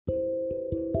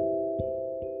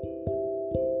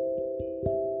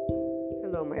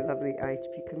lovely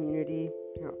IHP community.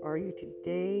 How are you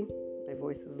today? My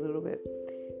voice is a little bit,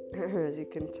 as you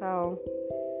can tell,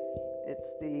 it's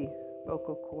the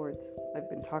vocal cords. I've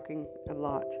been talking a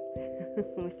lot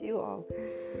with you all,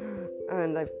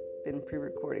 and I've been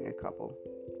pre-recording a couple.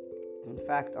 In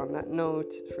fact, on that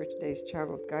note, for today's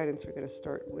channeled guidance, we're going to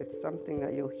start with something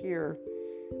that you'll hear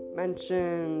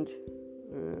mentioned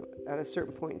at a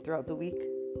certain point throughout the week.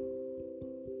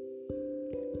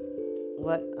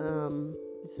 What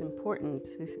is important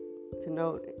to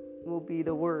note will be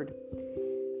the word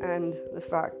and the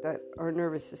fact that our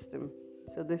nervous system.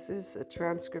 So this is a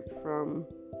transcript from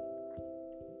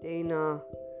Dana.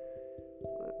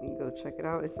 Let me go check it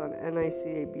out. It's on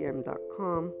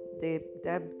nicabm.com.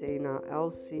 Deb Dana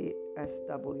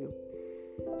LCSW.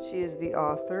 She is the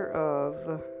author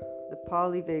of The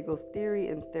Polyvagal Theory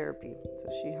in Therapy. So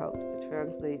she helps to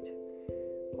translate,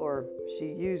 or she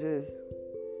uses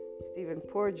Stephen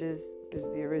Porges is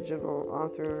the original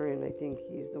author, and I think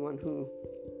he's the one who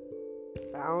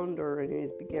found or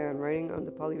anyways began writing on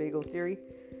the polyvagal theory.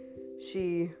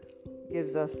 She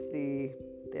gives us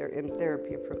their in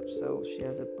therapy approach. So she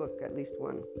has a book, at least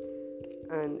one,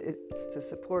 and it's to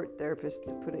support therapists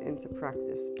to put it into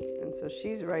practice. And so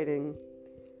she's writing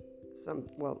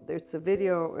there's a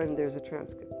video and there's a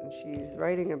transcript, and she's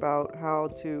writing about how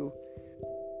to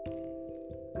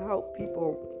help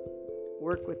people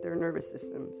work with their nervous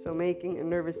system. So making a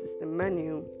nervous system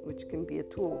menu, which can be a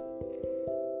tool.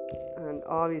 And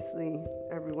obviously,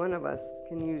 every one of us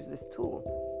can use this tool,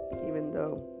 even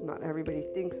though not everybody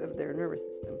thinks of their nervous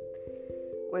system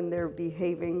when they're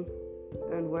behaving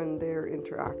and when they're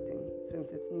interacting.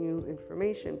 Since it's new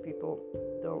information, people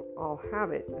don't all have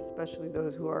it, especially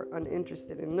those who are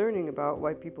uninterested in learning about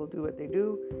why people do what they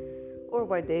do or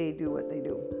why they do what they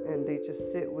do. And they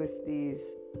just sit with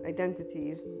these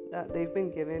identities that they've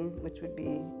been given, which would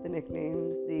be the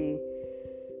nicknames, the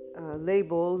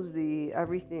labels, the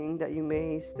everything that you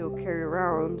may still carry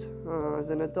around as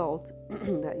an adult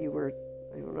that you were,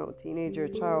 teenager,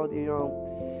 child, it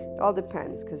all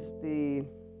depends, because the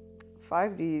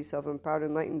 5D, self-empowered,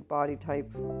 enlightened body type,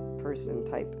 person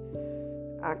type,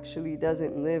 actually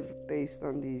doesn't live based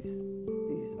on these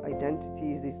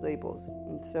identities, these labels.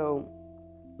 And so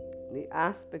the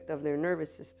aspect of their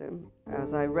nervous system,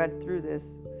 as I read through this,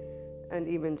 and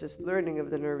even just learning of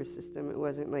the nervous system, it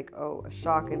wasn't like, a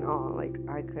shock and awe. Like,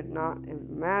 I could not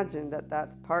imagine that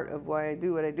that's part of why I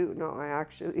do what I do. No, I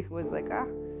actually was like,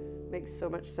 makes so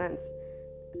much sense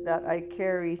that I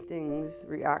carry things,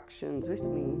 reactions with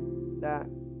me that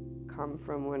come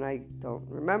from when I don't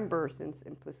remember, since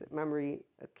implicit memory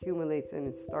accumulates and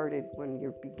it started when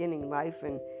you're beginning life,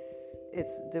 and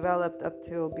it's developed up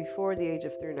till before the age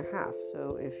of 3.5.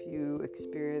 So if you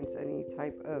experience any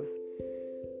type of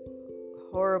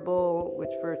horrible,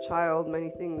 which for a child, many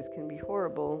things can be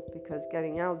horrible because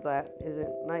getting yelled at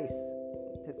isn't nice.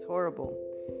 It's horrible.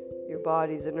 Your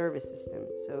body's a nervous system,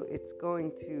 so it's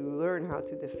going to learn how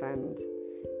to defend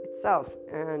itself.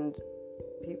 And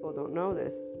people don't know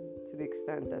this to the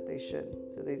extent that they should.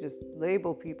 So they just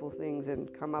label people things and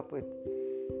come up with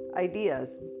ideas.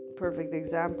 Perfect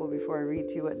example, before I read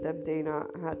to you what Deb Dana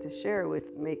had to share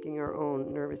with making our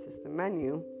own nervous system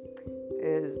menu,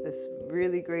 is this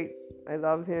really great, I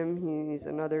love him, he's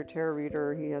another tarot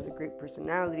reader, he has a great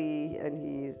personality, and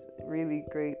he's really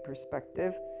great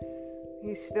perspective.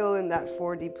 He's still in that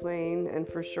 4D plane, and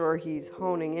for sure he's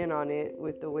honing in on it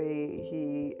with the way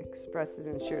he expresses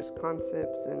and shares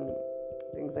concepts and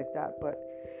things like that. But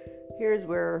here's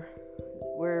where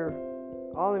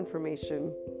all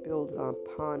information builds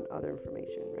upon other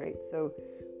information, right? So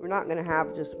we're not going to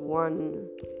have just one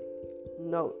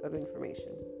note of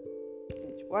information.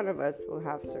 Each one of us will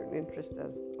have certain interests,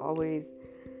 as always,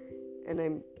 and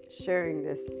I'm sharing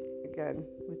this again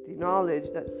with the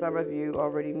knowledge that some of you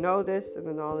already know this, and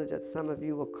the knowledge that some of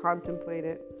you will contemplate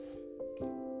it.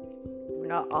 We're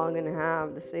not all going to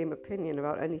have the same opinion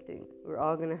about anything. We're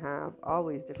all going to have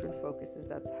always different focuses.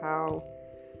 That's how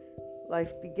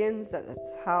life begins, that's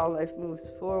how life moves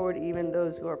forward. Even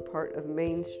those who are part of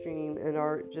mainstream and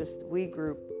are just we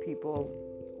group people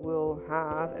will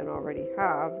have and already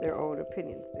have their own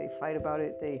opinions. They fight about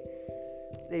it.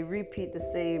 They repeat the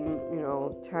same,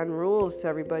 10 rules to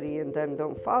everybody and then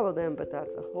don't follow them, but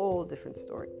that's a whole different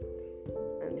story.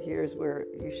 And here's where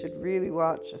you should really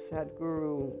watch a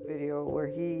Sadhguru video where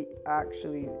he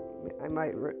actually, I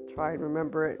might try and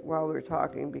remember it while we're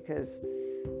talking, because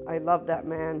I love that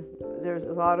man. There's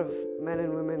a lot of men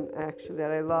and women actually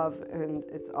that I love, and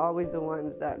it's always the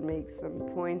ones that make some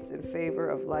points in favor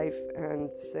of life and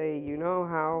say,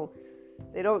 how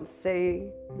they don't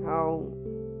say how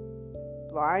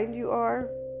blind you are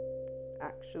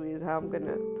actually is how I'm going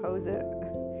to pose it.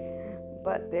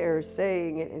 But they're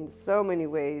saying it in so many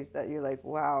ways that you're like,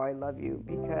 wow, I love you.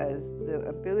 Because the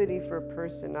ability for a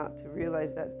person not to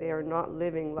realize that they are not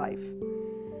living life.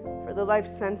 For the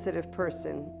life-sensitive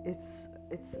person, it's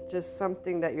just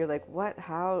something that you're like, what?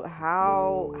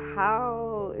 How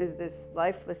is this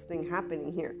lifeless thing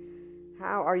happening here?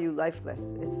 How are you lifeless?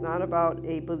 It's not about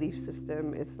a belief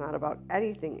system. It's not about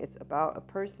anything. It's about a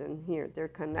person here. They're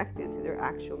connected to their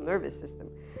actual nervous system.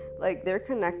 Like, they're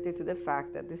connected to the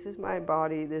fact that this is my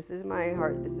body, this is my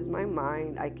heart, this is my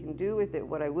mind. I can do with it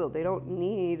what I will. They don't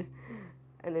need,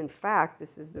 and in fact,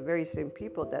 this is the very same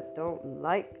people that don't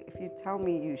like, if you tell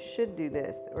me you should do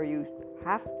this or you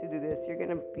have to do this, you're going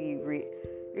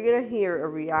to hear a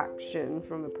reaction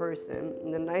from a person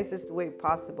in the nicest way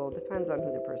possible. Depends on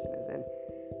who the person is. And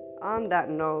on that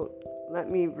note,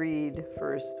 let me read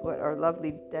first what our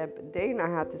lovely Dana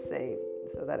had to say,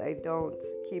 so that I don't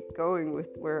keep going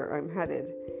with where I'm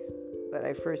headed, but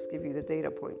I first give you the data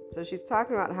point. So she's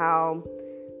talking about how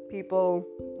people,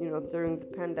 during the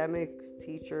pandemic,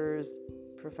 teachers,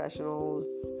 professionals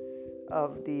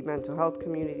of the mental health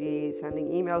community,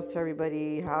 sending emails to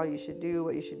everybody, how you should do,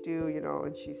 what you should do,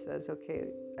 and she says, okay,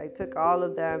 I took all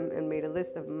of them and made a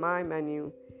list of my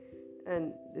menu.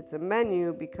 And it's a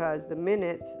menu because the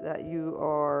minute that you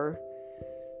are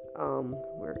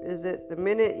the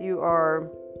minute you are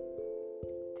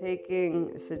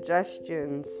taking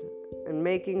suggestions and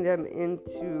making them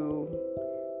into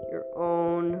your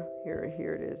own, here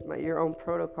it is, your own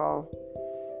protocol.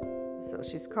 So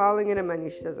she's calling it a menu.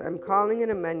 She says, I'm calling it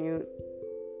a menu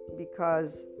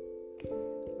because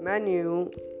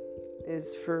menu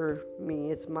is for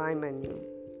me. It's my menu.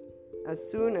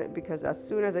 Because as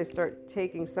soon as I start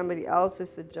taking somebody else's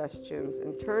suggestions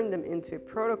and turn them into a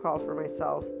protocol for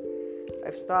myself,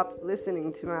 I've stopped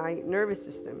listening to my nervous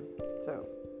system. So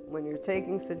when you're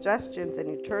taking suggestions and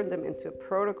you turn them into a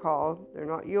protocol, they're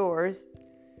not yours.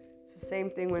 It's the same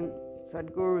thing when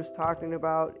Sadhguru's talking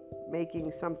about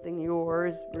making something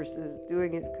yours versus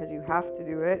doing it because you have to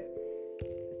do it.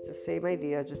 It's the same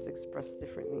idea, just expressed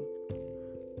differently.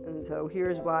 And so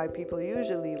here's why people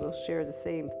usually will share the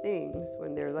same things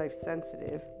when they're life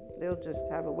sensitive. They'll just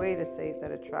have a way to say it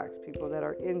that attracts people that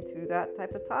are into that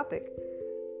type of topic.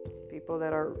 People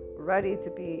that are ready to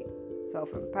be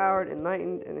self-empowered,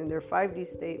 enlightened, and in their 5D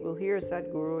state will hear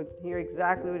Sadhguru and hear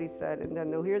exactly what he said, and then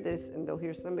they'll hear this and they'll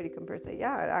hear somebody compare and say,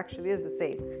 yeah, it actually is the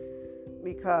same.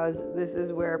 Because this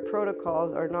is where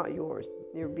protocols are not yours.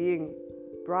 You're being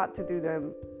brought to do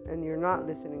them and you're not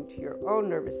listening to your own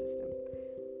nervous system.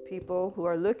 People who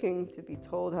are looking to be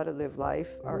told how to live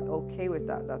life are okay with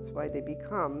that. That's why they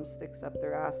become sticks up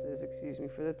their asses, excuse me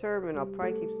for the term, and I'll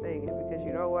probably keep saying it because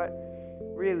you know what?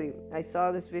 Really, I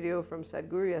saw this video from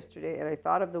Sadhguru yesterday and I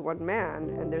thought of the one man,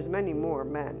 and there's many more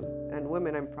men and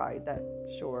women, I'm probably that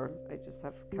sure. I just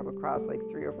have come across like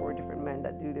 3 or 4 different men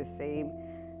that do the same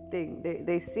thing.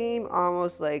 They seem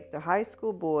almost like the high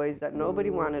school boys that nobody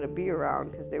wanted to be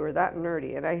around because they were that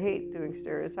nerdy. And I hate doing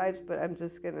stereotypes, but I'm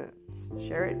just going to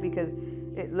share it because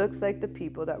it looks like the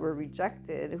people that were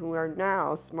rejected who are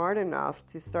now smart enough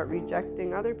to start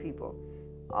rejecting other people.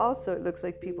 Also, it looks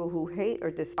like people who hate or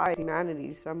despise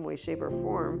humanity some way, shape, or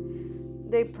form.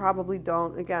 They probably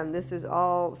don't. Again, this is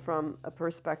all from a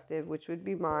perspective which would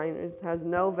be mine. It has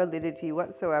no validity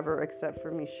whatsoever except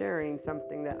for me sharing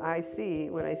something that I see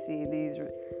when I see these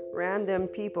random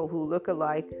people who look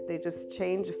alike. They just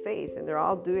change a face and they're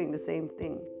all doing the same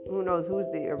thing. Who knows who's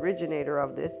the originator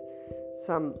of this?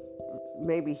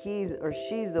 Maybe he's or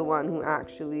she's the one who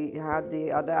actually had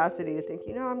the audacity to think,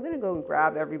 I'm going to go and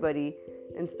grab everybody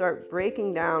and start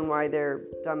breaking down why they're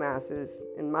dumbasses,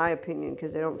 in my opinion,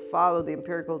 because they don't follow the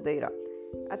empirical data.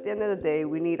 At the end of the day,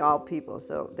 we need all people.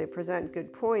 So they present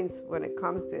good points when it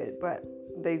comes to it, but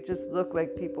they just look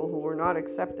like people who were not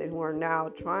accepted, who are now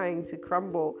trying to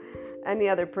crumble any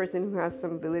other person who has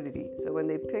some validity. So when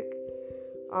they pick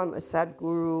on a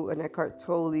Sadhguru, an Eckhart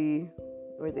Tolle,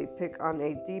 or they pick on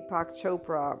a Deepak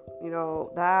Chopra,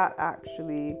 that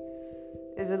actually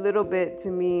is a little bit to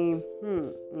me,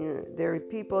 there are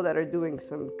people that are doing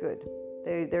some good.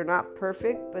 They're not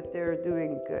perfect, but they're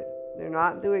doing good. They're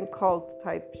not doing cult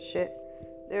type shit.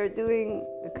 They're doing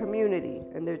a community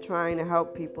and they're trying to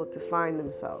help people to find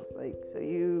themselves. So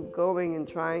you going and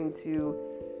trying to,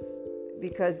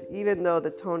 because even though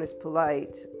the tone is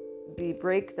polite, the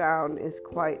breakdown is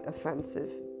quite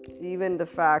offensive. Even the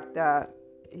fact that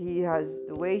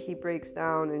the way he breaks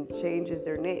down and changes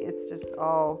their name, it's just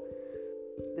all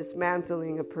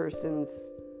dismantling a person's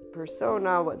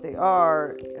persona, what they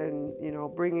are, and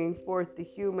bringing forth the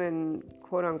human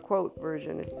quote unquote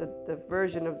version. It's the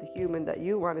version of the human that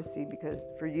you want to see, because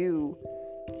for you,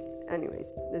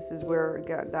 anyways, this is where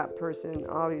that person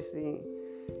obviously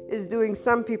is doing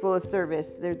some people a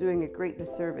service. They're doing a great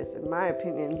disservice, in my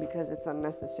opinion, because it's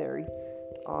unnecessary.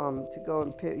 To go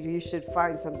and you should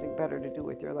find something better to do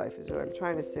with your life, is what I'm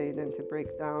trying to say, than to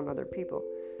break down other people.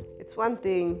 It's one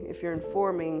thing if you're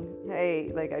informing,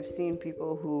 hey, like I've seen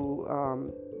people who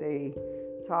they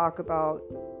talk about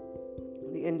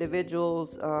the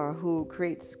individuals who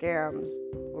create scams,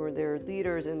 or they're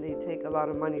leaders and they take a lot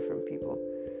of money from people.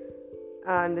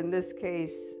 And in this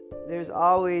case, there's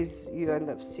always, you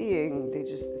end up seeing,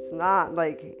 it's not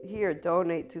like, here,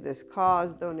 donate to this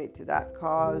cause, donate to that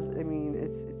cause. I mean,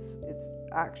 it's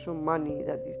actual money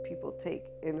that these people take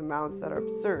in amounts that are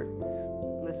absurd.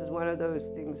 And this is one of those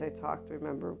things I talked,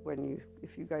 remember,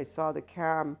 if you guys saw the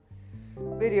cam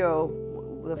video,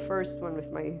 the first one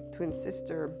with my twin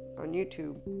sister on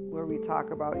YouTube, where we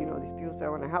talk about, these people say, I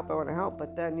want to help,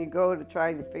 but then you go to try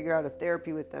and figure out a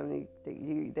therapy with them,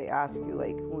 they ask you,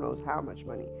 like, who knows how much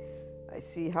money. I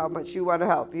see how much you want to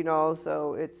help,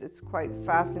 so it's quite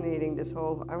fascinating, this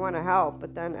whole, I want to help,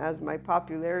 but then as my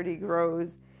popularity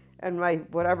grows and my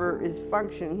whatever is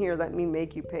function here, let me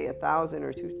make you pay $1,000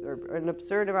 or $2,000 or an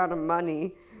absurd amount of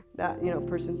money that,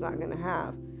 person's not going to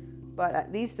have. But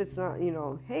at least it's not,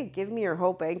 hey, give me your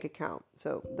whole bank account.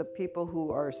 So the people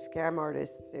who are scam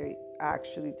artists, they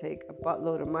actually take a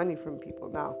buttload of money from people.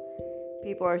 Now,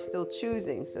 people are still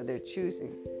choosing, so they're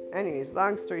choosing. Anyways,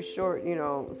 long story short,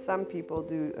 some people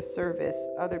do a service.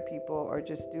 Other people are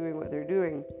just doing what they're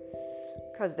doing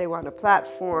because they want a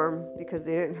platform, because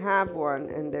they didn't have one,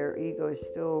 and their ego is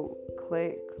still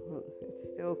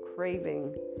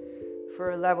craving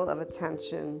for a level of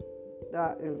attention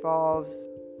that involves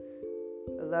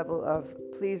a level of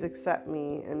please accept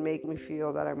me and make me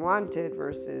feel that I'm wanted,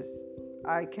 versus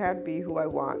I can be who I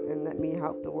want and let me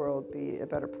help the world be a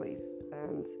better place.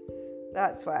 And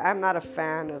that's why I'm not a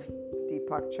fan of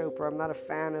Deepak Chopra. I'm not a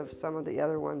fan of some of the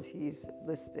other ones he's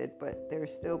listed, but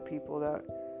there's still people that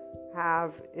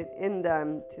have it in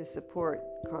them to support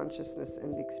consciousness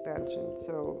and the expansion.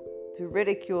 So to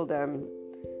ridicule them,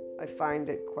 I find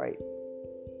it quite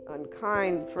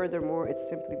unkind. Furthermore, it's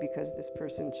simply because this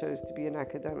person chose to be an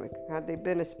academic. Had they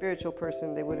been a spiritual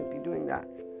person, they wouldn't be doing that.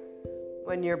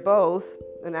 When you're both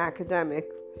an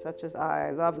academic, such as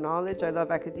I love knowledge, I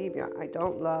love academia. I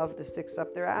don't love the sticks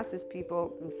up their asses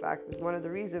people. In fact, it's one of the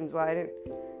reasons why I didn't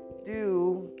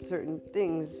do certain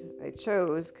things I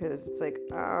chose, because it's like,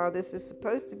 this is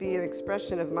supposed to be an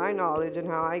expression of my knowledge and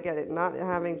how I get it, not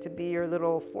having to be your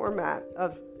little format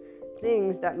of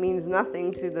things that means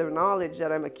nothing to the knowledge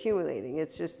that I'm accumulating.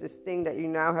 It's just this thing that you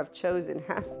now have chosen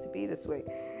has to be this way.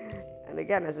 And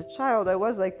again, as a child, I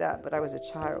was like that, but I was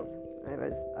a child.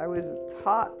 I was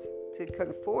taught to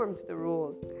conform to the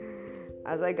rules.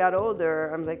 As I got older,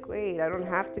 I'm like, wait, I don't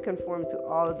have to conform to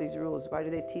all of these rules. Why do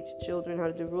they teach children how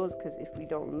to do rules? Because if we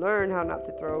don't learn how not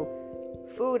to throw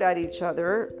food at each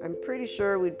other, I'm pretty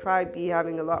sure we'd probably be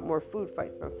having a lot more food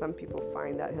fights. Now, some people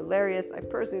find that hilarious. I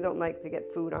personally don't like to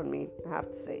get food on me, I have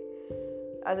to say.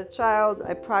 As a child,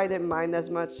 I probably didn't mind as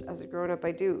much. As a grown-up,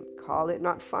 I do. Call it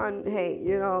not fun. Hey,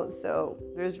 so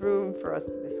there's room for us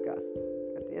to discuss.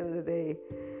 At the end of the day,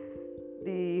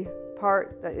 the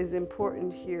part that is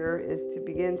important here is to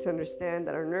begin to understand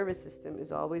that our nervous system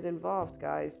is always involved,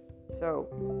 guys. So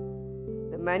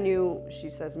the menu,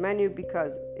 she says menu,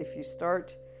 because if you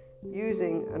start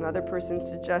using another person's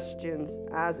suggestions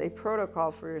as a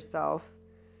protocol for yourself,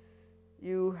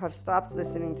 you have stopped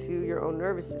listening to your own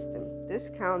nervous system. This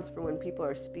counts for when people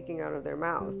are speaking out of their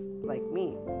mouths, like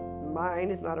me. Mine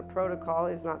is not a protocol,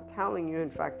 it's not telling you. In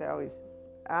fact, I always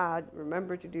add,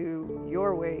 remember to do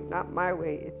your way, not my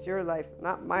way. It's your life,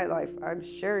 not my life. I'm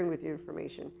sharing with you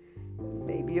information.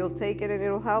 Maybe you'll take it and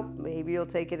it'll help. Maybe you'll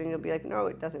take it and you'll be like, no,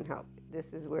 it doesn't help. This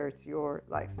is where it's your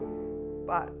life.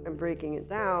 But I'm breaking it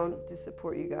down to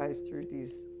support you guys through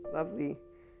these lovely,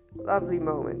 lovely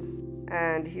moments.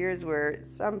 And here's where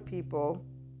some people,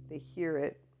 they hear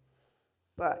it,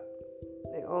 but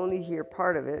they only hear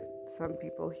part of it. Some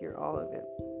people hear all of it.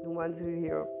 The ones who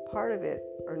hear part of it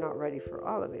are not ready for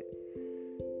all of it.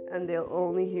 And they'll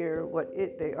only hear what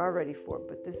they are ready for.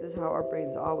 But this is how our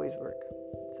brains always work.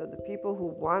 So the people who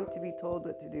want to be told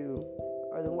what to do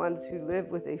are the ones who live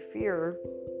with a fear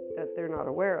that they're not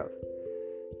aware of.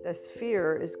 This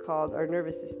fear is called our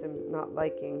nervous system not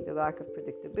liking the lack of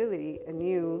predictability, and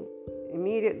you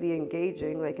immediately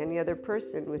engaging like any other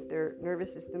person with their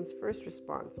nervous system's first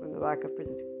response when the lack of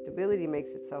predictability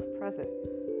makes itself present.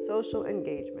 Social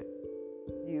engagement.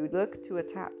 You look to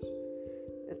attach.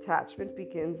 Attachment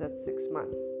begins at 6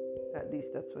 months. At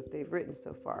least that's what they've written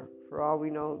so far. For all we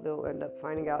know, they'll end up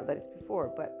finding out that it's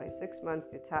before. But by 6 months,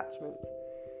 the attachment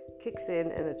kicks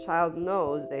in and a child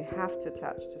knows they have to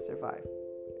attach to survive.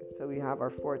 And so we have our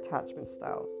 4 attachment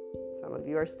styles. Some of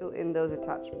you are still in those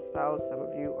attachment styles. Some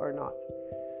of you are not.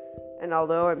 And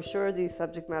although I'm sure these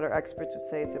subject matter experts would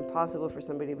say it's impossible for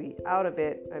somebody to be out of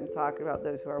it, I'm talking about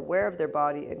those who are aware of their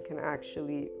body and can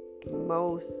actually,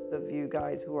 most of you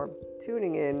guys who are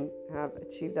tuning in have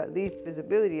achieved at least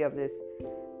visibility of this,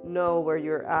 know where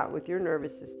you're at with your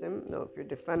nervous system, know if you're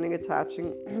defending,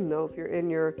 attaching, know if you're in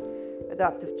your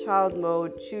adaptive child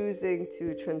mode, choosing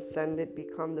to transcend it,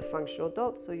 become the functional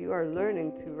adult. So you are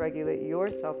learning to regulate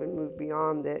yourself and move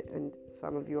beyond it, and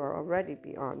some of you are already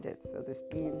beyond it. So this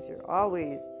means you're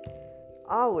always,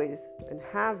 and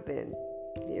have been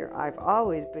here. I've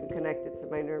always been connected to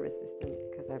my nervous system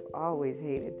because I've always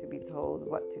hated to be told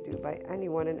what to do by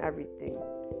anyone and everything,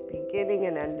 beginning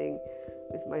and ending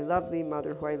with my lovely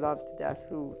mother, who I love to death,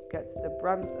 who gets the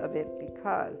brunt of it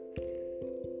because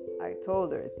I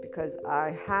told her, it's because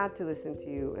I had to listen to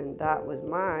you, and that was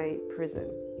my prison.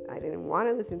 I didn't want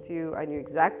to listen to you. I knew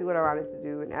exactly what I wanted to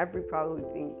do and every probably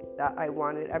thing that I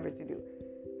wanted ever to do.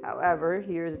 However,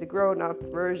 here's the grown-up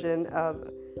version of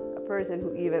a person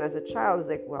who even as a child was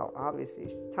like, well, obviously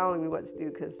she's telling me what to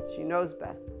do because she knows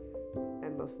best.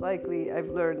 And most likely I've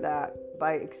learned that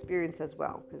by experience as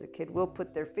well, because a kid will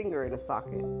put their finger in a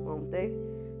socket, won't they?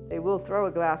 They will throw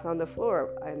a glass on the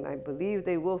floor, and I believe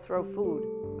they will throw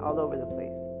food all over the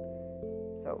place.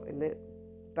 So in the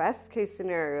best case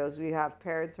scenarios, we have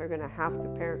parents who are going to have to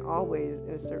parent always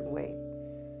in a certain way.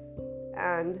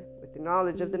 And with the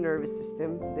knowledge of the nervous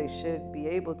system, they should be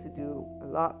able to do a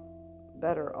lot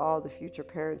better, all the future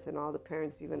parents and all the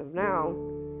parents even of now,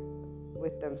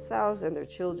 with themselves and their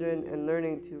children, and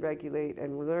learning to regulate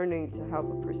and learning to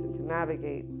help a person to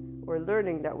navigate, or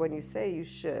learning that when you say you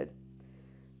should,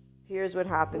 here's what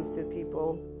happens to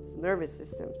people's nervous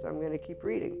system. So I'm going to keep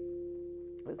reading.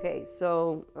 Okay,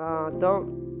 so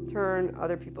don't turn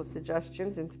other people's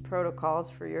suggestions into protocols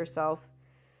for yourself.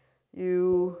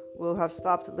 You will have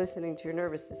stopped listening to your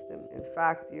nervous system. In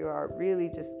fact, you are really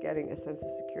just getting a sense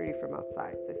of security from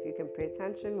outside. So if you can pay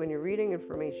attention when you're reading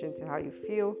information to how you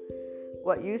feel,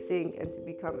 what you think, and to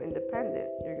become independent,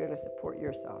 you're going to support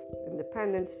yourself.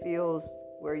 Independence feels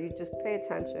where you just pay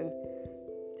attention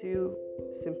to.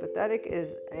 Sympathetic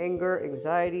is anger,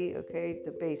 anxiety, okay,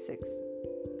 the basics.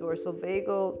 Dorsal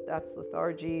vagal, that's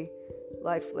lethargy,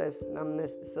 lifeless,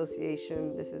 numbness,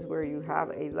 dissociation. This is where you have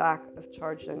a lack of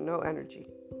charge and no energy.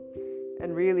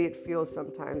 And really it feels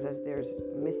sometimes as there's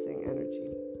missing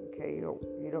energy. Okay,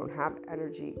 you don't have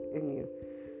energy in you.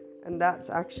 And that's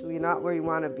actually not where you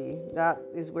want to be. That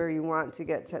is where you want to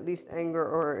get to at least anger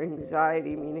or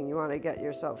anxiety, meaning you want to get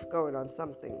yourself going on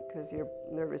something because your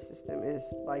nervous system is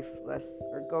lifeless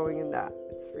or going in that.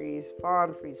 It's freeze,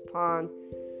 fawn.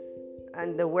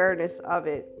 And the awareness of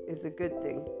it is a good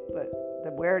thing. But the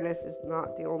awareness is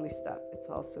not the only step. It's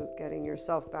also getting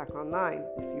yourself back online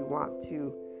if you want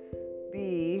to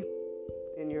be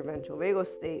in your ventral vagal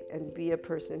state and be a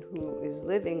person who is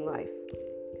living life.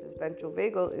 Ventral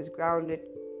vagal is grounded,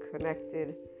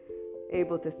 connected,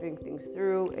 able to think things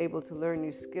through, able to learn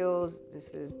new skills.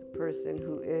 This is the person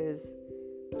who is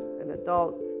an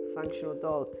adult, functional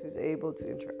adult, who's able to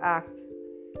interact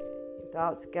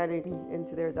without getting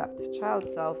into their adaptive child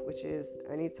self, which is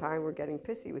anytime we're getting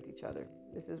pissy with each other.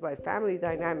 This is why family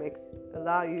dynamics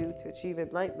allow you to achieve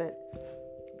enlightenment,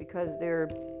 because they're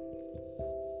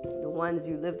the ones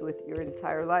you lived with your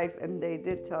entire life, and they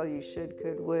did tell you should,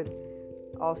 could, would.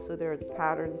 Also, there are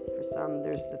patterns. For some,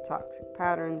 there's the toxic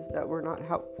patterns that were not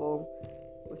helpful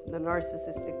with the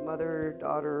narcissistic mother,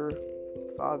 daughter,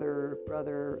 father,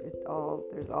 brother.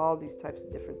 There's all these types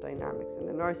of different dynamics. And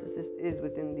the narcissist is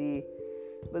within the,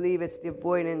 believe it's the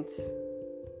avoidant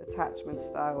attachment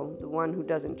style, the one who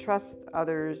doesn't trust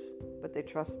others, but they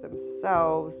trust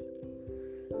themselves.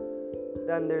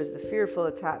 Then there's the fearful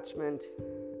attachment.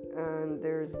 And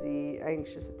there's the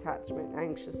anxious attachment.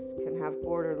 Anxious can have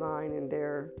borderline in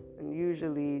there, and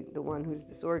usually the one who's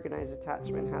disorganized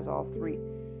attachment has all three.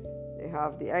 They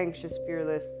have the anxious,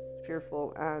 fearless,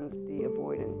 fearful, and the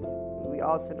avoidant. We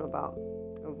also know about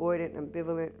avoidant,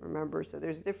 ambivalent, remember? So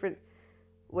there's different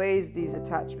ways these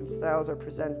attachment styles are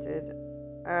presented,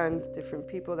 and different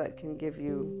people that can give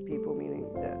you, people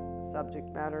meaning the subject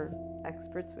matter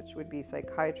experts, which would be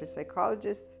psychiatrists,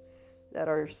 psychologists, that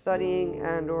are studying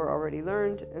and or already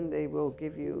learned, and they will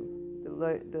give you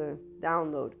the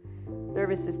download.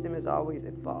 Nervous system is always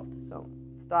involved. So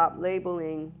stop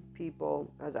labeling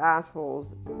people as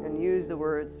assholes and use the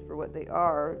words for what they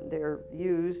are. They're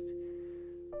used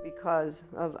because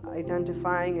of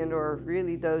identifying and or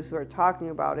really those who are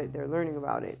talking about it, they're learning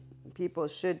about it. People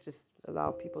should just allow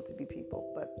people to be people.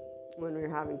 But when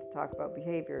we're having to talk about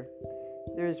behavior,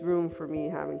 there's room for me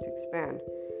having to expand.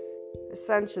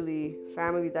 Essentially,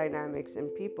 family dynamics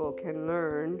and people can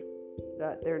learn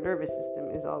that their nervous system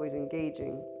is always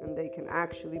engaging and they can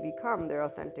actually become their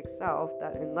authentic self.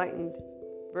 That enlightened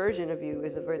version of you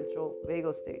is a virtual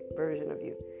vagal state version of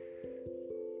you.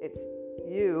 It's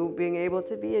you being able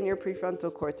to be in your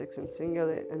prefrontal cortex and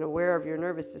cingulate and aware of your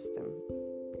nervous system.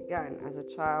 Again, as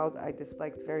a child, I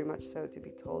disliked very much so to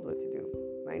be told what to do.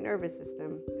 My nervous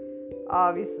system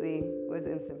obviously was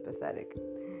unsympathetic.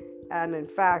 And in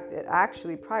fact, it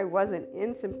actually probably wasn't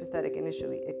unsympathetic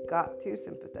initially. It got too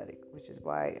sympathetic, which is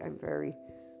why I'm very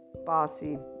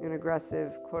bossy and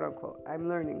aggressive, quote unquote. I'm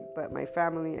learning, but my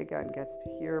family, again, gets to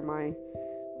hear my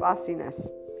bossiness.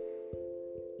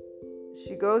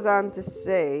 She goes on to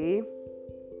say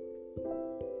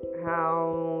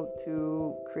how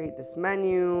to create this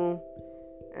menu,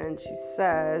 and she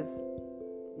says,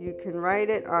 you can write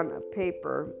it on a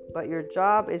paper, but your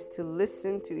job is to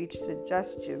listen to each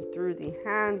suggestion through the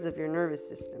hands of your nervous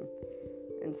system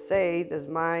and say, does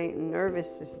my nervous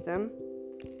system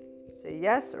say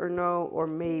yes or no or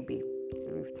maybe?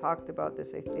 And we've talked about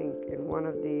this, I think, in one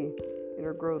of the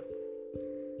inner growth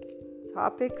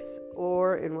topics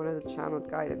or in one of the channeled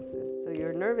guidances. So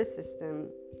your nervous system,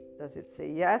 does it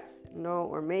say yes, no,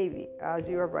 or maybe as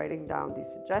you are writing down these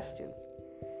suggestions?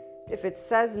 If it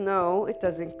says no, it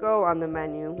doesn't go on the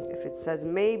menu. If it says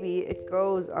maybe, it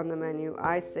goes on the menu.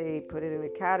 I say put it in a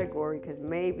category because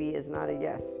maybe is not a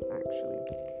yes, actually.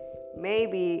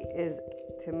 Maybe is,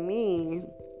 to me,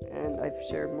 and I've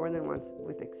shared more than once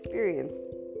with experience,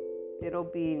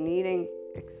 it'll be needing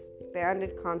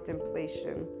expanded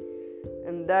contemplation.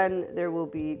 And then there will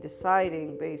be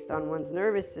deciding based on one's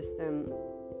nervous system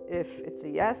if it's a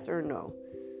yes or no.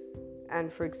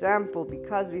 And for example,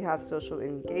 because we have social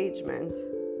engagement,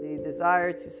 the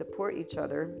desire to support each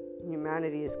other,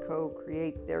 humanity is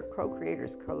they're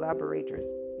co-creators, collaborators.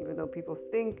 Even though people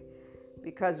think,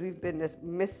 because we've been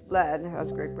misled,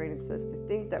 as Greg Braden says, to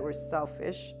think that we're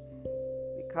selfish,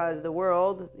 because the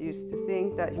world used to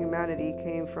think that humanity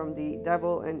came from the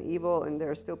devil and evil, and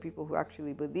there are still people who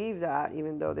actually believe that,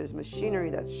 even though there's machinery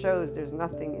that shows there's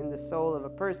nothing in the soul of a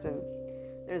person.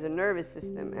 There's a nervous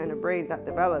system and a brain that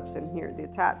develops, and here the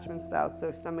attachment styles. So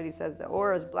if somebody says the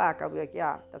aura is black, I'll be like,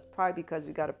 yeah, that's probably because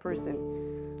we got a person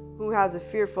who has a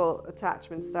fearful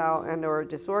attachment style and or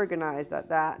disorganized at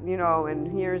that,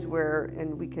 and here's where,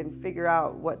 and we can figure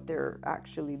out what they're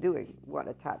actually doing, what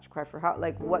attached, cry for help,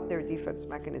 like what their defense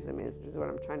mechanism is what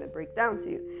I'm trying to break down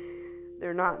to you.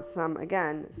 They're not some,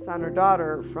 again, son or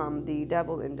daughter from the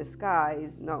devil in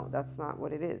disguise. No, that's not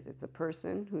what it is. It's a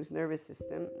person whose nervous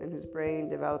system and whose brain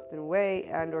developed in a way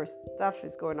and or stuff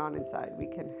is going on inside. We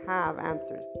can have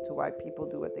answers to why people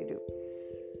do what they do.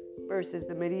 Versus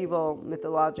the medieval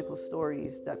mythological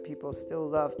stories that people still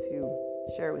love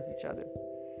to share with each other.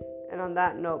 And on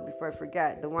that note, before I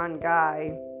forget, the one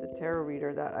guy, the tarot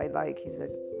reader that I like, he's a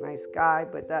nice guy,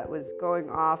 but that was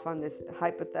going off on this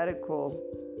hypothetical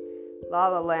La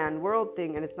La Land world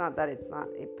thing, and it's not that it's not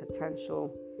a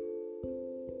potential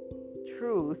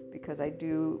truth, because I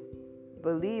do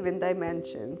believe in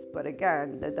dimensions, but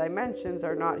again, the dimensions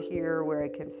are not here where I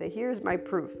can say, here's my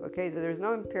proof, okay? So there's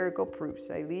no empirical proof,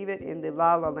 so I leave it in the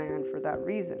La La Land for that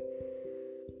reason.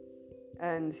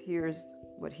 And here's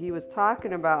what he was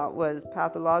talking about was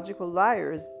pathological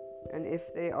liars, and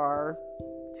if they are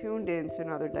tuned into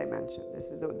another dimension.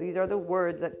 These are the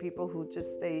words that people who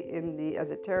just stay in the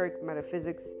esoteric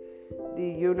metaphysics, the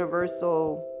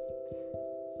universal,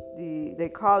 they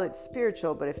call it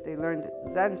spiritual, but if they learned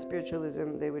Zen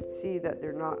spiritualism, they would see that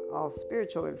they're not all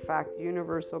spiritual. In fact,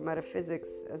 universal metaphysics,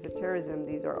 esotericism,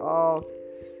 these are all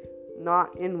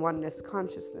not in oneness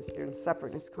consciousness. They're in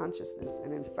separateness consciousness.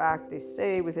 And in fact, they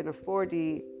stay within a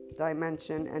 4D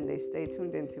dimension and they stay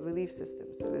tuned into belief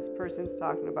systems. So this person's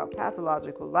talking about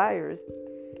pathological liars,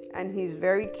 and he's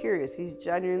very curious. He's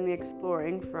genuinely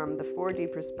exploring from the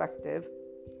 4D perspective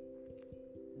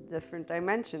different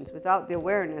dimensions without the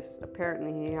awareness.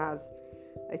 Apparently he has,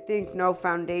 I think, no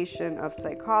foundation of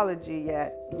psychology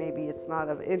yet. Maybe it's not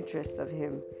of interest of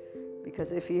him,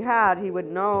 because if he had, he would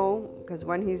know, because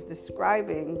when he's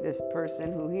describing this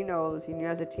person who he knew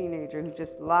as a teenager who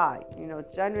just lied,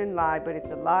 genuine lie, but it's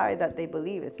a lie that they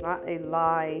believe. It's not a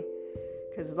lie,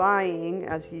 because lying,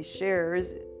 as he shares,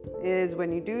 is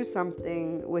when you do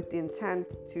something with the intent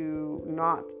to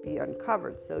not be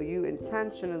uncovered. So you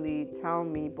intentionally tell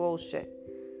me bullshit.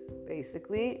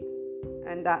 basically,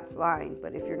 and that's lying.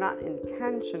 But if you're not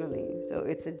intentionally, so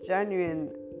it's a genuine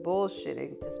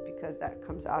bullshitting just because that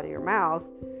comes out of your mouth.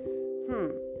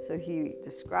 So he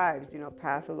describes,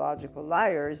 pathological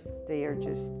liars, they are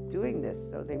just doing this.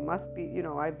 So they must be,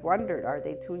 I've wondered, are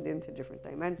they tuned into different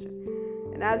dimension?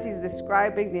 And as he's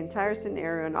describing the entire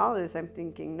scenario and all this, I'm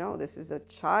thinking, no, this is a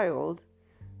child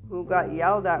who got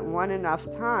yelled at one enough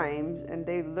times, and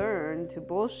they learn to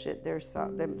bullshit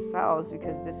themselves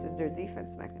because this is their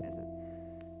defense mechanism.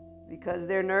 Because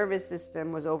their nervous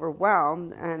system was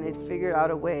overwhelmed and it figured out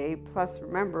a way. Plus,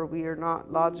 remember, we are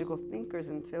not logical thinkers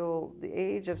until the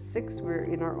age of 6. We're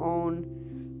in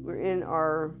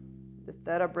the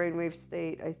theta brainwave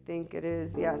state, I think it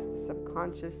is. Yes, the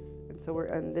subconscious. And so we're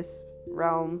in this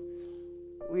realm.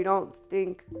 We don't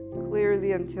think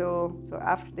clearly until, so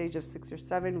after the age of 6 or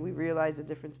 7, we realize the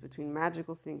difference between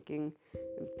magical thinking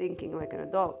and thinking like an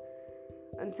adult.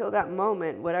 Until that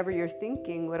moment, whatever you're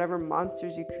thinking, whatever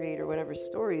monsters you create or whatever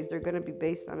stories, they're going to be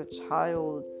based on a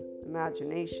child's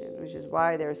imagination, which is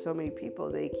why there are so many people,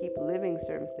 they keep living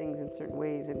certain things in certain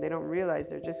ways and they don't realize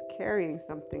they're just carrying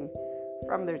something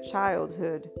from their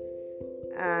childhood.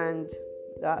 And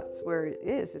that's where it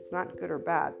is. It's not good or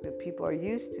bad, but people are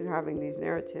used to having these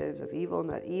narratives of evil,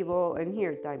 not evil, and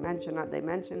here, dimension, not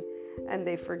dimension, and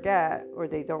they forget, or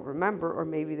they don't remember, or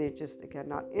maybe they just, again,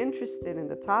 not interested in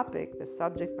the topic, the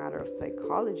subject matter of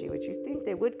psychology, which you think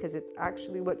they would because it's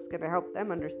actually what's going to help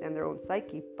them understand their own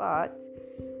psyche. But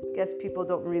I guess people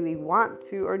don't really want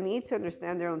to or need to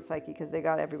understand their own psyche because they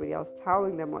got everybody else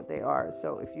telling them what they are.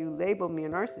 So if you label me a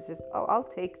narcissist, I'll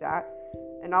take that.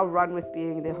 And I'll run with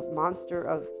being the monster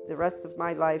of the rest of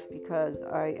my life because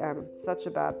I am such a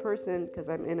bad person, because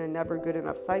I'm in a never good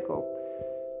enough cycle.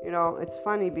 It's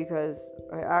funny because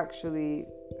I actually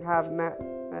have met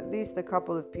at least a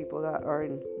couple of people that are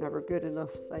in never good enough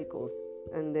cycles.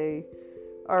 And they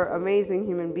are amazing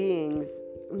human beings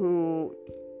who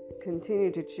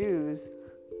continue to choose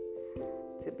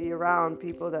to be around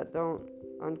people that don't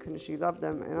unconditionally love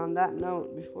them. And on that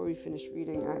note, before we finish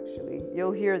reading, actually,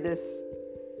 you'll hear this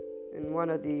in one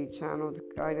of the channeled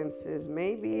guidances,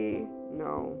 maybe,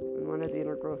 no, in one of the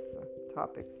inner growth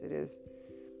topics it is.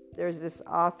 There's this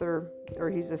author, or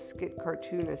he's a skit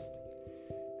cartoonist,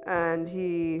 and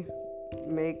he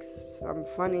makes some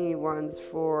funny ones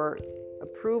for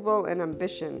approval and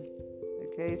ambition.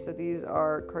 Okay, so these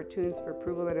are cartoons for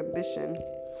approval and ambition.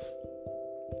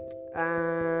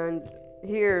 And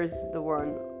here's the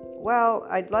one. Well,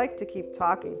 I'd like to keep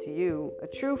talking to you, a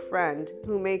true friend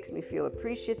who makes me feel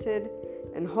appreciated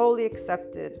and wholly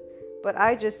accepted, but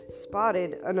I just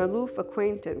spotted an aloof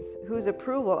acquaintance whose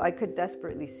approval I could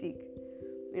desperately seek.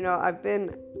 I've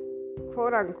been,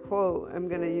 quote unquote, I'm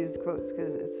going to use quotes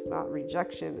because it's not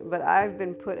rejection, but I've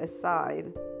been put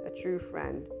aside, a true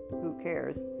friend who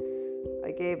cares. I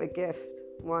gave a gift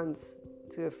once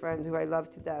to a friend who I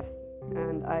love to death,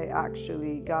 and I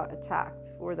actually got attacked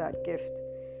for that gift.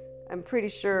 I'm pretty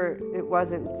sure it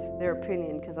wasn't their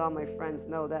opinion because all my friends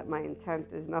know that my intent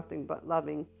is nothing but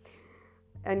loving.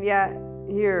 And yet,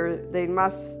 here, they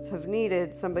must have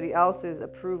needed somebody else's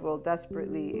approval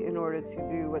desperately in order to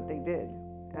do what they did.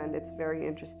 And it's very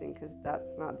interesting because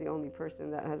that's not the only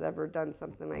person that has ever done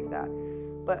something like that.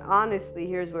 But honestly,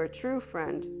 here's where a true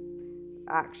friend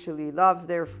actually loves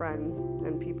their friends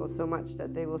and people so much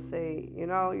that they will say,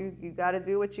 you got to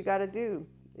do what you got to do.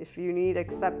 If you need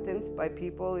acceptance by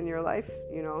people in your life,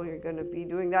 you're going to be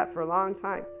doing that for a long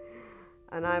time.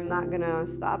 And I'm not going to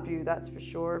stop you, that's for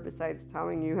sure. Besides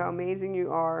telling you how amazing you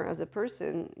are as a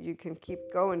person, you can keep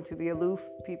going to the aloof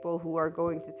people who are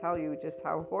going to tell you just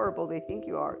how horrible they think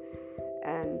you are.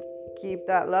 And keep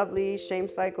that lovely shame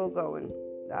cycle going.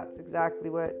 That's exactly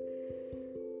what,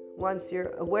 once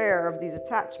you're aware of these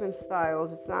attachment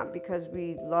styles, it's not because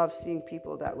we love seeing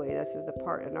people that way. This is the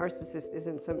part. A narcissist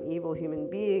isn't some evil human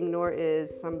being, nor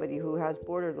is somebody who has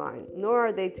borderline, nor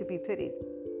are they to be pitied.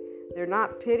 They're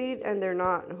not pitied and they're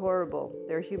not horrible.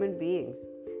 They're human beings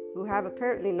who have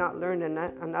apparently not learned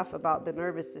enough about the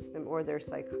nervous system or their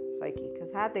psyche.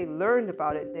 Because had they learned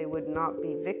about it, they would not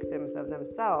be victims of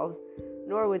themselves,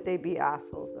 nor would they be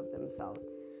assholes of themselves.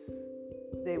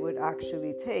 They would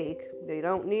actually they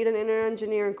don't need an inner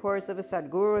engineering course of a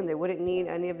Sadhguru, and they wouldn't need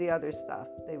any of the other stuff.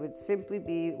 They would simply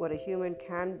be what a human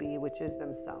can be, which is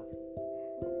themselves.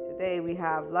 Today we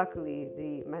have, luckily,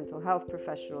 the mental health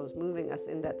professionals moving us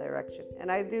in that direction.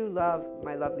 And I do love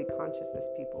my lovely consciousness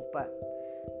people, but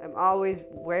I'm always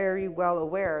very well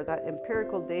aware that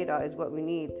empirical data is what we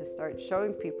need to start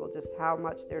showing people just how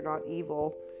much they're not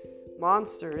evil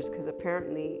monsters, because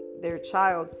apparently their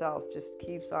child self just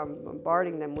keeps on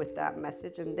bombarding them with that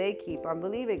message and they keep on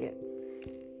believing it.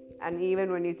 And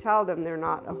even when you tell them they're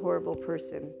not a horrible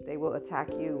person, they will attack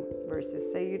you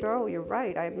versus say, you're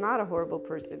right. I'm not a horrible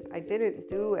person. I didn't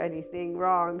do anything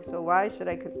wrong. So why should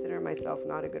I consider myself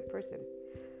not a good person?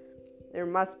 There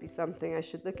must be something I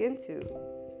should look into.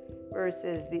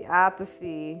 Versus the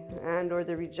apathy and or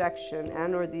the rejection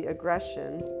and or the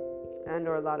aggression and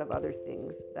or a lot of other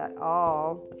things that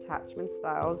all attachment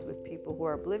styles with people who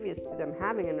are oblivious to them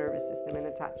having a nervous system and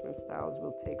attachment styles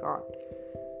will take on.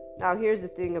 Now, here's the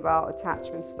thing about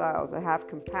attachment styles. I have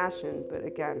compassion, but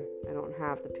again, I don't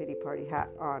have the pity party hat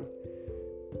on.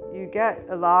 You get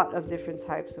a lot of different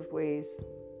types of ways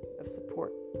of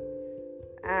support.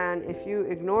 And if you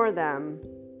ignore them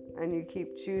and you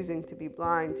keep choosing to be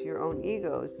blind to your own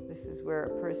egos, this is where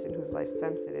a person who's life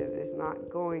sensitive is not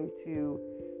going to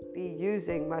be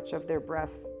using much of their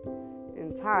breath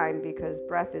in time, because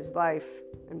breath is life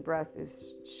and breath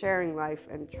is sharing life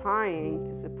and trying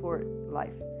to support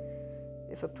life.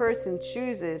 If a person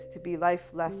chooses to be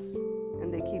lifeless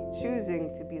and they keep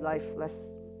choosing to be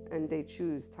lifeless and they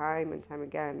choose time and time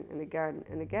again and again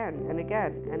and again and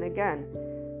again and again,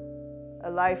 a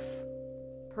life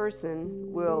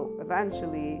person will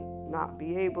eventually not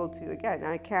be able to, again,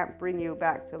 I can't bring you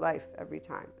back to life every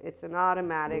time. It's an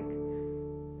automatic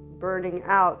burning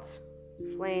out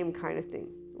flame kind of thing,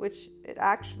 which it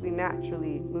actually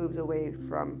naturally moves away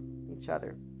from each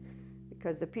other.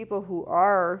 Because the people who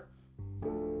are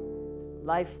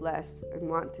lifeless and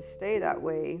want to stay that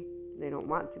way, they don't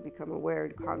want to become aware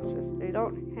and conscious. They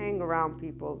don't hang around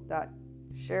people that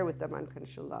share with them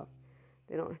unconditional love.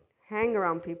 They don't hang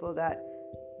around people that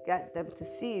get them to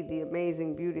see the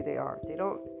amazing beauty they are. They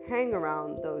don't hang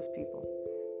around those people.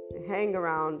 They hang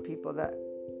around people that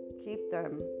keep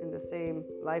them in the same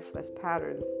lifeless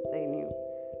patterns they knew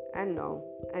and know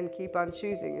and keep on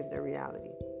choosing is their reality.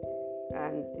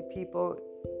 And the people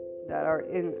that are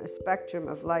in a spectrum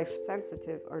of life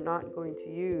sensitive are not going to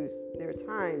use their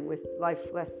time with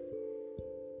lifeless.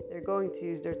 They're going to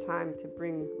use their time to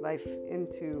bring life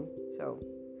into. So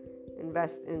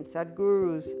invest in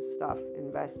Sadhguru's stuff,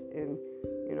 invest in,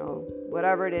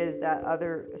 whatever it is that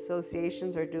other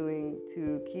associations are doing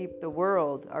to keep the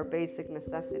world, our basic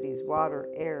necessities, water,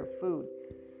 air, food.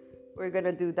 We're going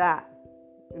to do that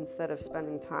instead of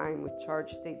spending time with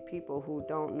charged state people who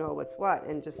don't know what's what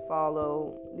and just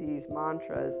follow these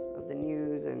mantras of the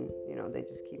news and, they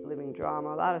just keep living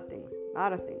drama, a lot of things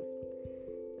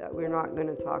that we're not going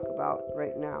to talk about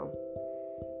right now.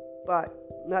 But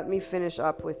let me finish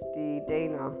up with the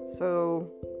Dana. So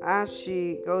as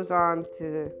she goes on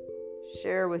to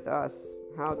share with us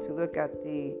how to look at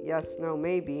the yes, no,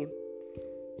 maybe,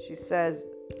 she says,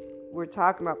 we're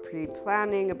talking about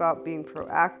pre-planning, about being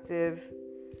proactive.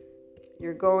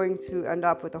 You're going to end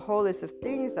up with a whole list of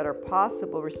things that are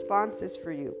possible responses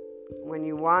for you when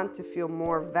you want to feel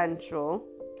more ventral,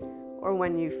 or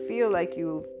when you feel like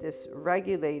you've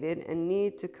dysregulated and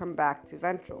need to come back to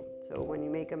ventral. So when you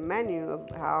make a menu of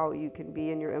how you can be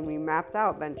and we mapped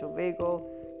out ventral vagal,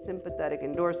 sympathetic,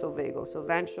 and dorsal vagal. So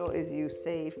ventral is you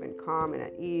safe and calm and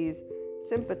at ease.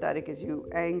 Sympathetic is you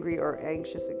angry or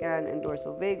anxious again, and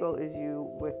dorsal vagal is you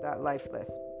with that lifeless.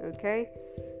 Okay?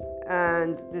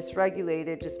 And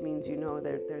dysregulated just means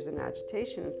there's an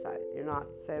agitation inside. You're not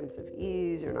sense of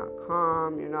ease, you're not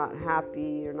calm, you're not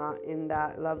happy, you're not in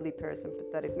that lovely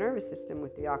parasympathetic nervous system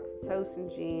with the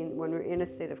oxytocin gene. When we're in a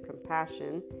state of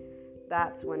compassion,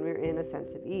 that's when we're in a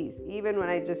sense of ease. Even when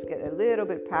I just get a little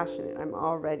bit passionate, I'm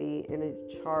already in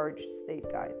a charged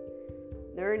state, guys.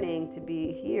 Learning to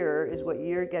be here is what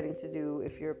you're getting to do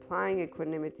if you're applying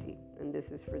equanimity. And this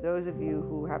is for those of you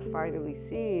who have finally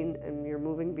seen and you're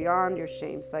moving beyond your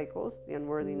shame cycles, the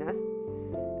unworthiness,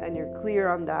 and you're clear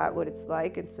on that, what it's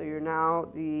like. And so you're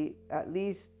now the at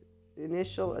least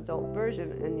initial adult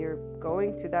version, and you're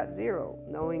going to that zero,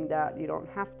 knowing that you don't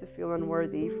have to feel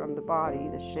unworthy from the body,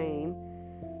 the shame.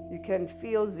 You can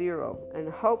feel zero, and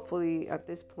hopefully at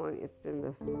this point, it's been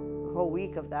the whole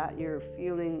week of that, you're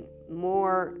feeling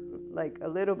more like a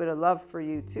little bit of love for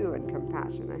you too, and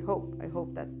compassion. I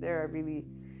hope that's there. I really,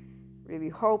 really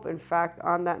hope. In fact,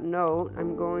 on that note,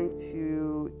 I'm going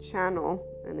to channel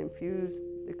and infuse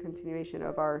the continuation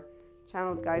of our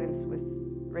channeled guidance with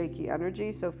Reiki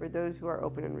energy. So for those who are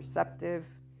open and receptive,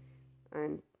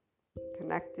 I'm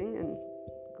connecting and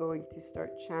going to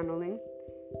start channeling.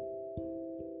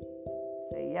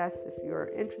 Say yes if you are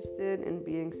interested in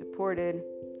being supported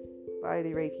by the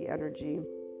Reiki energy,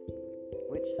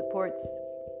 which supports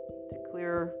to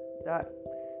clear that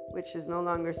which is no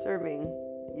longer serving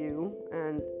you,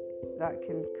 and that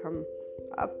can come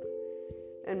up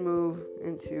and move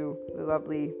into the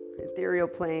lovely ethereal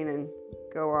plane and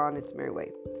go on its merry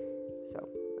way. So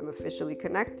I'm officially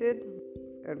connected.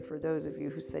 And for those of you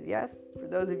who said yes, for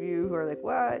those of you who are like,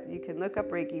 what? You can look up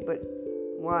Reiki, but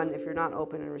one, if you're not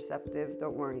open and receptive,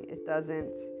 don't worry. It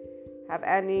doesn't have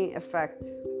any effect,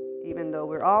 even though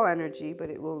we're all energy, but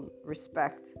it will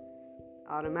respect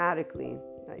automatically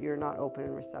that you're not open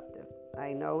and receptive.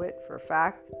 I know it for a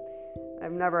fact.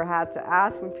 I've never had to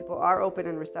ask when people are open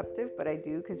and receptive, but I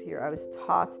do, because here I was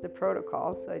taught the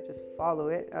protocol, so I just follow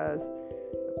it as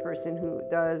a person who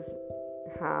does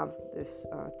have this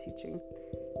teaching.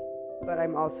 But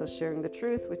I'm also sharing the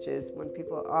truth, which is when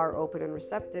people are open and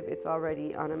receptive, it's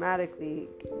already automatically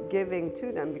giving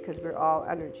to them, because we're all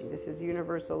energy. This is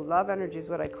universal love energy is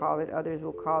what I call it. Others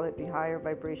will call it the higher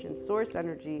vibration source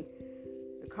energy.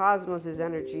 The cosmos is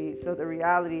energy. So the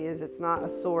reality is it's not a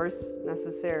source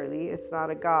necessarily. It's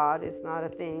not a God. It's not a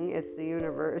thing. It's the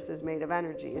universe is made of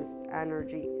energy. It's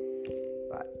energy.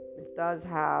 But it does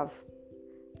have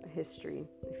history.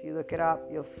 If you look it up,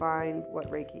 you'll find what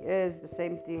Reiki is. The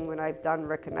same thing when I've done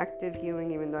reconnective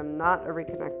healing, even though I'm not a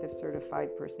reconnective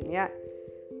certified person yet.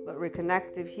 But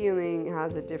reconnective healing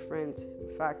has a different,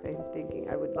 in fact, I'm thinking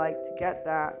I would like to get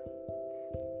that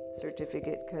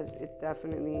certificate, because it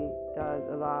definitely does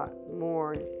a lot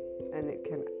more, and it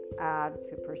can add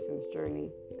to a person's journey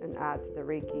and add to the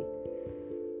Reiki.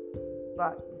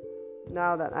 But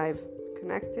now that I've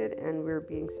connected and we're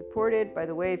being supported, by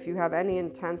the way, if you have any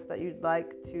intents that you'd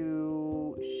like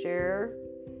to share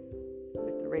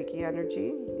with the Reiki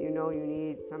energy, you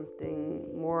need something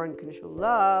more unconditional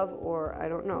love, or I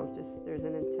don't know, just there's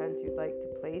an intent you'd like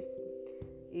to place,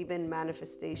 even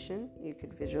manifestation. You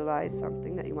could visualize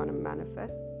something that you want to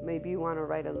manifest. Maybe you want to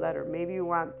write a letter. Maybe you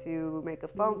want to make a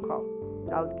phone call.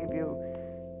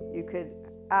 You could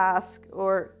ask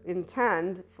or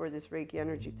intend for this Reiki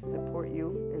energy to support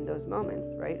you in those moments,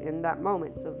 right? In that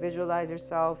moment. So visualize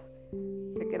yourself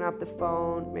picking up the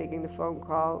phone, making the phone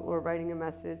call, or writing a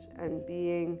message, and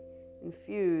being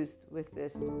infused with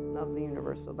this lovely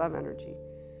universal love energy.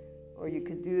 Or you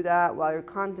could do that while you're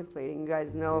contemplating. You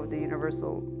guys know of the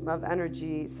universal love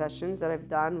energy sessions that I've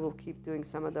done. We'll keep doing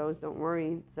some of those, don't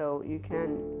worry. So you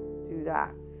can do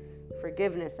that.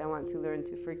 Forgiveness, I want to learn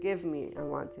to forgive me. I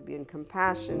want to be in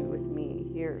compassion with me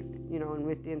here, and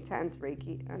with the intent,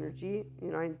 Reiki energy,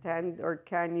 I intend, or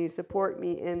can you support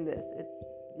me in this? It's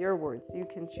your words. You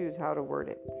can choose how to word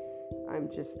it. I'm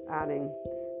just adding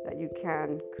that you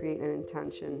can create an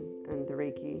intention, and the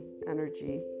Reiki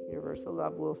energy, universal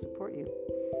love, will support you.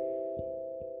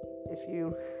 If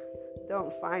you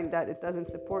don't find that it doesn't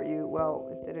support you, well,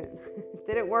 it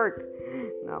didn't work.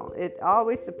 No, it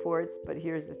always supports, but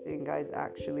here's the thing, guys,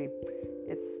 actually,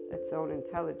 it's its own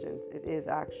intelligence. It is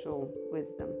actual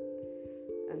wisdom.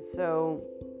 And so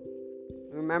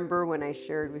remember when I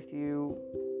shared with you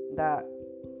that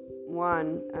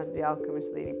one, as the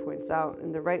alchemist lady points out,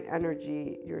 in the right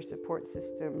energy, your support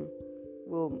system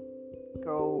will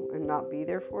go and not be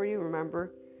there for you,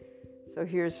 remember? So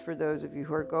here's for those of you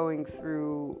who are going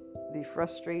through the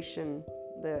frustration,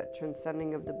 the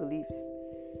transcending of the beliefs.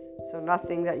 So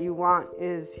nothing that you want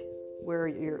is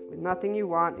nothing you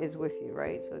want is with you,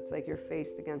 right? So it's like you're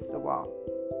faced against a wall.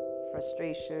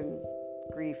 Frustration,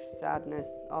 grief, sadness,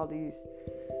 all this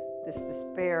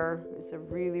despair. It's a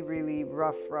really, really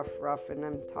rough, and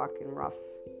I'm talking rough.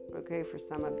 Okay, for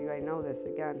some of you, I know this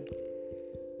again.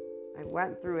 I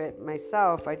went through it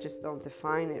myself. I just don't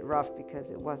define it rough because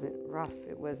it wasn't rough.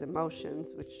 It was emotions,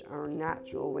 which are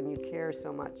natural when you care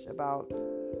so much about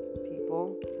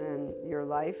people and your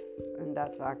life. And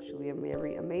that's actually a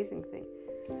very amazing thing.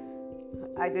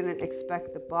 I didn't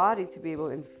expect the body to be able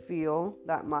to feel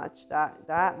that much.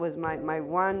 That was my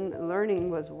one learning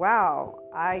was, wow,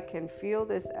 I can feel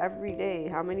this every day.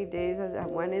 How many days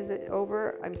when is it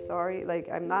over? I'm sorry.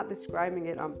 I'm not describing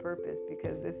it on purpose,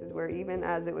 because this is where, even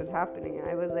as it was happening,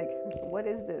 I was like, what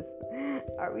is this?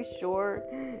 Are we sure?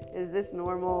 Is this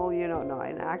normal? No,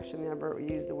 I actually never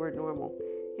used the word normal.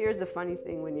 Here's the funny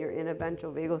thing, when you're in a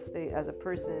ventral vagal state as a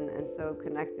person and so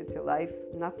connected to life,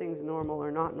 nothing's normal or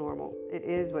not normal. It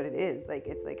is what it is.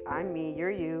 It's like I'm me,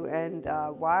 you're you, and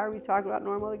why are we talking about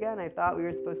normal again? I thought we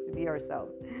were supposed to be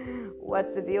ourselves.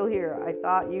 What's the deal here? I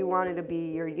thought you wanted to be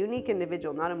your unique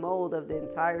individual, not a mold of the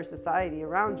entire society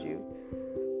around you.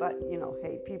 But,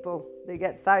 hey, people, they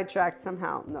get sidetracked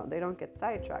somehow. No, they don't get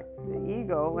sidetracked. The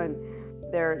ego and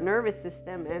their nervous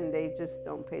system, and they just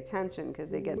don't pay attention because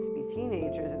they get to be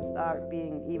teenagers and start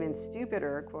being even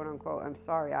stupider, quote unquote. I'm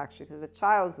sorry, actually, because the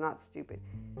child's not stupid.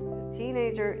 The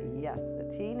teenager, yes,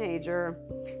 the teenager,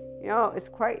 it's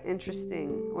quite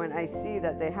interesting when I see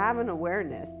that they have an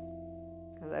awareness,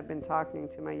 because I've been talking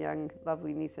to my young,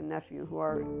 lovely niece and nephew who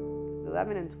are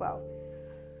 11 and 12.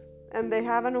 And they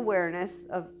have an awareness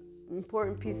of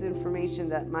important piece of information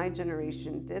that my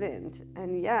generation didn't,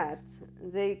 and yet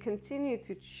they continue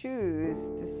to choose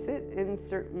to sit in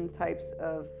certain types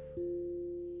of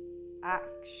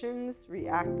actions,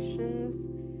 reactions,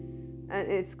 and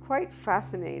it's quite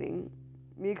fascinating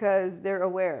because they're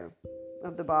aware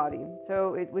of the body.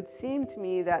 So it would seem to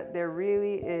me that there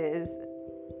really is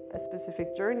a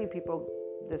specific journey. People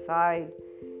decide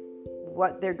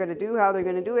what they're going to do, how they're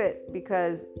going to do it,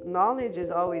 because knowledge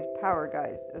is always power,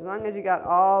 guys. As long as you got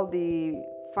all the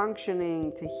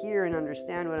functioning to hear and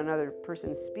understand what another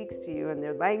person speaks to you and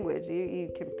their language,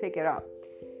 you can pick it up.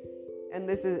 And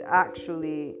this is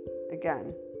actually,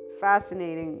 again,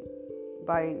 fascinating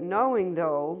by knowing,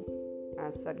 though,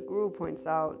 as Sadhguru points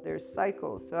out, there's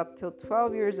cycles. So up till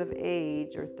 12 years of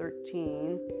age, or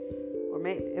 13, or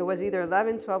maybe it was either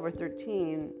 11, 12, or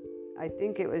 13, I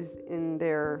think it was in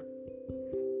the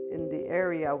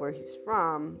area where he's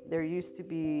from, there used to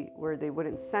be where they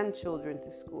wouldn't send children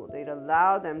to school. They'd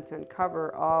allow them to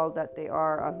uncover all that they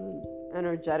are on an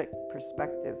energetic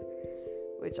perspective,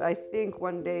 which I think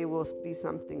one day will be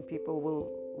something people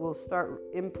will start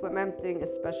implementing,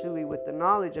 especially with the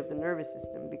knowledge of the nervous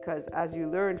system, because as you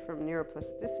learn from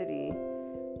neuroplasticity,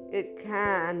 it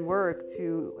can work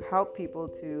to help people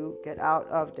to get out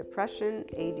of depression,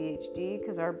 ADHD,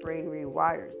 because our brain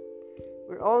rewires.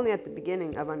 We're only at the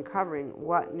beginning of uncovering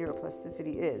what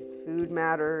neuroplasticity is. Food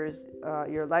matters,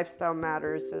 your lifestyle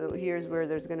matters. So here's where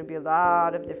there's going to be a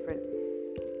lot of different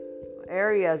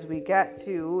areas we get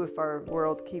to if our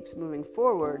world keeps moving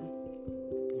forward.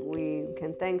 We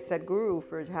can thank Sadhguru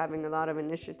for having a lot of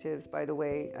initiatives. By the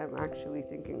way, I'm actually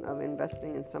thinking of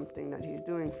investing in something that he's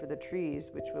doing for the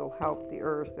trees, which will help the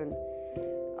earth and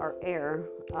our air.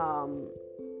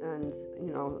 And,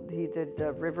 you know, he did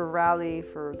the river rally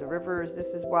for the rivers. This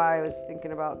is why I was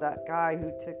thinking about that guy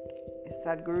who took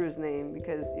Sadhguru's name,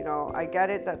 because, you know, I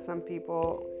get it that some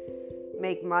people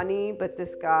make money, but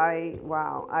this guy,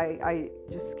 wow, I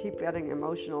just keep getting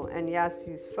emotional. And yes,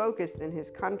 he's focused in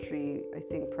his country, I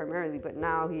think primarily, but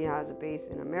now he has a base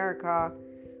in America.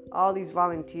 All these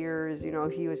volunteers, you know,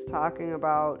 he was talking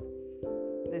about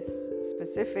this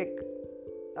specific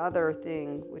other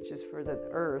thing, which is for the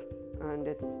earth, and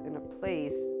it's in a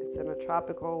place, it's in a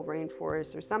tropical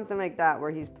rainforest or something like that,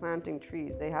 where he's planting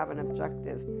trees. They have an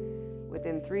objective.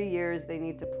 Within 3 years, they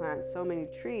need to plant so many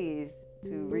trees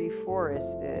to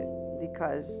reforest it,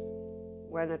 because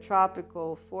when a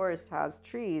tropical forest has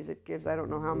trees, it gives, I don't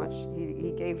know how much,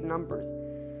 he gave numbers.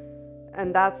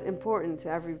 And that's important to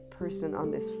every person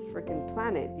on this freaking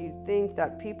planet. You'd think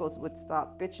that people would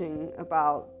stop bitching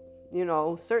about, you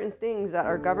know, certain things that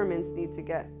our governments need to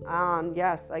get on.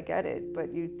 Yes, I get it.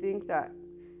 But you'd think that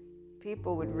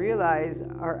people would realize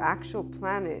our actual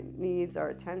planet needs our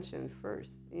attention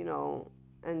first, you know,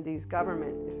 and these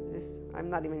I'm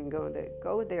not even going to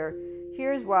go there.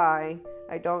 Here's why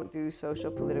I don't do social,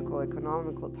 political,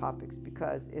 economical topics,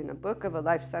 because in a book of a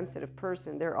life-sensitive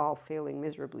person, they're all failing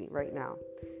miserably right now.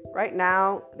 Right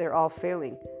now, they're all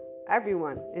failing.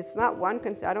 Everyone. It's not one,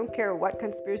 I don't care what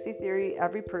conspiracy theory,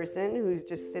 every person who's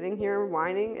just sitting here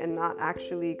whining and not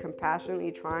actually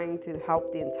compassionately trying to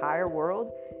help the entire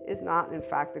world is not, in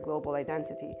fact, the global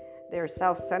identity. They're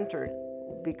self-centered,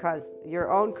 because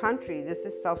your own country, this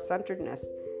is self-centeredness.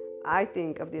 I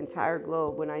think of the entire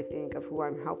globe when I think of who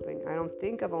I'm helping. I don't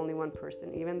think of only one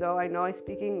person, even though I know I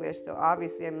speak English, so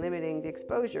obviously I'm limiting the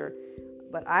exposure,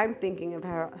 but I'm thinking of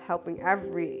helping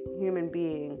every human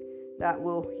being that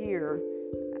will hear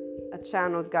a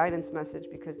channeled guidance message,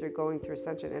 because they're going through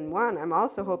ascension. And one, I'm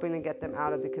also hoping to get them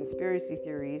out of the conspiracy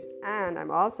theories, and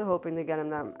I'm also hoping to get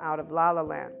them out of La La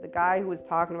Land. The guy who was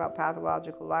talking about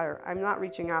pathological liar, I'm not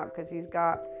reaching out because he's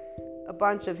got a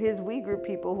bunch of his We Group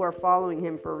people who are following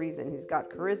him for a reason. He's got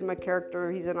charisma, character,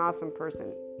 he's an awesome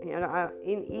person.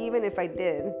 And even if I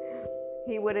did,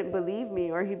 he wouldn't believe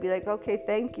me, or he'd be like, okay,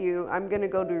 thank you, I'm going to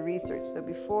go do research. So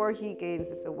before he gains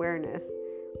this awareness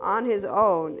on his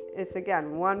own, it's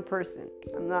again one person.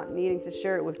 I'm not needing to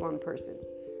share it with one person.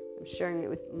 I'm sharing it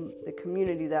with the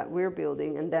community that we're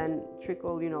building, and then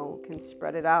trickle, you know, can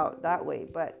spread it out that way.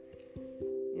 But,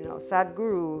 you know,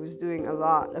 Sadhguru is doing a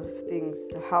lot of things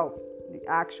to help the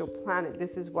actual planet.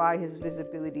 This is why his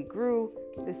visibility grew.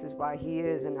 This is why he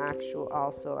is an actual,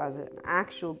 also as an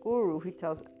actual guru, he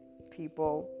tells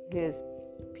people, his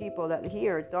people that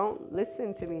hear, don't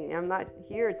listen to me. I'm not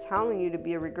here telling you to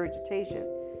be a regurgitation.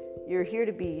 You're here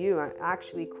to be you and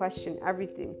actually question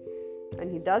everything. And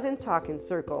he doesn't talk in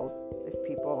circles. If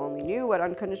people only knew what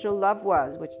unconditional love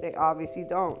was, which they obviously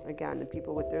don't. Again, the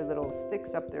people with their little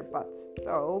sticks up their butts.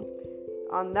 So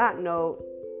on that note,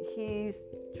 he's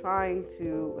trying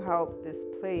to help this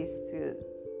place to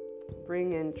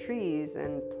bring in trees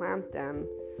and plant them,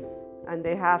 and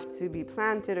they have to be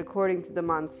planted according to the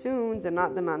monsoons and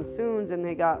not the monsoons. And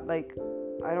they got like,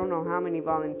 I don't know how many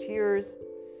volunteers.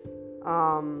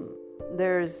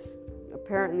 There's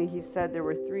apparently, he said there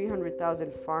were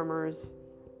 300,000 farmers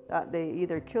that they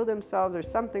either kill themselves, or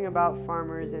something about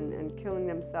farmers and killing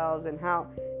themselves, and how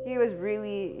he was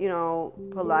really,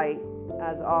 polite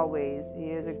as always. He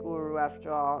is a guru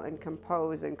after all, and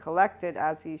composed and collected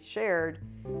as he shared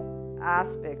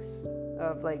aspects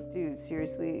of like, dude,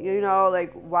 seriously,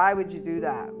 like, why would you do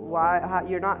that?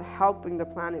 You're not helping the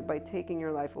planet by taking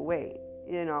your life away,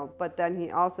 But then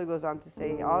he also goes on to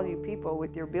say, all you people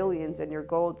with your billions and your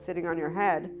gold sitting on your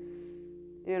head,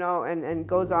 and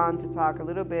goes on to talk a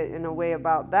little bit in a way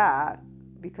about that,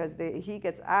 because he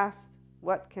gets asked,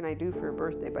 what can I do for a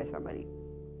birthday by somebody?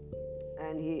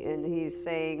 And he's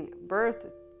saying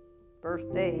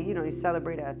birthday, you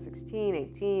celebrate it at 16,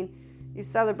 18, you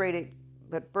celebrate it,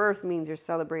 but birth means you're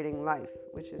celebrating life,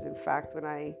 which is in fact when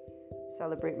I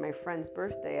celebrate my friend's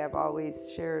birthday, I've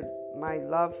always shared my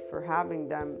love for having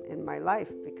them in my life,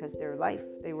 because their life,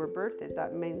 they were birthed.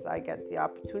 That means I get the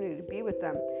opportunity to be with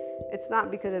them. It's not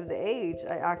because of the age.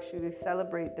 I actually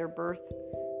celebrate their birth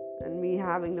and me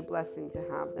having the blessing to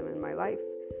have them in my life,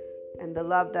 and the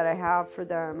love that I have for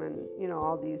them, and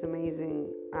all these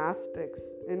amazing aspects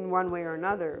in one way or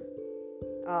another.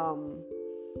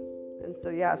 And so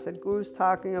Sadhguru's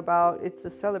talking about it's a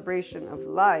celebration of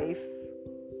life,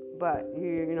 but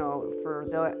for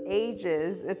the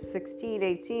ages it's 16,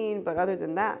 18, but other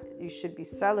than that you should be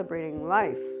celebrating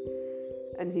life.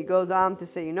 And he goes on to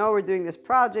say, we're doing this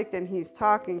project, and he's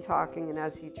talking, and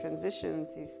as he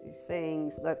transitions, he's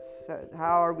saying,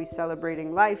 how are we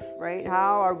celebrating life, right?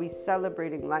 How are we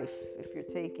celebrating life if you're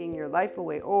taking your life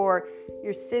away, or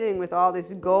you're sitting with all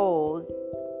this gold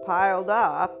piled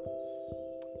up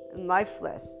and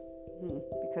lifeless?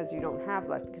 Because you don't have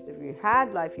life. Because if you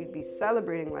had life, you'd be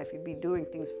celebrating life. You'd be doing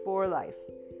things for life.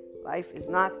 Life is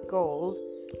not gold.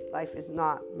 Life is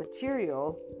not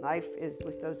material. Life is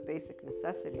with those basic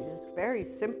necessities. It's very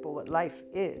simple what life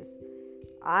is.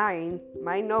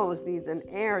 My nose needs an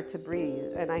air to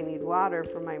breathe, and I need water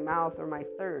for my mouth or my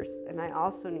thirst, and I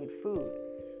also need food.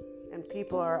 And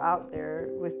people are out there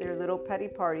with their little petty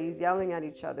parties yelling at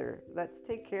each other. Let's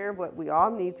take care of what we all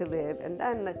need to live, and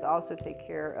then let's also take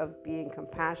care of being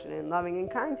compassionate and loving and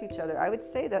kind to each other. I would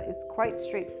say that it's quite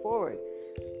straightforward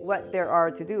what there are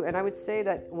to do. And I would say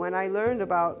that when I learned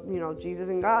about, Jesus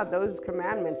and God, those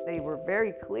commandments, they were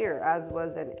very clear, as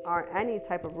was any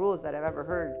type of rules that I've ever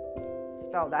heard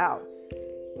spelled out.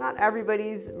 Not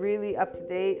everybody's really up to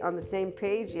date on the same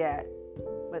page yet,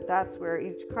 but that's where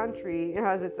each country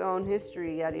has its own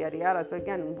history, yada, yada, yada. So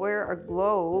again, we're a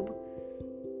globe,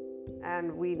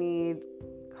 and we need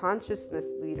consciousness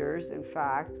leaders, in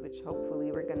fact, which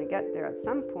hopefully we're going to get there at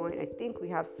some point. I think we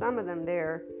have some of them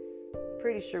there.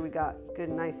 Pretty sure we got good,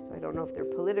 nice, I don't know if they're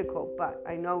political, but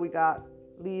I know we got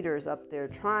leaders up there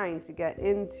trying to get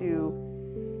into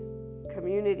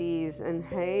communities and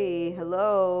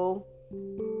hello,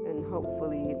 and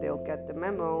hopefully they'll get the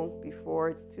memo before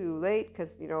it's too late,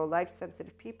 because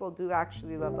life-sensitive people do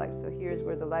actually love life. So here's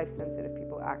where the life-sensitive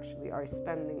people actually are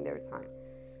spending their time.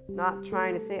 Not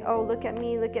trying to say, oh, look at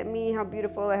me, how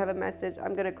beautiful, I have a message.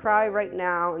 I'm going to cry right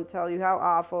now and tell you how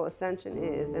awful ascension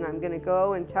is. And I'm going to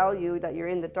go and tell you that you're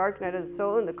in the dark night of the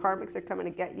soul and the karmics are coming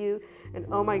to get you. And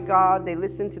oh my God, they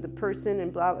listen to the person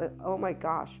and blah, blah. Oh my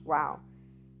gosh, wow.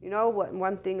 You know what?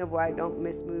 One thing of why I don't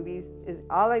miss movies is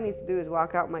all I need to do is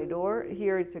walk out my door.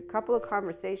 Here, it's a couple of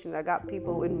conversations. I got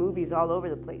people in movies all over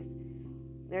the place.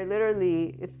 They're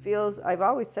literally, it feels, I've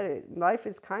always said it, life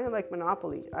is kind of like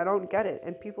Monopoly. I don't get it.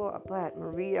 And people, but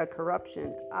Maria,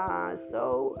 corruption.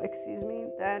 Excuse me,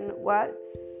 then what?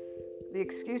 The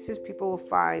excuses people will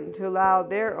find to allow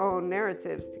their own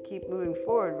narratives to keep moving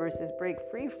forward versus break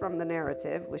free from the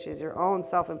narrative, which is your own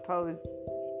self-imposed,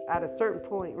 at a certain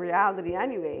point, reality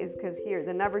anyways, because here,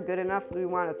 the never good enough, we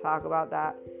want to talk about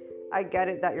that. I get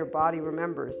it that your body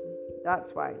remembers.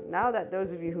 That's why. Now that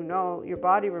those of you who know, your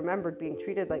body remembered being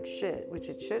treated like shit, which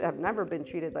it should have never been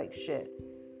treated like shit,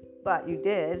 but you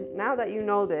did. Now that you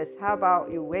know this, how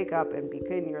about you wake up and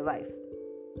begin your life?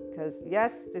 Because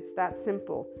yes, it's that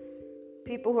simple.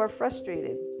 People who are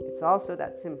frustrated, it's also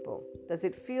that simple. Does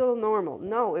it feel normal?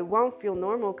 No, it won't feel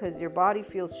normal because your body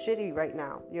feels shitty right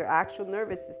now. Your actual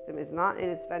nervous system is not in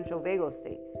its ventral vagal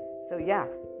state. So yeah,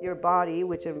 your body,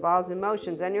 which involves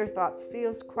emotions and your thoughts,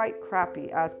 feels quite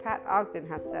crappy, as Pat Ogden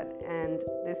has said. And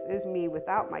this is me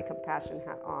without my compassion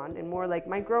hat on and more like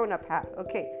my grown-up hat.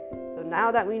 Okay, so So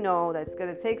now that we know that it's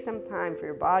going to take some time for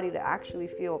your body to actually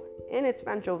feel in its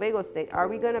ventral vagal state, are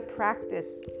we going to practice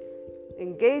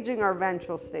engaging our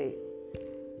ventral state?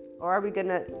 Or are we going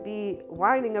to be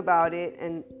whining about it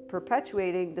and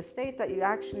perpetuating the state that you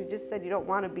actually just said you don't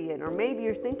want to be in? Or maybe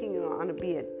you're thinking you want to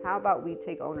be in. How about we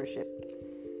take ownership?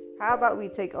 How about we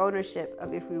take ownership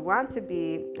of if we want to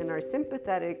be in our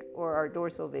sympathetic or our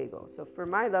dorsal vagal? So for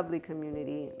my lovely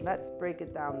community, let's break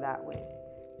it down that way.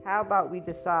 How about we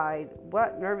decide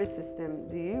what nervous system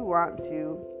do you want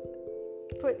to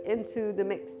put into the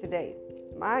mix today?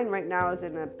 Mine right now is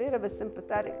in a bit of a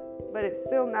sympathetic, but it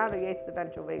still navigates the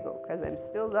ventral vagal because I'm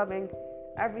still loving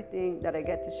everything that I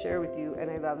get to share with you,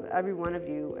 and I love every one of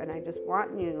you, and I just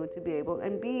want you to be able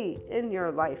and be in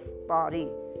your life body,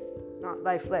 not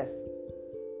lifeless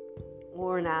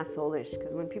or an asshole-ish,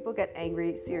 because when people get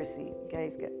angry, seriously, you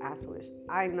guys get asshole-ish.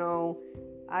 I know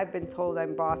I've been told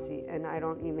I'm bossy, and I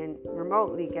don't even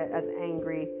remotely get as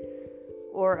angry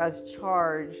or as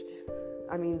charged.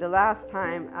 I mean, the last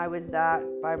time I was that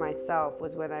by myself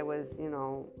was when I was,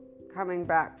 coming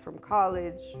back from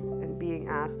college and being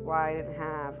asked why I didn't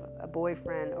have a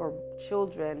boyfriend or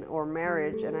children or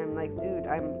marriage. And I'm like, dude,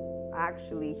 I'm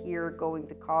actually here going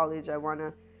to college. I want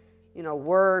to,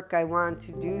 work. I want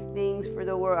to do things for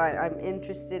the world. I'm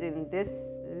interested in this.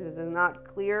 This is not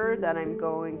clear that I'm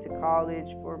going to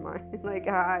college for my,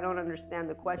 I don't understand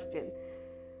the question.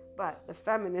 But the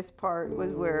feminist part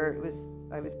was where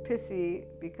I was pissy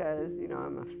because,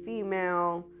 I'm a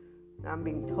female. I'm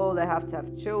being told I have to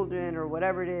have children or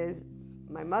whatever it is.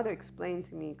 My mother explained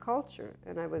to me culture,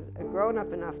 and I was grown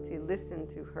up enough to listen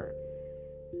to her.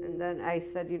 And then I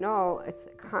said, it's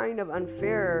kind of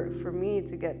unfair for me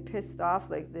to get pissed off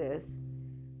like this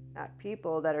at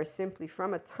people that are simply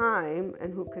from a time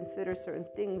and who consider certain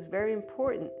things very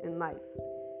important in life.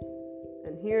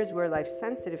 And here's where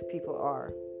life-sensitive people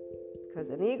are. Because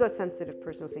an ego-sensitive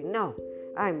person will say, no,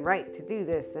 I'm right to do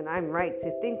this, and I'm right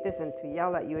to think this, and to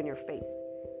yell at you in your face.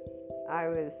 I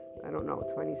was,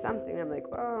 20-something. I'm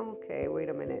like, well, okay, wait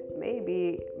a minute.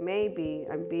 Maybe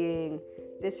I'm being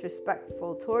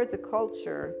disrespectful towards a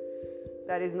culture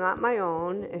that is not my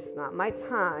own. It's not my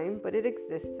time, but it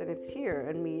exists, and it's here.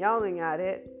 And me yelling at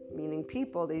it, meaning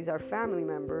people, these are family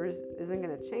members, isn't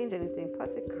going to change anything.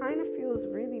 Plus, it kind of feels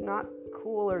really not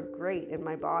cool or great in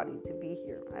my body to be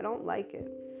here. I don't like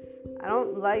it. I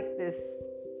don't like this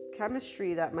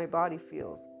chemistry that my body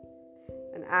feels.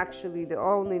 And actually, the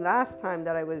only last time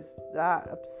that I was that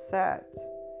upset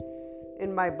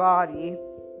in my body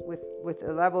with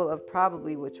a level of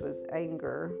probably, which was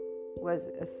anger, was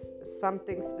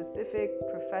something specific,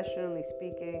 professionally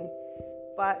speaking.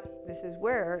 But this is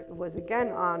where it was again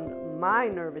on my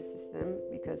nervous system,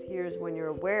 because here's when you're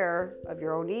aware of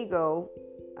your own ego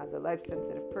as a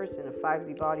life-sensitive person. A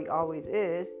 5D body always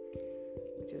is,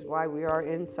 which is why we are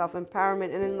in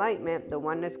self-empowerment and enlightenment, the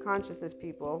oneness consciousness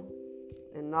people,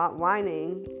 and not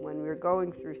whining when we're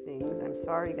going through things. I'm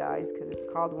sorry, guys, because it's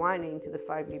called whining to the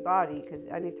 5D body, because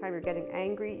anytime you're getting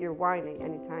angry, you're whining.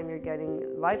 Anytime you're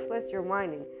getting lifeless, you're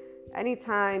whining.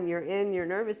 Anytime you're in your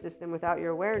nervous system without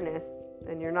your awareness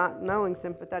and you're not knowing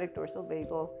sympathetic dorsal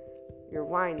vagal, you're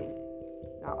whining.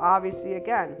 Now, obviously,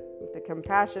 again, with the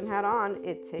compassion hat on,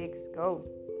 it takes go.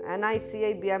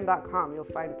 NICABM.com. You'll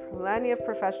find plenty of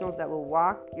professionals that will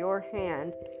walk your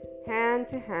hand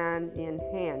to hand in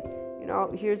hand.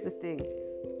 Here's the thing.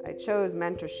 I chose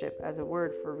mentorship as a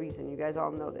word for a reason. You guys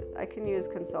all know this. I can use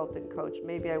consultant, coach.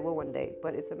 Maybe I will one day.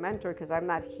 But it's a mentor because I'm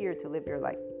not here to live your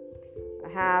life. I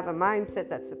have a mindset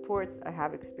that supports. I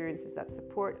have experiences that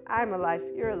support. I'm alive.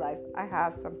 You're alive. I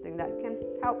have something that can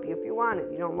help you if you want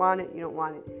it. You don't want it. You don't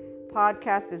want it.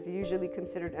 Podcast is usually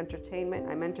considered entertainment.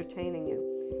 I'm entertaining you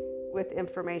with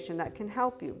information that can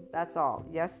help you. That's all.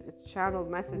 Yes, it's channeled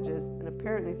messages. And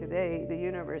apparently today, the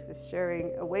universe is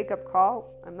sharing a wake-up call.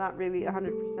 I'm not really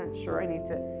 100% sure. I need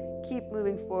to keep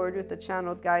moving forward with the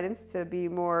channeled guidance to be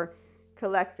more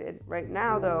collected. Right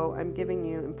now, though, I'm giving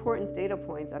you important data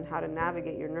points on how to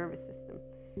navigate your nervous system.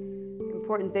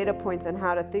 Important data points on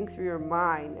how to think through your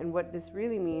mind. And what this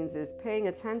really means is paying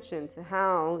attention to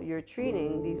how you're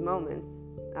treating these moments,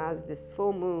 as this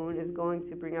full moon is going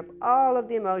to bring up all of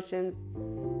the emotions.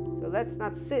 So let's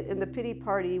not sit in the pity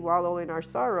party, wallow in our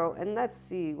sorrow, and let's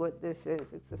see what this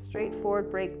is. It's a straightforward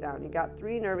breakdown. You got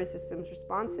 3 nervous systems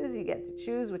responses. You get to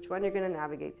choose which one you're going to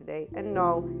navigate today, and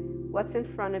know what's in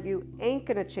front of you ain't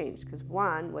going to change, because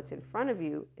 1, what's in front of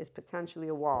you is potentially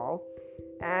a wall,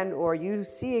 and or you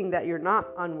seeing that you're not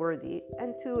unworthy,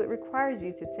 and 2, it requires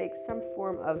you to take some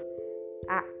form of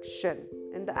action.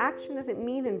 And the action doesn't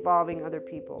mean involving other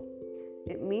people.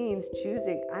 It means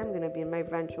choosing, I'm going to be in my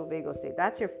ventral vagal state.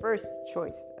 That's your first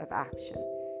choice of action,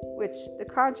 which the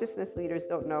consciousness leaders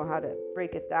don't know how to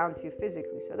break it down to you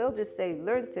physically. So they'll just say,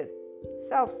 learn to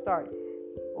self-start,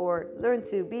 or learn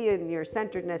to be in your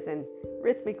centeredness and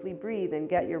rhythmically breathe and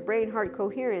get your brain-heart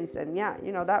coherence. And yeah,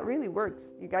 that really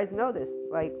works. You guys know this.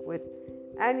 Like with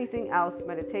anything else,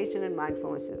 meditation and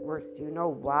mindfulness, it works. Do you know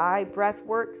why breath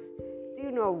works? Do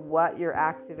you know what you're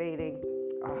activating?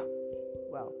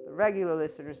 Well, the regular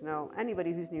listeners know.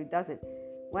 Anybody who's new doesn't.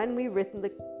 When we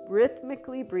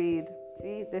rhythmically breathe,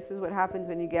 see, this is what happens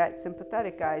when you get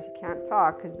sympathetic, guys. You can't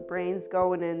talk because the brain's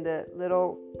going in the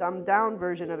little dumbed down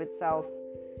version of itself,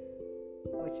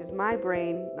 which is my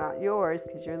brain, not yours,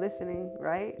 because you're listening,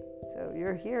 right? So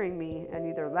you're hearing me and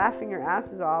either laughing your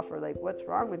asses off or like, what's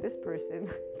wrong with this person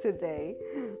today?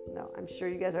 No, I'm sure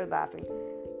you guys are laughing.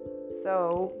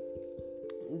 So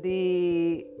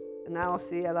now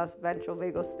see, I lost ventral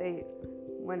vagal state.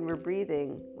 When we're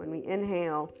breathing, when we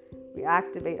inhale, we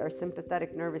activate our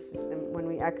sympathetic nervous system. When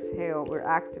we exhale, we're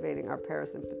activating our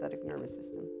parasympathetic nervous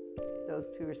system. Those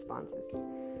two responses.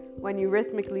 When you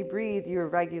rhythmically breathe, you're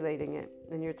regulating it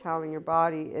and you're telling your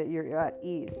body you're at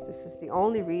ease. This is the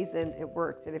only reason it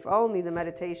works. And if only the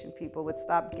meditation people would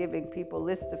stop giving people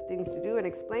lists of things to do and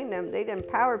explain them, they'd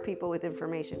empower people with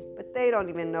information. But they don't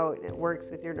even know it works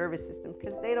with your nervous system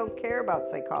because they don't care about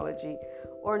psychology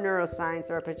or neuroscience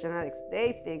or epigenetics.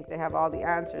 They think they have all the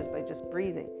answers by just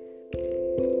breathing.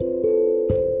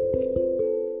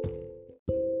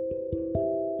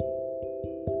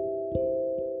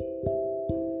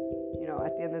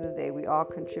 At the end of the day, we all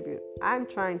contribute. I'm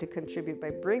trying to contribute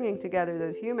by bringing together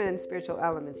those human and spiritual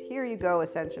elements. Here you go,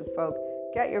 Ascension folk.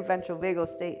 Get your ventral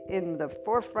vagal state in the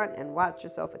forefront and watch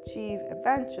yourself achieve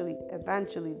eventually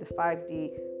the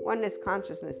 5D oneness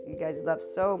consciousness you guys love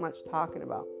so much talking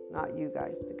about. Not you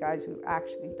guys, the guys who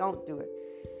actually don't do it.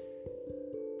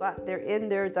 But they're in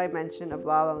their dimension of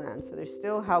La La Land, so they're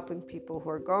still helping people who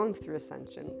are going through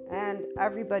ascension. And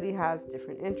everybody has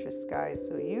different interests, guys.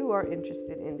 So you are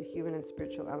interested in the human and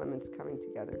spiritual elements coming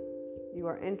together. You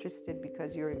are interested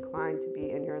because you're inclined to be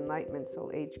in your enlightenment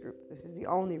soul age group. This is the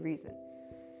only reason.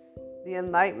 The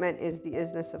enlightenment is the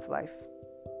isness of life.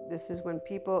 This is when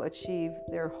people achieve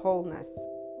their wholeness.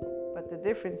 But the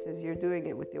difference is you're doing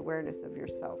it with the awareness of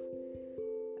yourself.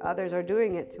 Others are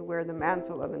doing it to wear the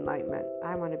mantle of enlightenment.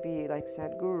 I want to be like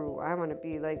Sadhguru. I want to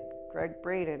be like Greg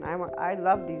Braden. I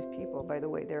love these people, by the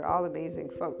way. They're all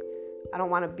amazing folk. I don't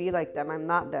want to be like them. I'm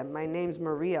not them. My name's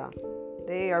Maria.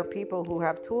 They are people who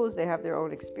have tools. They have their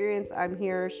own experience. I'm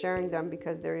here sharing them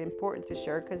because they're important to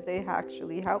share because they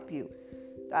actually help you.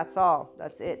 That's all.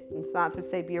 That's it. It's not to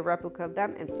say be a replica of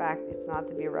them. In fact, it's not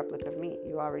to be a replica of me.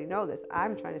 You already know this.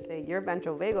 I'm trying to say your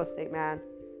ventral vagal state, man.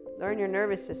 Learn your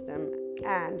nervous system.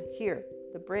 And here,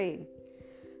 the brain.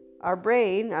 Our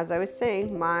brain, as I was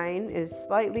saying, mine is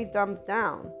slightly dumbed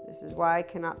down. This is why I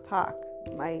cannot talk.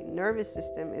 My nervous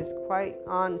system is quite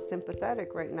on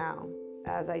sympathetic right now.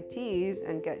 As I tease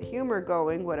and get humor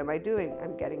going, what am I doing?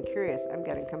 I'm getting curious. I'm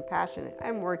getting compassionate.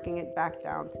 I'm working it back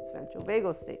down to its ventral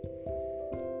vagal state.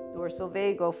 Dorsal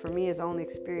vagal for me is only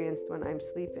experienced when I'm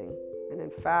sleeping. And in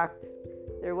fact,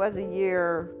 there was a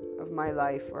year of my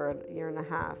life, or a year and a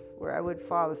half, where I would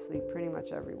fall asleep pretty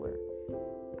much everywhere.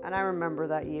 And I remember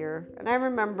that year, and I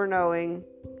remember knowing,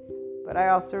 but I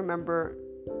also remember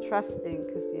trusting,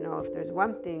 because if there's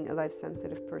one thing a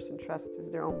life-sensitive person trusts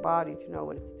is their own body to know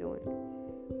what it's doing,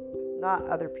 not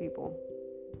other people.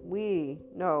 We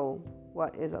know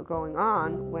what is going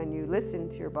on when you listen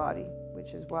to your body,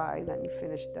 which is why let me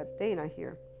finish that dana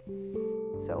here.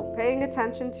 So paying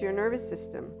attention to your nervous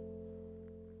system.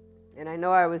 And I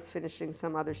know I was finishing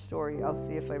some other story. I'll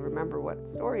see if I remember what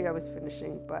story I was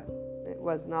finishing, but it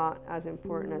was not as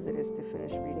important as it is to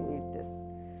finish reading you this.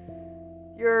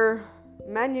 Your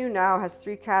menu now has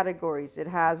 3 categories. It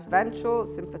has ventral,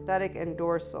 sympathetic, and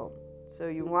dorsal. So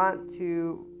you want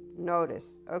to notice,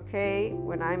 okay,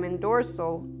 when I'm in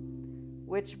dorsal,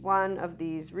 which one of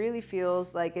these really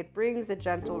feels like it brings a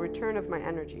gentle return of my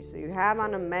energy. So you have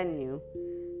on a menu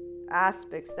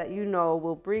aspects that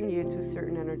will bring you to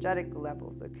certain energetic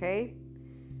levels, okay?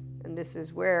 And this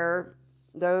is where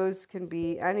those can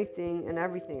be anything and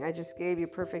everything. I just gave you a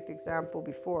perfect example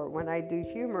before. When I do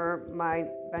humor, my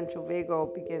ventral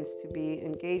vagal begins to be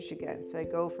engaged again. So I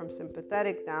go from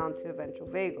sympathetic down to ventral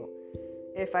vagal.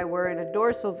 If I were in a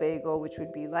dorsal vagal, which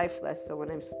would be lifeless, so when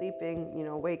I'm sleeping,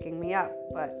 waking me up.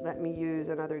 But let me use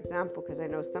another example, because I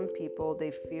know some people,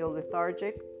 they feel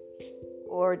lethargic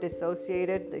or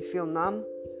dissociated. They feel numb.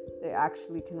 They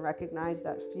actually can recognize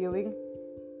that feeling.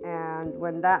 And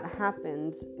when that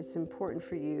happens, it's important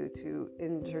for you to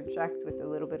interject with a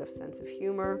little bit of sense of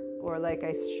humor, or like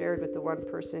I shared with the one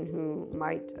person who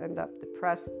might end up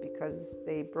depressed because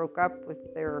they broke up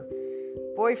with their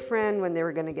boyfriend when they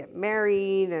were going to get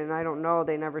married, and I don't know,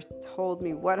 they never told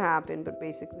me what happened, but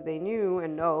basically they knew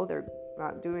and know they're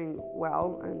not doing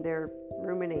well, and they're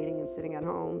ruminating and sitting at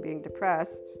home being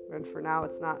depressed. And for now,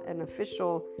 it's not an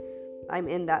official I'm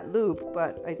in that loop,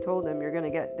 but I told them you're going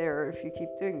to get there if you keep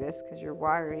doing this, because you're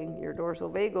wiring your dorsal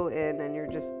vagal in, and you're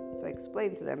just, so I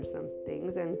explained to them some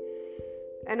things and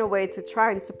a way to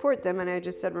try and support them. And I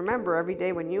just said, remember, every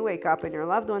day when you wake up and your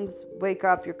loved ones wake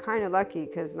up, you're kind of lucky,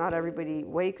 because not everybody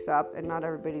wakes up and not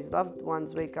everybody's loved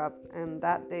ones wake up, and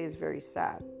that day is very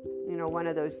sad. One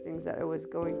of those things that I was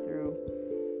going through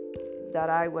that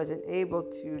I wasn't able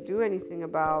to do anything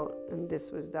about, and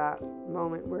this was that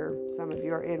moment where some of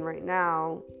you are in right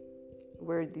now,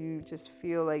 where you just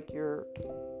feel like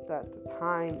that the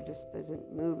time just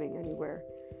isn't moving anywhere,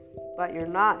 but you're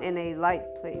not in a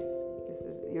light place.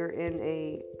 You're in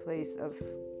a place of,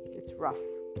 it's rough,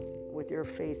 with your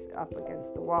face up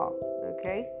against the wall,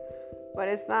 okay? But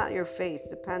it's not your face,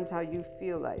 depends how you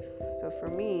feel life. So for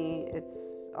me, it's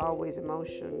always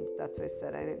emotions. That's why I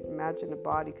said I didn't imagine a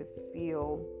body could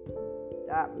feel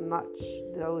that much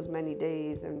those many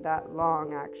days, and that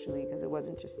long actually, because it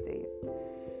wasn't just days.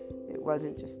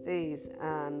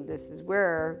 And this is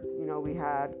where, we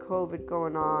had COVID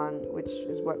going on, which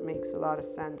is what makes a lot of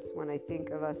sense when I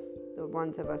think of us, the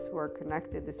ones of us who are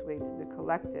connected this way to the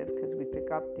collective, because we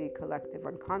pick up the collective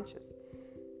unconscious.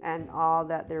 And all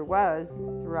that there was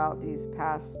throughout these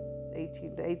past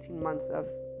 18 months of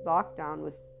lockdown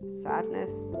was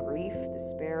sadness, grief,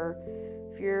 despair,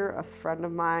 fear. A friend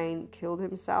of mine killed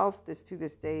himself. This to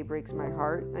this day breaks my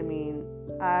heart. I mean,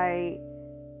 I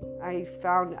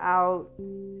found out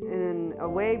in a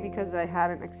way because I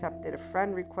hadn't accepted a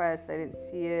friend request. I didn't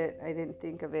see it. I didn't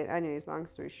think of it. Anyways, long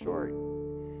story short,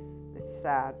 it's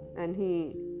sad. And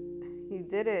he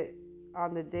did it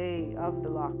on the day of the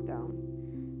lockdown.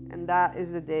 And that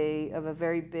is the day of a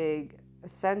very big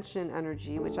ascension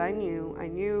energy, which I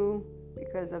knew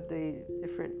because of the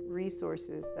different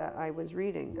resources that I was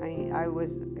reading. I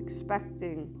was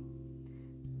expecting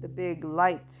the big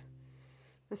light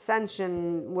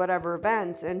ascension, whatever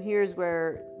event. And here's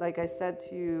where, like I said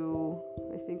to you,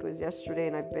 I think it was yesterday,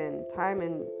 and I've been, time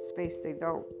and space, they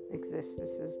don't exist. This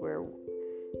is where,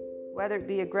 whether it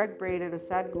be a Greg Braden, a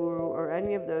Sadhguru, or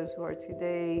any of those who are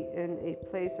today in a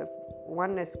place of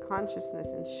oneness consciousness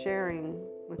and sharing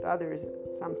with others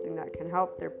something that can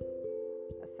help their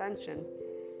ascension,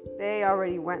 they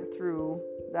already went through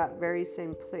that very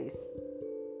same place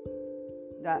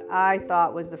that I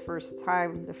thought was the first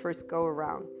time, the first go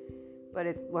around, but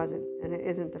it wasn't, and it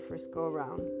isn't the first go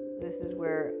around. This is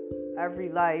where every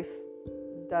life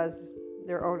does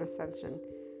their own ascension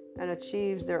and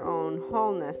achieves their own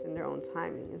wholeness in their own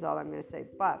timing, is all I'm going to say.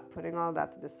 But putting all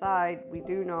that to the side, we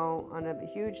do know on a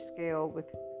huge scale with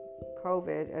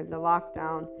COVID and the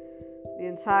lockdown, the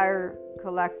entire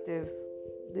collective,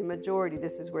 the majority,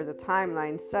 this is where the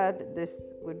timeline said this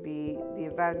would be the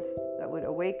event that would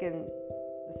awaken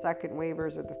the second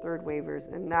wavers or the third wavers,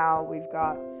 and now we've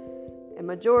got a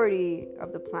majority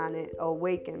of the planet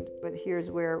awakened. But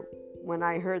here's where, when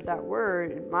I heard that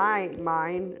word, in my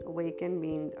mind, awakened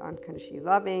means unconsciously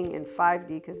loving in 5D,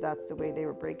 because that's the way they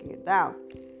were breaking it down.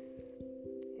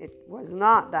 It was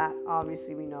not that,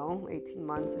 obviously. We know 18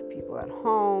 months of people at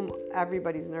home,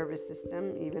 everybody's nervous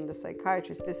system, even the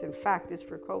psychiatrist. This, in fact, is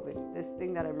for COVID. This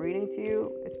thing that I'm reading to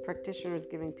you, it's practitioners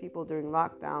giving people during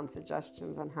lockdown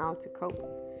suggestions on how to cope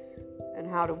and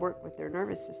how to work with their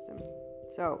nervous system.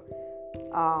 So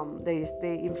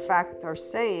they in fact are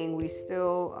saying we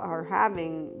still are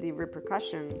having the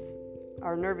repercussions.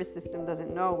 Our nervous system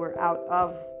doesn't know we're out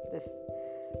of this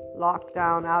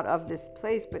lockdown, out of this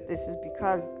place, but this is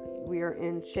because we are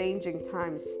in changing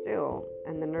times still,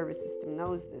 and the nervous system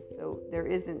knows this. So there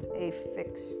isn't a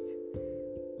fixed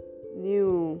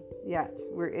new yet.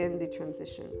 We're in the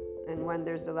transition, and when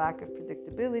there's a lack of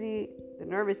predictability, the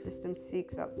nervous system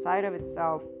seeks outside of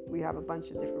itself. We have a bunch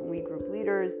of different we group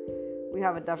leaders, we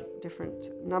have a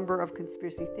different number of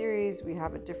conspiracy theories, we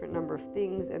have a different number of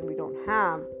things, and we don't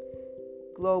have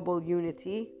global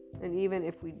unity. And even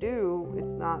if we do,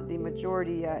 it's not the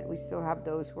majority yet. We still have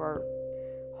those who are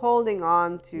holding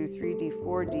on to 3D,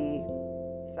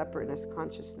 4D separateness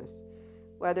consciousness,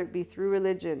 whether it be through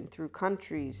religion, through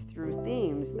countries, through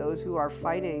themes. Those who are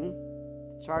fighting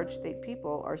charged state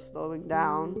people are slowing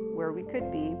down where we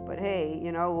could be. But hey,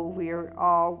 we're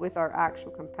all with our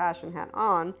actual compassion hat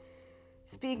on,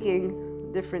 speaking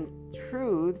different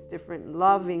truths, different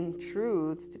loving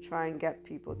truths to try and get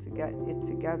people to get it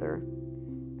together.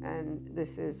 And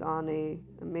this is on a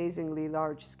amazingly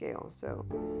large scale. So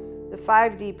the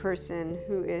 5D person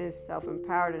who is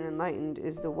self-empowered and enlightened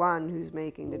is the one who's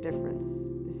making the difference.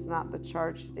 It's not the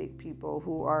charged state people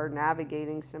who are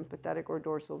navigating sympathetic or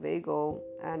dorsal vagal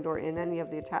and or in any of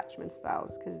the attachment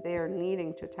styles, because they are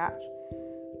needing to attach.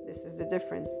 This is the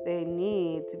difference. They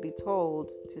need to be told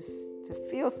to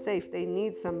feel safe. They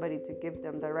need somebody to give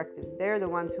them directives. They're the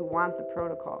ones who want the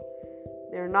protocol.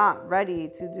 They're not ready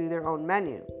to do their own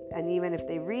menu. And even if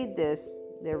they read this,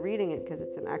 they're reading it because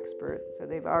it's an expert. So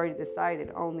they've already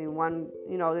decided only one,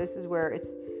 this is where it's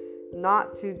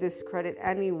not to discredit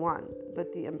anyone,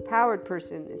 but the empowered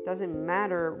person, it doesn't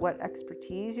matter what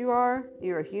expertise you are.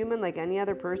 You're a human like any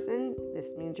other person. This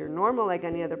means you're normal like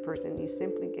any other person. You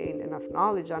simply gained enough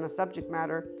knowledge on a subject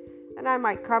matter. And I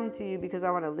might come to you because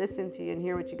I want to listen to you and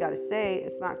hear what you got to say.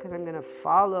 It's not because I'm going to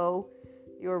follow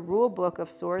your rule book of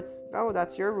sorts. No,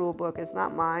 that's your rule book. It's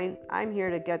not mine. I'm here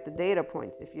to get the data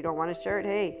points. If you don't want to share it,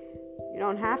 hey, you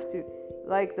don't have to.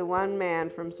 Like the one man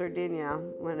from Sardinia,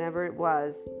 whenever it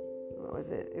was, what was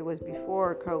it? It was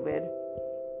before COVID.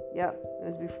 Yep, it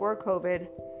was before COVID,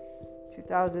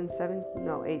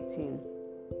 18.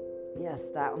 Yes,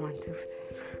 that one too.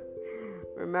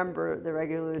 Remember, the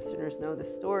regular listeners know the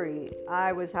story.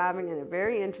 I was having a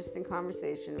very interesting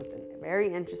conversation with a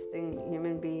very interesting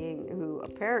human being who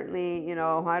apparently,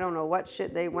 I don't know what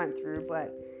shit they went through,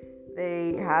 but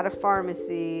they had a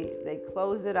pharmacy. They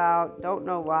closed it out. Don't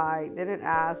know why. Didn't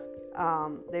ask.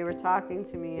 They were talking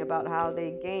to me about how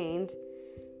they gained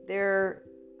their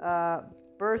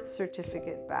birth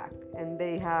certificate back, and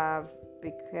they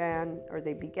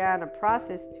began a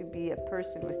process to be a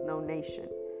person with no nation,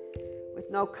 with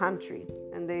no country.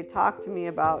 And they talked to me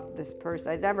about this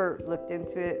person. I never looked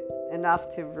into it enough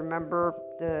to remember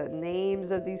the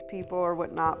names of these people or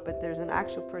whatnot, but there's an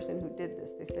actual person who did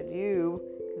this. They said,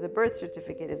 because a birth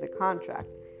certificate is a contract,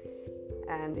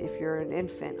 and if you're an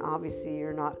infant, obviously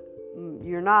you're not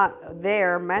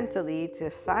there mentally to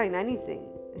sign anything.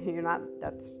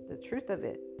 That's the truth of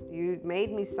it. You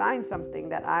made me sign something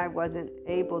that I wasn't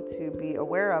able to be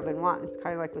aware of and want. It's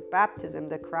kind of like with baptism,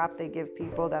 the crap they give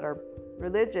people that are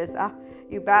religious.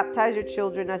 You baptize your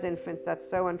children as infants. That's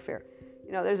so unfair.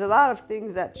 There's a lot of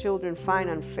things that children find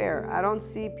unfair. I don't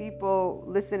see people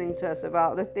listening to us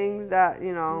about the things that,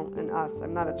 and us.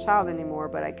 I'm not a child anymore,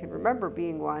 but I can remember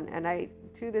being one. And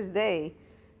to this day,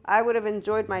 I would have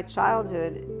enjoyed my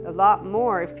childhood a lot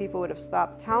more if people would have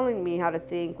stopped telling me how to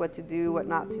think, what to do, what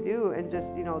not to do, and just,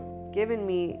 given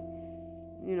me,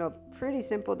 pretty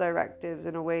simple directives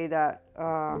in a way that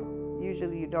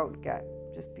usually you don't get,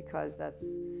 just because that's,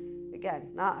 again,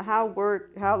 not how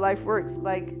life works.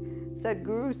 Like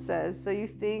Sadhguru says, so you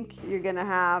think you're going to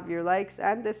have your likes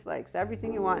and dislikes,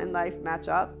 everything you want in life match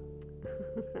up?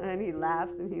 And he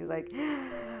laughs and he's like,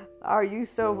 are you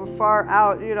so far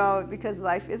out, because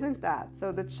life isn't that.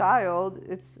 So the child,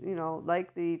 it's,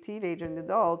 like the teenager and the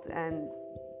adult, and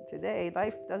today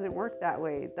life doesn't work that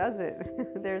way, does it?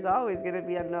 There's always going to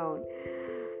be unknown.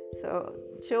 So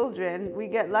children, we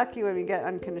get lucky when we get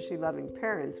unconditionally loving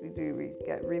parents. We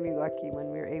get really lucky when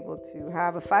we're able to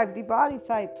have a 5D body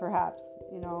type, perhaps,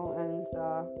 and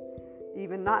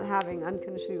even not having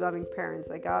unconditionally loving parents.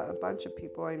 I got a bunch of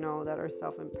people I know that are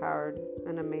self-empowered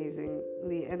and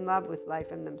amazingly in love with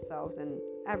life and themselves and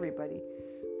everybody.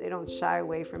 They don't shy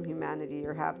away from humanity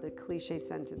or have the cliche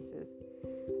sentences.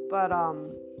 But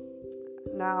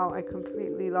now I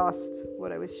completely lost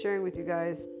what I was sharing with you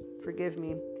guys. Forgive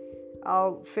me.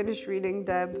 I'll finish reading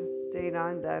Deb Dana,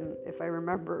 and then if I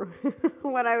remember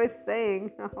what I was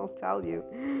saying, I'll tell you.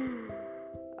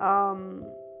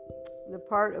 The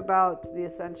part about the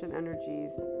ascension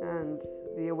energies and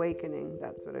the awakening,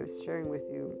 that's what I was sharing with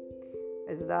you,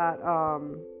 is that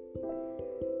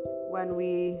when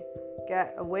we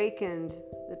get awakened,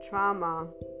 the trauma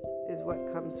is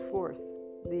what comes forth,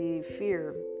 the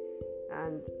fear.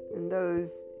 And in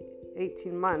those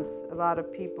 18 months, a lot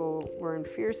of people were in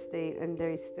fear state, and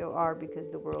they still are, because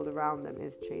the world around them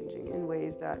is changing in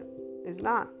ways that is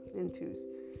not in twos.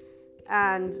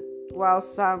 And while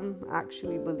some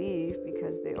actually believe,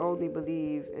 because they only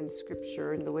believe in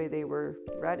scripture and the way they were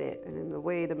read it and in the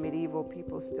way the medieval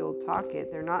people still talk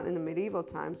it, they're not in the medieval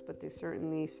times, but they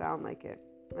certainly sound like it.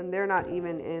 And they're not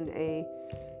even in a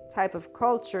type of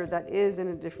culture that is in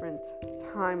a different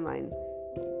timeline,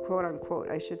 quote unquote,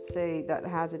 I should say, that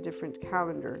has a different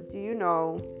calendar. Do you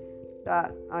know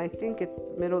that I think it's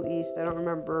the Middle East, I don't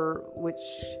remember which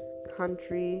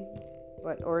country,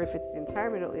 or if it's the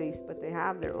entire Middle East, but they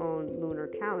have their own lunar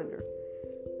calendar.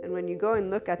 And when you go and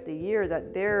look at the year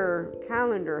that their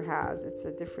calendar has, it's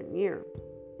a different year.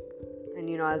 And,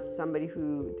 as somebody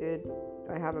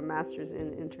I have a master's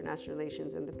in international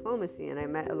relations and diplomacy, and I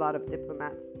met a lot of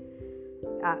diplomats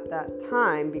at that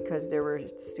time because there were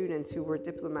students who were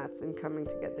diplomats and coming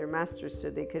to get their master's so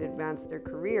they could advance their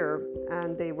career.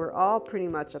 And they were all pretty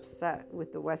much upset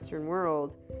with the Western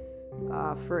world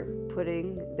for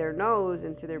putting their nose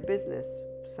into their business.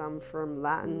 Some from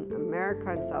Latin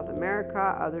America and South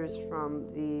America, others from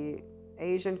the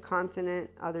Asian continent,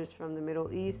 others from the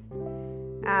Middle East.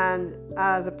 And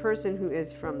as a person who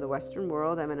is from the Western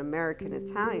world, I'm an American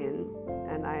Italian,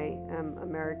 and I am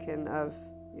American of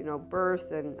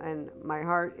birth, and my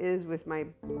heart is with my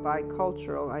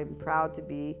bicultural. I'm proud to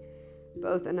be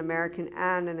both an American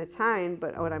and an Italian,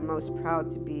 but what I'm most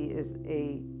proud to be is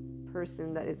a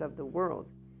person that is of the world.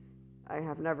 I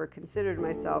have never considered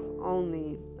myself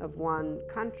only of one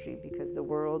country, because the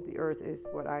world, the earth, is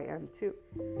what I am too.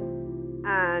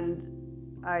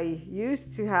 And I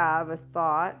used to have a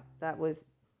thought that was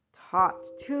taught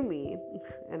to me,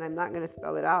 and I'm not going to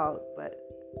spell it out, but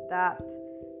that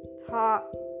thought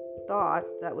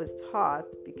that was taught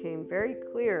became very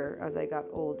clear as I got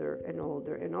older and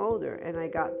older and older. And I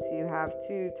got to have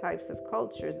two types of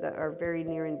cultures that are very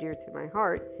near and dear to my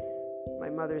heart. My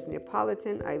mother's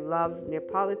Neapolitan. I love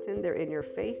Neapolitan. They're in your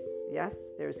face. Yes,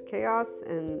 there's chaos,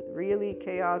 and really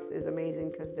chaos is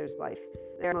amazing because there's life.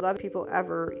 There are a lot of people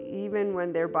ever, even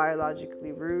when they're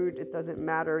biologically rude, it doesn't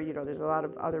matter. There's a lot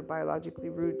of other biologically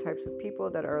rude types of people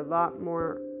that are a lot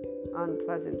more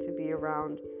unpleasant to be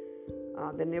around.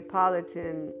 The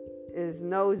Neapolitan is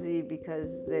nosy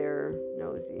because they're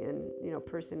nosy, and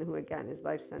person who again is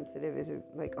life sensitive isn't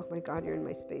like, oh my God, you're in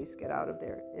my space, get out of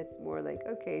there. It's more like,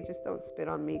 okay, just don't spit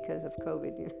on me because of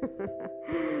COVID.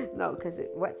 No, because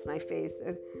it wets my face.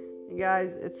 And you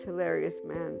guys, it's hilarious,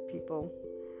 man. People,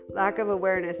 lack of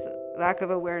awareness.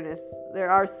 There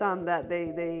are some that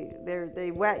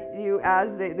they wet you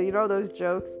as they those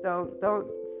jokes. Don't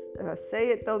say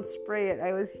it, don't spray it.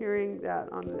 I was hearing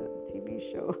that on the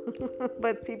TV show,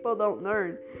 but people don't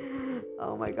learn.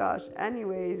 Oh my gosh.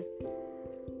 Anyways,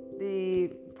 the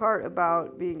part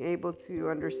about being able to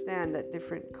understand that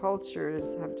different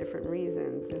cultures have different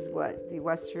reasons is what the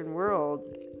Western world,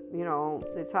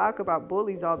 they talk about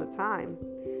bullies all the time.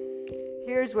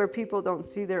 Here's where people don't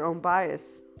see their own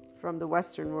bias from the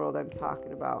Western world I'm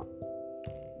talking about.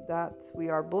 That we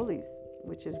are bullies,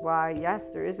 which is why,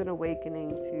 yes, there is an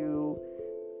awakening to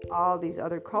all these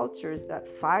other cultures that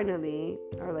finally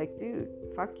are like, dude,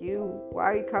 fuck you. Why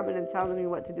are you coming and telling me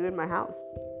what to do in my house?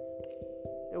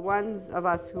 The ones of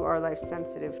us who are life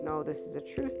sensitive know this is a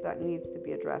truth that needs to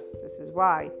be addressed. This is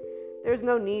why there's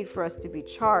no need for us to be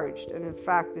charged. And in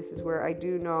fact, this is where I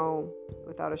do know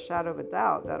without a shadow of a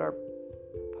doubt that our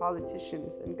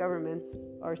politicians and governments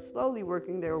are slowly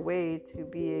working their way to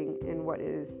being in what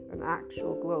is an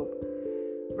actual globe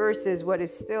versus what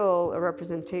is still a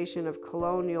representation of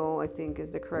colonial, I think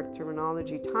is the correct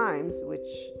terminology, times, which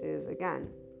is, again,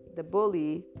 the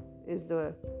bully is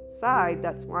the side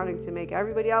that's wanting to make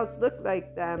everybody else look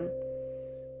like them.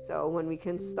 So when we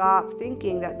can stop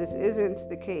thinking that this isn't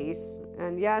the case,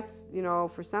 and yes,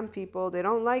 for some people, they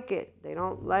don't like it. They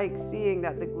don't like seeing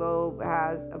that the globe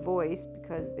has a voice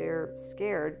because they're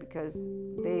scared, because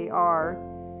they are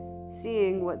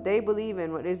seeing what they believe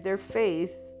in, what is their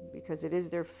faith, because it is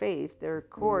their faith. Their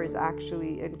core is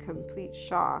actually in complete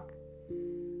shock.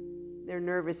 Their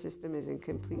nervous system is in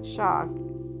complete shock.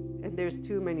 And there's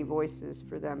too many voices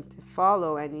for them to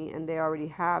follow any, and they already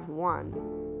have one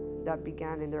that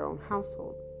began in their own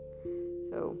household.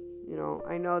 So,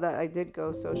 I know that I did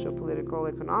go social, political,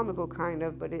 economical kind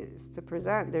of, but it's to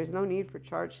present. There's no need for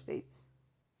charge states.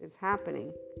 It's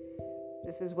happening.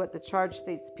 This is what the charge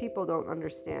states people don't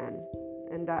understand,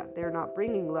 and that they're not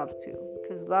bringing love to.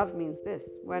 Because love means this.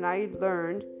 When I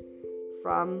learned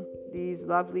from these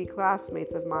lovely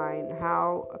classmates of mine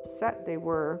how upset they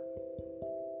were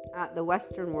at the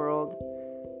Western world,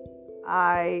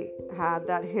 I had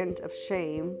that hint of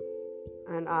shame,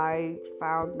 and I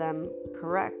found them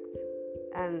correct.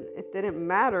 And it didn't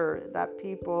matter that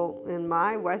people in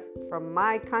from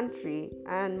my country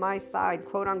and my side,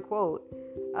 quote unquote,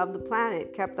 of the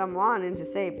planet kept on wanting to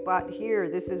say, but here,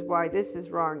 this is why this is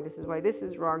wrong, this is why this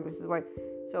is wrong, this is why.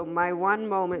 So my one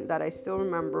moment that I still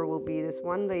remember will be this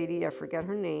one lady, I forget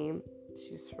her name.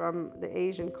 She's from the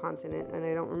Asian continent, and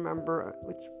I don't remember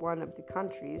which one of the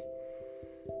countries.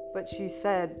 But she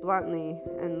said bluntly,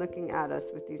 and looking at us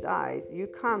with these eyes, you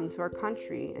come to our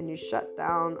country and you shut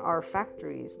down our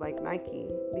factories like Nike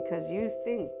because you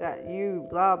think that you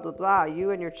blah, blah, blah,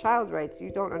 you and your child rights,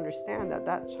 you don't understand that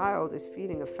that child is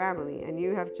feeding a family and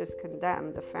you have just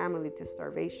condemned the family to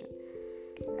starvation.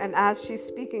 And as she's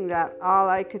speaking that, all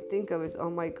I could think of is, oh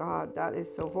my God, that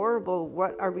is so horrible.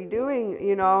 What are we doing?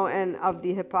 And of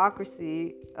the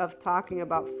hypocrisy of talking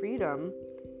about freedom,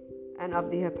 and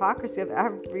of the hypocrisy of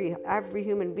every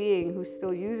human being who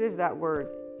still uses that word.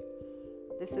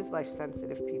 This is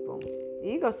life-sensitive people.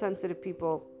 Ego-sensitive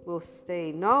people will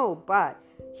say no, but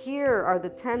here are the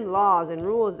 10 laws and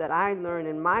rules that I learned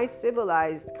in my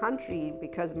civilized country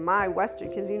because my Western,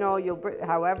 because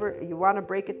however you want to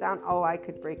break it down, I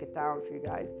could break it down for you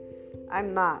guys.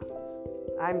 I'm not.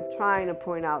 I'm trying to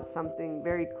point out something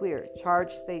very clear.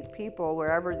 Charge state people,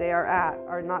 wherever they are at,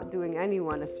 are not doing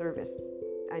anyone a service.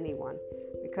 Anyone,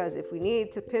 because if we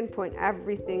need to pinpoint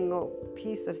every single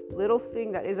piece of little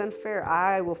thing that is unfair,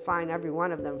 I will find every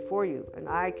one of them for you, and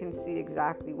I can see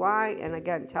exactly why, and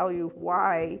again tell you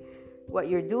why what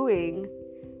you're doing.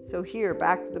 So here,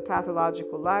 back to the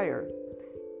pathological liar,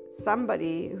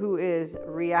 somebody who is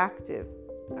reactive,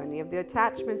 any of the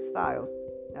attachment styles,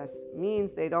 that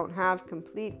means they don't have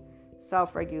complete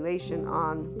self-regulation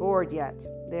on board yet.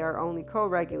 They are only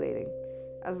co-regulating.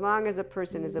 As long as a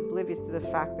person is oblivious to the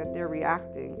fact that they're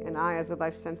reacting, and I, as a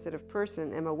life-sensitive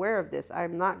person, am aware of this,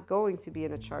 I'm not going to be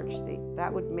in a charged state.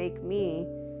 That would make me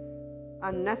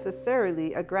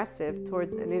unnecessarily aggressive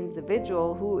toward an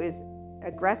individual who is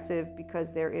aggressive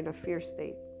because they're in a fear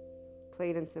state.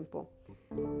 Plain and simple.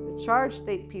 The charged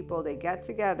state people, they get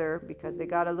together because they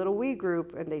got a little we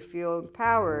group and they feel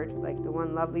empowered, like the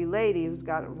one lovely lady who's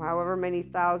got however many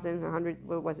thousand, 100,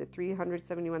 what was it,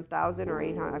 371,000 or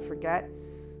 800, I forget,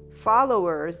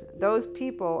 followers. Those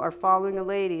people are following a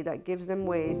lady that gives them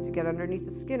ways to get underneath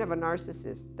the skin of a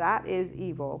narcissist. That is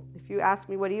evil. If you ask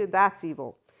me that's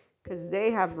evil, because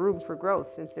they have room for growth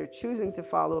since they're choosing to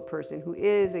follow a person who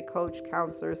is a coach,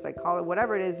 counselor, psychologist,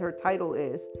 whatever it is her title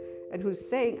is, and who's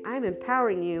saying, I'm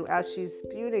empowering you, as she's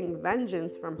spewing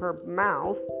vengeance from her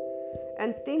mouth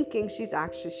and thinking she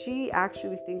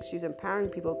actually thinks she's empowering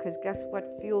people, because guess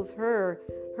what fuels her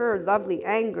lovely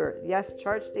anger? Yes,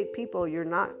 charged state people, you're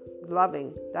not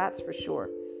loving, that's for sure.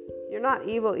 You're not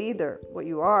evil either. What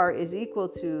you are is equal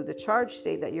to the charged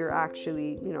state that you're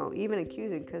actually, even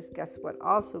accusing, because guess what?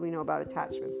 Also, we know about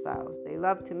attachment styles. They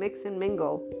love to mix and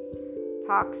mingle.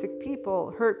 Toxic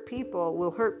people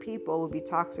will be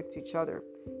toxic to each other.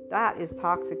 That is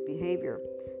toxic behavior.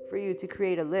 For you to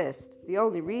create a list, the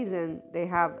only reason they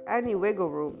have any wiggle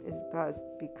room is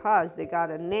because they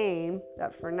got a name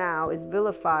that for now is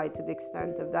vilified to the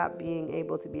extent of that being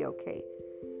able to be okay.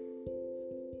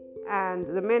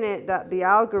 And the minute that the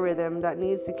algorithm that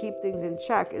needs to keep things in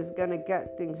check is going to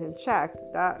get things in check,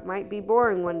 that might be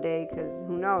boring one day, because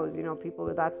who knows,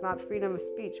 people, that's not freedom of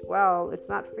speech. Well, it's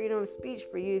not freedom of speech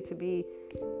for you to be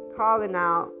calling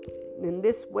out in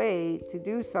this way to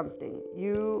do something.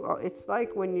 It's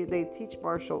like when they teach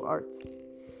martial arts.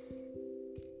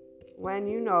 When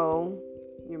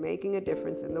you're making a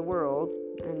difference in the world,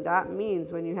 and that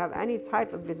means when you have any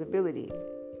type of visibility,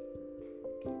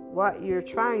 what you're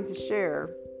trying to share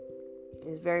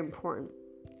is very important.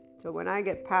 So when I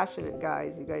get passionate,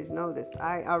 guys, you guys know this,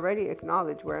 I already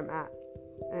acknowledge where I'm at.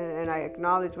 And I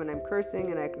acknowledge when I'm cursing,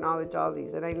 and I acknowledge all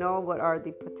these. And I know what are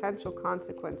the potential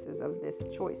consequences of this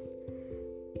choice.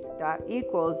 That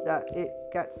equals that it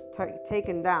gets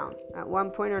taken down. At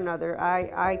one point or another,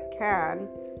 I can,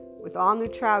 with all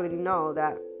neutrality, know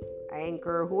that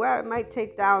Anchor, whoever, might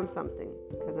take down something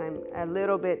because I'm a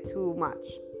little bit too much.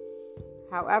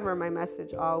 However, my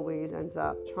message always ends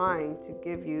up trying to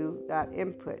give you that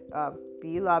input of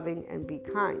be loving and be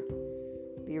kind,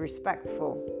 be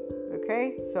respectful.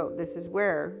 Okay, so this is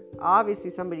where obviously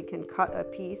somebody can cut a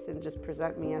piece and just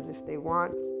present me as if they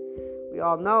want. We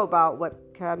all know about what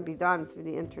can be done through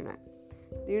the internet.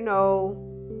 Do you know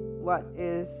what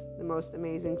is the most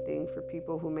amazing thing for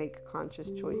people who make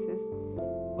conscious choices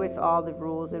with all the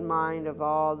rules in mind of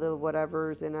all the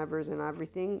whatevers and evers and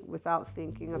everything, without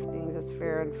thinking of things as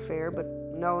fair and fair, but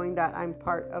knowing that I'm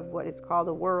part of what is called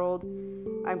a world,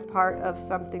 I'm part of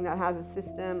something that has a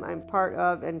system, I'm part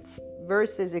of, and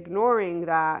versus ignoring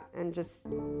that and just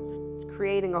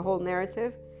creating a whole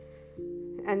narrative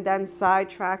and then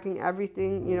sidetracking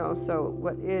everything, so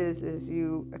what is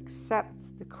you accept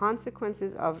the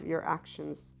consequences of your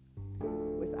actions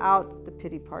without the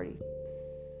pity party.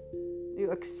 You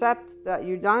accept that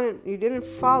you didn't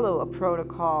follow a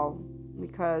protocol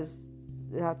because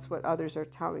that's what others are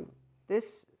telling.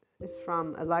 This is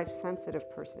from a life-sensitive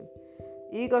person.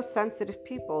 Ego-sensitive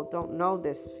people don't know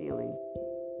this feeling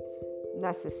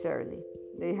necessarily.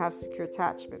 They have secure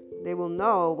attachment. They will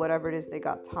know whatever it is they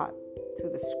got taught to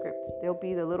the script. They'll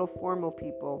be the little formal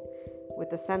people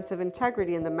with a sense of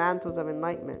integrity and the mantles of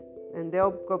enlightenment. And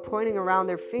they'll go pointing around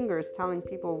their fingers, telling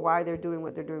people why they're doing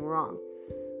what they're doing wrong.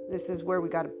 This is where we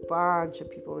got a bunch of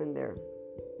people in there.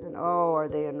 And oh, are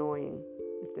they annoying.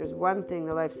 If there's one thing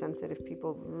the life-sensitive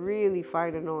people really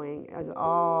find annoying, as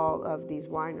all of these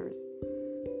whiners.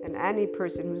 And any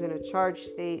person who's in a charged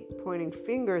state pointing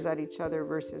fingers at each other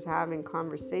versus having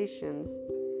conversations.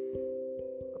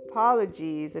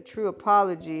 Apologies, a true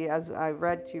apology, as I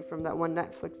read to you from that one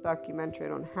Netflix documentary, I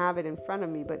don't have it in front of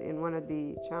me, but in one of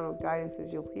the channel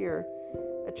guidances you'll hear,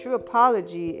 a true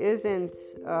apology isn't,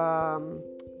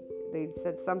 they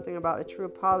said something about a true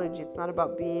apology. It's not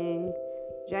about being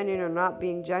genuine or not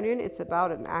being genuine. It's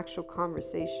about an actual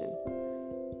conversation.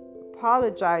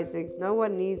 Apologizing, no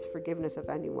one needs forgiveness of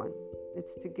anyone.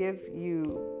 It's to give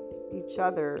each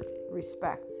other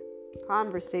respect.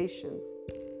 Conversations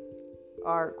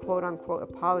are quote-unquote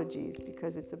apologies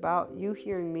because it's about you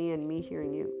hearing me and me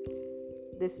hearing you.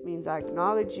 This means I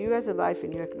acknowledge you as a life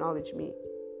and you acknowledge me.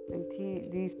 And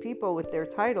these people with their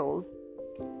titles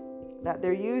that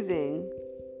they're using,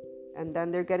 and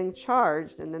then they're getting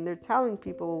charged, and then they're telling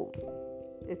people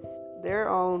it's their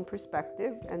own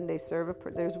perspective, and they serve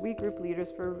there's we group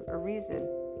leaders for a reason,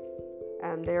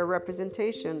 and they're a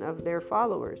representation of their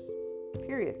followers,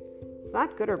 period. It's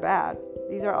not good or bad.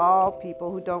 These are all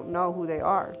people who don't know who they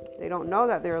are. They don't know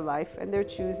that they're life, and they're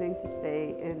choosing to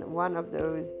stay in one of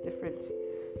those different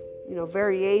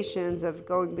variations of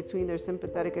going between their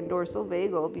sympathetic and dorsal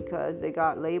vagal because they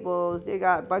got labels, they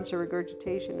got a bunch of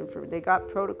regurgitation, and they got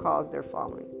protocols they're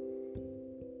following.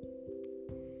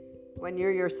 When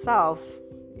you're yourself,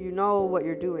 you know what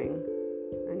you're doing,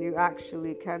 and you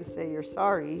actually can say you're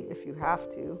sorry if you have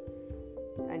to,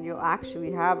 and you'll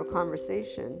actually have a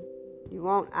conversation. You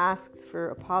won't ask for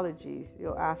apologies,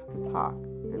 you'll ask to talk.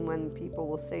 And when people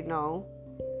will say no,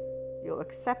 you'll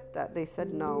accept that they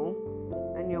said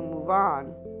no, and you'll move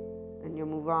on. And you'll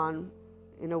move on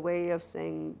in a way of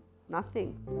saying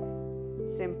nothing.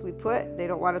 Simply put, they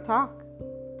don't want to talk.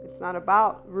 It's not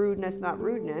about rudeness, not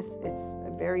rudeness. It's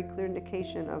a very clear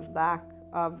indication of lack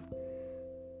of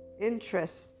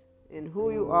interest in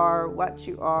who you are, what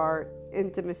you are,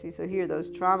 intimacy. So here, those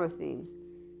trauma themes.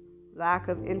 Lack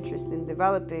of interest in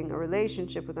developing a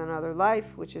relationship with another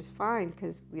life, which is fine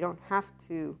because we don't have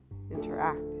to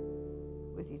interact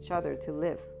with each other to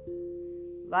live.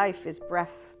 Life is breath.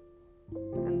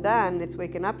 And then it's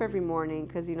waking up every morning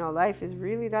because, life is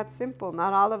really that simple.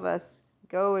 Not all of us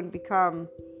go and become,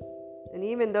 and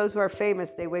even those who are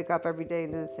famous, they wake up every day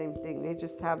and do the same thing. They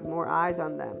just have more eyes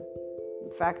on them.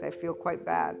 In fact, I feel quite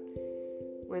bad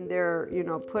when they're,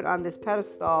 put on this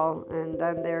pedestal and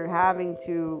then they're having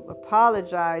to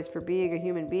apologize for being a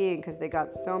human being because they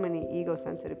got so many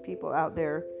ego-sensitive people out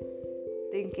there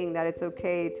thinking that it's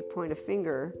okay to point a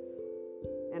finger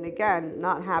and again,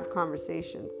 not have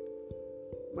conversations.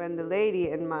 When the lady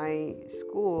in my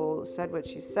school said what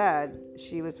she said,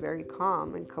 she was very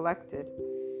calm and collected.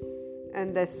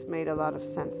 And this made a lot of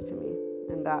sense to me.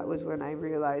 And that was when I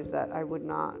realized that I would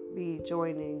not be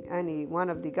joining any one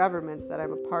of the governments that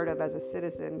I'm a part of as a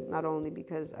citizen, not only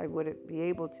because I wouldn't be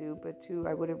able to, but two,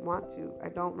 I wouldn't want to. I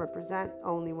don't represent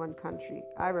only one country.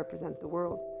 I represent the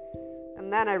world.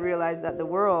 And then I realized that the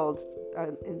world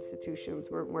institutions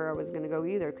weren't where I was going to go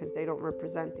either because they don't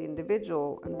represent the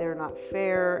individual and they're not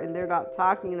fair and they're not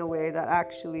talking in a way that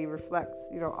actually reflects,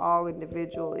 all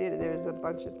individual. There's a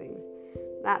bunch of things.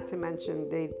 Not to mention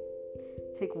they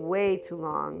take way too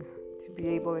long to be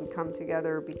able to come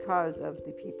together because of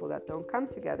the people that don't come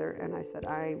together. And I said,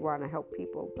 I want to help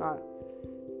people, not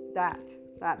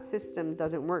that system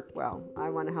doesn't work well. I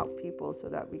want to help people so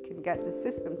that we can get the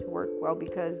system to work well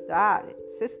because that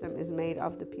system is made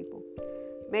of the people,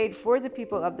 made for the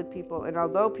people of the people. And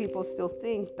although people still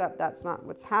think that that's not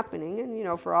what's happening,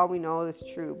 and for all we know it's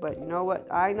true, but what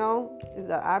I know is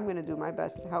that I'm going to do my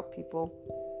best to help people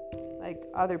like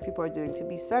other people are doing, to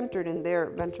be centered in their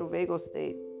ventral vagal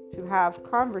state, to have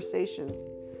conversations,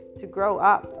 to grow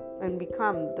up and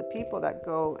become the people that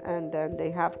go and then they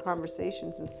have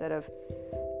conversations instead of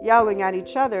yelling at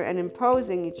each other and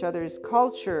imposing each other's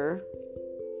culture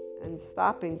and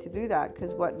stopping to do that.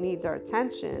 Because what needs our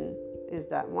attention is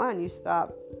that one, you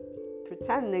stop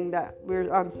pretending that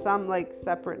we're on some like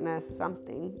separateness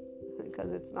something,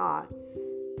 because it's not.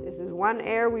 This is one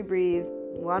air we breathe,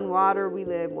 one water we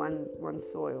live, one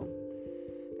soil.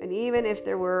 And even if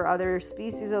there were other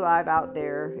species alive out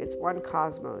there, it's one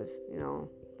cosmos,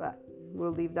 but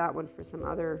we'll leave that one for some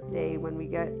other day when we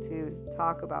get to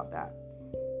talk about that.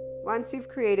 Once you've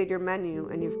created your menu,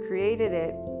 and you've created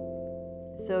it,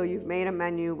 so you've made a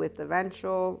menu with the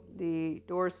ventral, the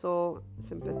dorsal,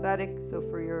 sympathetic. So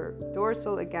for your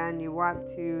dorsal, again, you want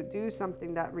to do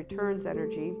something that returns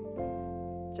energy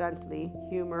gently,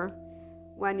 humor.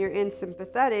 When you're in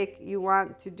sympathetic, you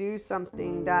want to do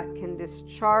something that can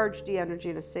discharge the energy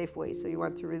in a safe way. So you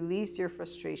want to release your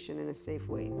frustration in a safe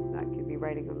way. That can be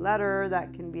writing a letter.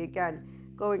 That can be, again,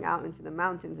 going out into the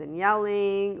mountains and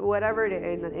yelling, whatever it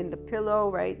is, in the pillow,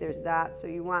 right? There's that. So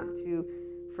you want to,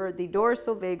 for the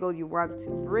dorsal vagal, you want to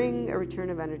bring a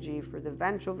return of energy. For the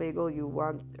ventral vagal,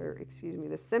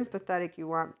 the sympathetic, you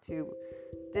want to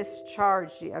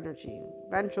discharge the energy.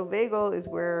 Ventral vagal is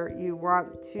where you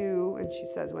want to, and she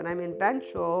says, when I'm in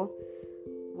ventral,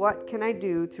 what can I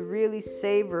do to really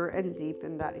savor and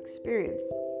deepen that experience?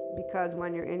 Because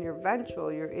when you're in your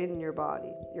ventral, you're in your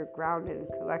body, you're grounded and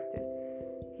collected.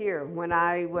 Here, when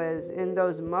I was in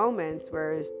those moments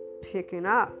where I was picking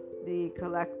up the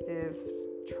collective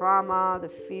trauma, the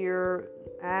fear,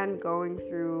 and going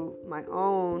through my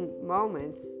own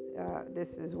moments,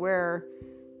 this is where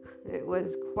it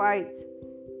was quite,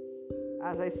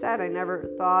 as I said, I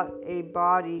never thought a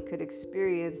body could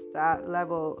experience that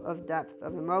level of depth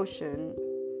of emotion,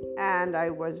 and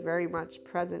I was very much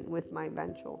present with my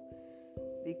ventral,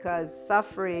 because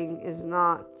suffering is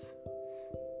not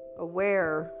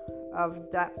aware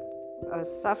of depth. A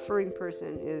suffering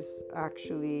person is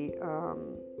actually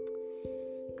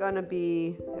gonna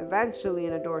be eventually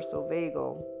in a dorsal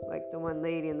vagal, like the one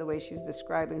lady and the way she's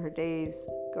describing her days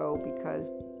go, because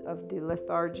of the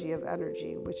lethargy of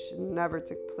energy, which never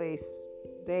took place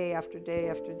day after day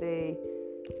after day.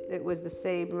 It was the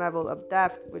same level of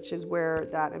depth, which is where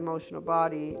that emotional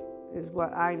body is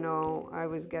what I know I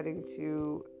was getting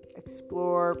to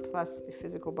explore, plus the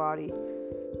physical body.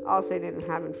 Also, I didn't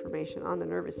have information on the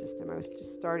nervous system. I was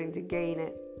just starting to gain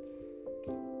it.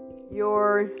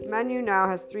 Your menu now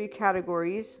has 3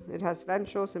 categories. It has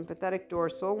ventral, sympathetic,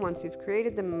 dorsal. Once you've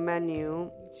created the menu,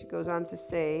 she goes on to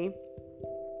say,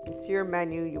 it's your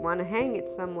menu. You want to hang it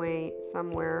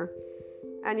somewhere,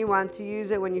 and you want to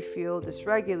use it when you feel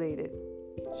dysregulated.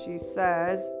 She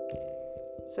says,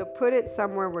 so put it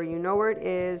somewhere where you know where it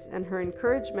is, and her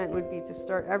encouragement would be to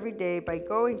start every day by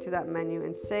going to that menu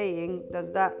and saying,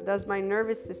 does my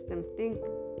nervous system think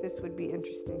this would be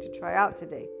interesting to try out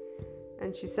today?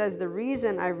 And she says, the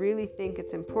reason I really think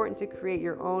it's important to create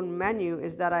your own menu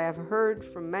is that I have heard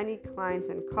from many clients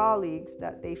and colleagues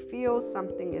that they feel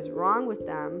something is wrong with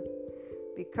them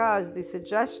because the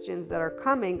suggestions that are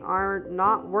coming are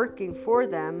not working for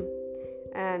them.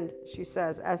 And she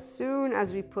says, as soon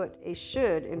as we put a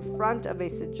should in front of a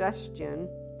suggestion,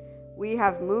 we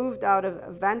have moved out of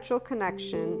a ventral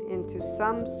connection into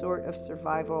some sort of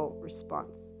survival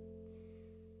response.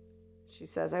 She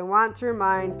says, I want to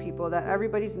remind people that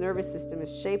everybody's nervous system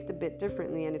is shaped a bit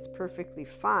differently, and it's perfectly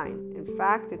fine. In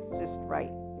fact, it's just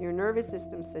right. Your nervous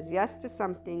system says yes to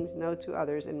some things, no to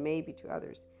others, and maybe to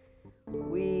others.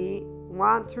 We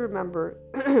want to remember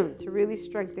to really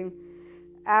strengthen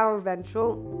our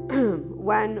ventral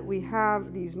when we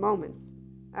have these moments.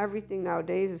 Everything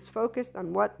nowadays is focused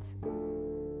on what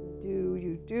do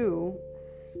you do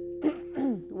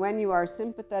when you are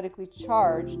sympathetically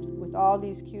charged with all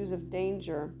these cues of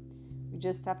danger. We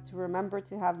just have to remember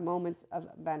to have moments of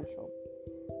ventral.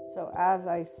 So as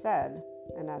I said,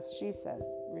 and as she says,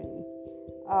 really,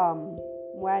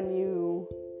 when you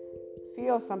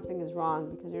feel something is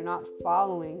wrong because you're not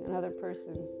following another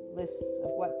person's lists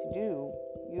of what to do,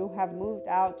 you have moved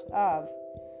out of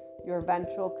your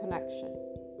ventral connection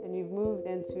and you've moved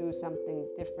into something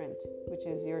different, which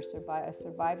is your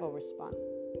survival response.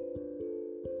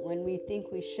 When we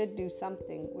think we should do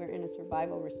something, we're in a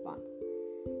survival response.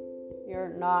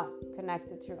 You're not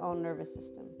connected to your own nervous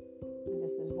system. And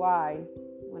this is why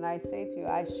when I say to you,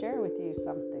 I share with you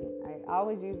something, I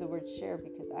always use the word share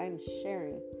because I'm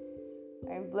sharing.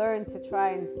 I've learned to try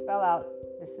and spell out,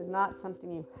 this is not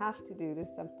something you have to do, this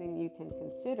is something you can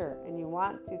consider, and you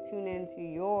want to tune into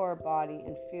your body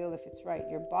and feel if it's right.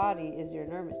 Your body is your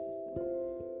nervous system.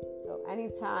 So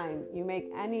anytime you make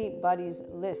anybody's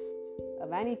list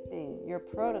of anything, your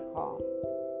protocol,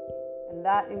 and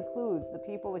that includes the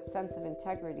people with sense of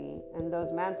integrity and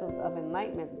those mantles of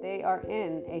enlightenment, they are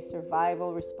in a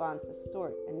survival response of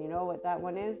sort. And you know what that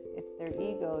one is? It's their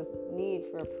ego's need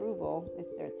for approval.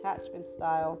 It's their attachment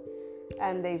style.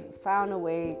 And they've found a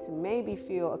way to maybe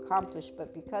feel accomplished,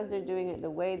 but because they're doing it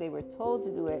the way they were told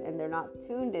to do it, and they're not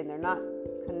tuned in, they're not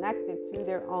connected to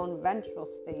their own ventral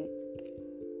state,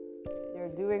 they're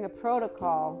doing a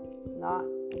protocol, not,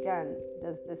 again,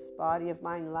 does this body of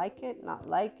mine like it, not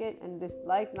like it, and this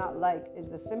like, not like is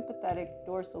the sympathetic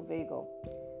dorsal vagal.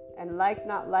 And like,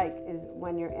 not like is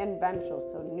when you're in ventral,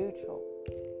 so neutral,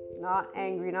 not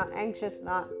angry, not anxious,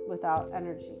 not without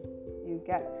energy. You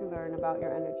get to learn about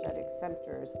your energetic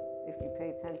centers if you pay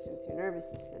attention to your nervous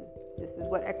system. This is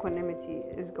what equanimity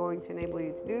is going to enable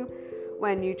you to do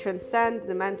when you transcend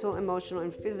the mental, emotional,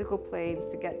 and physical planes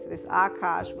to get to this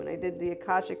Akash. When I did the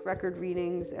Akashic record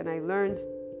readings and I learned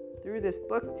through this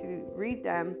book to read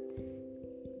them,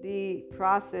 the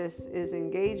process is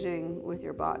engaging with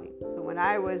your body. So when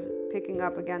I was picking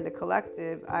up again the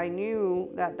collective, I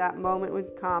knew that that moment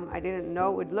would come. I didn't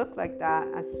know it would look like that.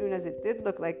 As soon as it did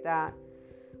look like that,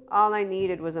 all I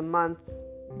needed was a month,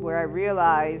 where I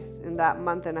realized in that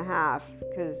month and a half,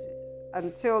 because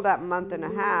until that month and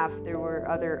a half, there were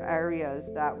other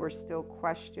areas that were still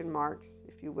question marks,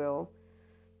 if you will.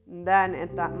 And then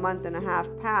at that month and a half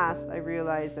passed, I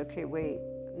realized, okay, wait,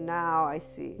 now I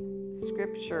see.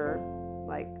 Scripture,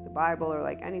 like the Bible or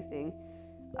like anything,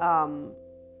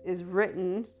 is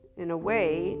written in a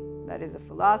way that is a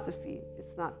philosophy.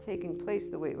 It's not taking place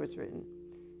the way it was written.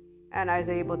 And I was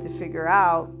able to figure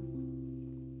out,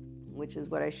 which is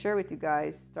what I share with you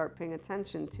guys, start paying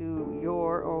attention to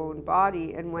your own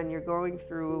body. And when you're going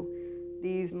through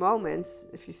these moments,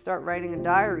 if you start writing a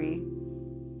diary,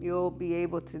 you'll be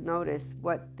able to notice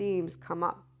what themes come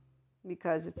up,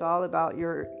 because it's all about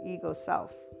your ego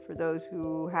self. For those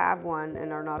who have one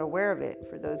and are not aware of it,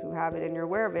 for those who have it and you're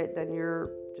aware of it, then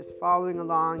you're just following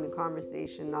along the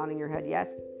conversation, nodding your head yes,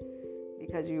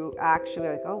 because you actually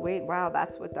are like, oh wait, wow,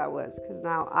 that's what that was. Because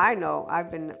now I know I've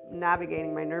been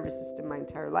navigating my nervous system my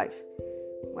entire life.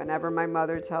 Whenever my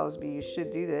mother tells me you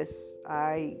should do this,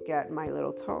 I get my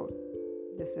little tone.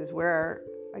 This is where,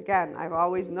 again, I've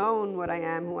always known what I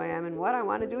am, who I am, and what I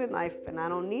want to do in life, and I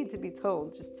don't need to be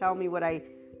told. Just tell me what I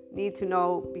need to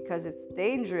know, because it's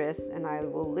dangerous, and I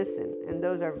will listen. And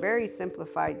those are very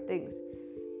simplified things.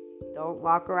 Don't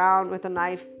walk around with a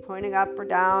knife pointing up or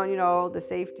down, the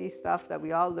safety stuff that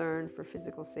we all learn for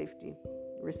physical safety.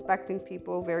 Respecting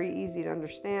people, very easy to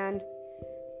understand,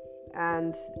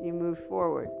 and you move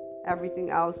forward. Everything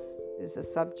else is a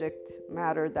subject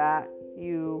matter that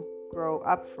you grow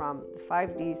up from. The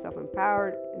 5D,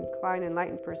 self-empowered, inclined,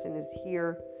 enlightened person is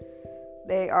here.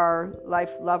 They are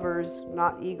life lovers,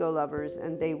 not ego lovers,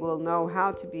 and they will know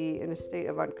how to be in a state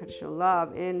of unconditional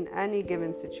love in any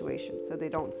given situation. So they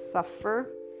don't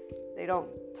suffer. They don't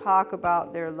talk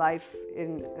about their life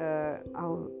in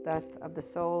death of the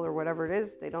soul or whatever it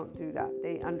is. They don't do that.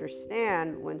 They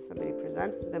understand when somebody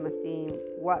presents to them a theme,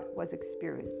 what was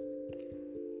experienced.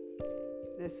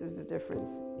 This is the difference.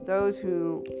 Those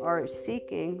who are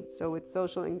seeking, so with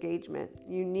social engagement,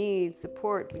 you need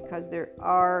support because there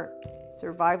are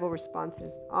survival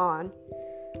responses on.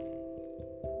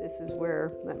 This is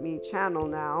where, let me channel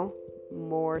now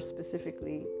more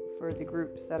specifically for the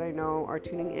groups that I know are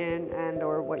tuning in and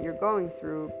or what you're going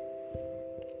through.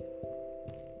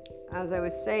 As I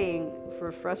was saying,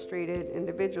 for frustrated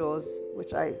individuals,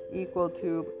 which I equal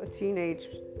to a teenage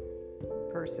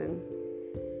person,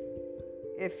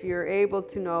 if you're able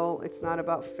to know it's not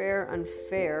about fair,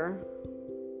 unfair,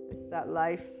 it's that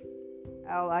life,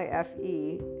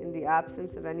 L-I-F-E, in the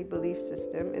absence of any belief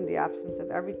system, in the absence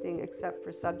of everything except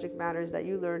for subject matters that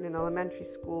you learned in elementary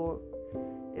school,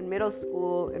 in middle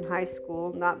school, in high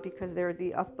school, not because they're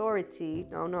the authority.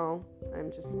 No,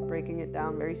 I'm just breaking it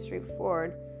down very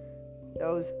straightforward.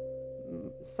 Those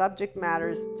subject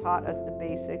matters taught us the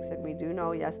basics, and we do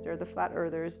know, yes, they're the flat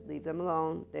earthers, leave them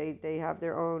alone. They have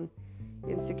their own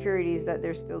insecurities that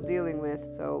they're still dealing with,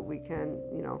 so we can,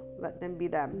 let them be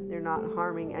them. They're not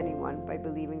harming anyone by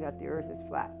believing that the earth is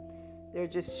flat. They're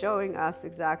just showing us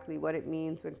exactly what it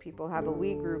means when people have a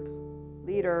we group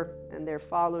leader and they're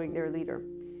following their leader,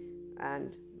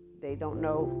 and they don't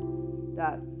know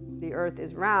that the earth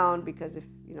is round, because if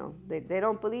they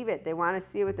don't believe it, they want to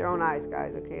see it with their own eyes,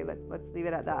 guys. Okay, let's leave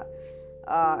it at that.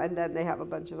 And then they have a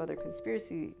bunch of other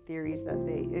conspiracy theories that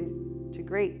they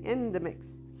integrate in the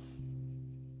mix.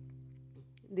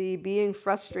 The being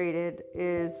frustrated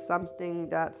is something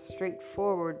that's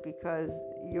straightforward, because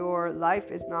your life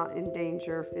is not in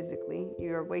danger physically.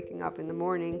 You're waking up in the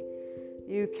morning.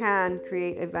 You can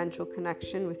create a ventral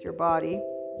connection with your body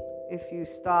if you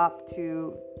stop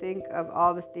to think of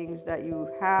all the things that you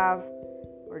have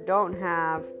or don't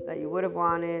have, that you would have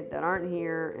wanted, that aren't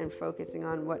here, and focusing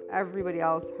on what everybody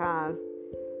else has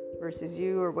versus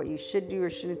you, or what you should do or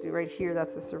shouldn't do right here.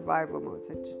 That's a survival mode.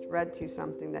 So I just read to you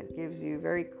something that gives you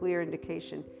very clear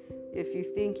indication. If you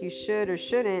think you should or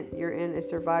shouldn't, you're in a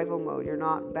survival mode. You're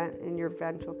not in your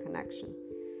ventral connection.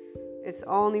 It's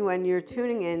only when you're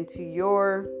tuning into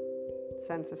your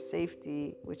sense of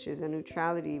safety, which is a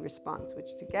neutrality response,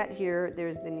 which to get here,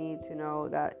 there's the need to know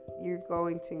that you're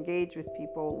going to engage with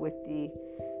people with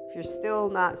if you're still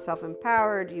not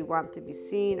self-empowered, you want to be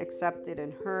seen, accepted,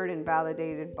 and heard and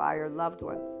validated by your loved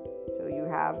ones. So you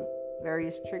have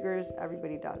various triggers,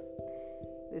 everybody does.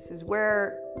 This is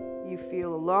where you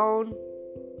feel alone,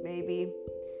 maybe,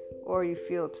 or you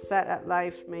feel upset at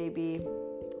life, maybe,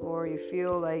 or you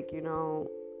feel like,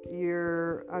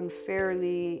 you're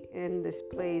unfairly in this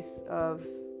place of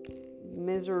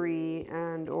misery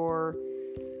and or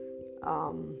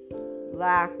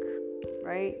lack,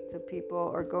 right? So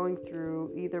people are going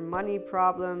through either money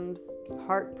problems,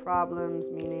 heart problems,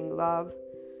 meaning love,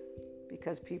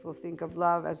 because people think of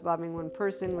love as loving one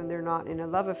person when they're not in a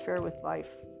love affair with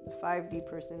life. The 5D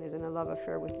person is in a love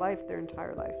affair with life their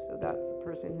entire life. So that's a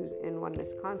person who's in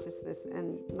oneness consciousness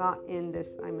and not in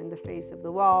this, I'm in the face of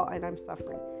the wall and I'm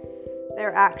suffering.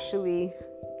 They're actually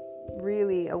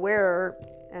really aware,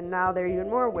 and now they're even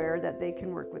more aware that they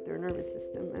can work with their nervous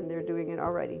system, and they're doing it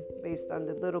already based on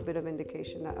the little bit of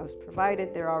indication that I was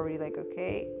provided. They're already like,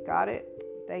 okay, got it.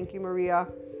 Thank you, Maria.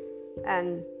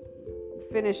 And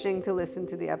finishing to listen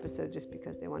to the episode just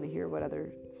because they want to hear what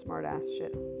other smart ass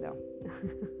shit. No.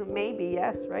 Maybe,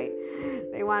 yes, right?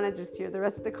 They want to just hear the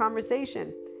rest of the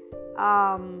conversation.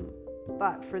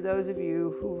 But for those of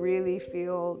you who really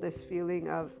feel this feeling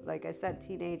of, like I said,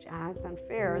 teenage, it's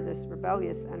unfair, this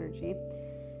rebellious energy,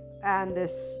 and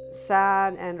this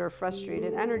sad and or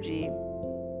frustrated energy,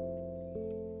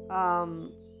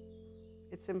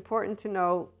 it's important to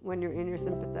know when you're in your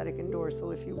sympathetic and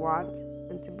dorsal, if you want,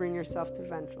 and to bring yourself to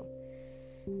ventral.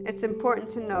 It's important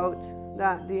to note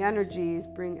that the energies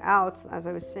bring out, as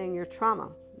I was saying, your trauma.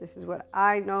 This is what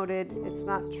I noted. It's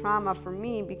not trauma for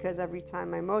me because every time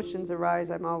my emotions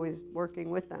arise, I'm always working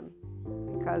with them.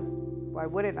 Because why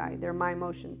wouldn't I? They're my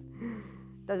emotions.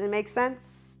 Does it make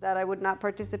sense that I would not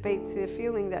participate to a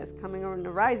feeling that's coming and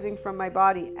arising from my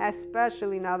body,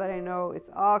 especially now that I know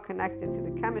it's all connected to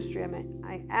the chemistry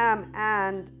I am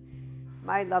and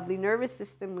my lovely nervous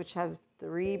system, which has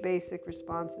 3 basic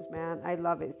responses, man. I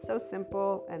love it. It's so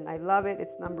simple, and I love it.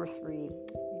 It's number 3.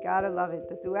 You gotta love it.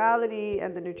 The duality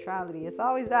and the neutrality. It's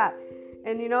always that.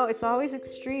 And it's always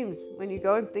extremes. When you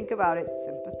go and think about it,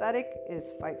 sympathetic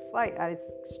is fight, flight. At its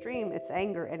extreme, it's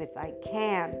anger, and it's I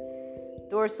can.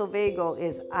 Dorsal vagal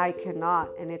is I cannot,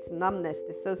 and it's numbness,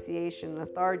 dissociation,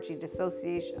 lethargy,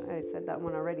 dissociation. I said that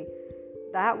one already.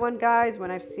 That one, guys,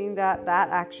 when I've seen that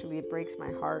actually, it breaks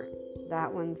my heart.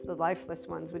 That one's the lifeless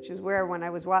ones, which is where when I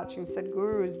was watching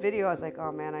Sadhguru's video, I was like,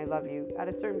 oh man, I love you. At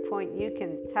a certain point, you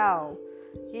can tell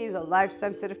he's a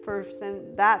life-sensitive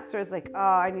person. That's where it's like, oh,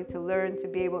 I need to learn to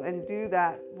be able and do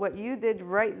that. What you did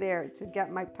right there to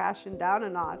get my passion down a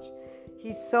notch.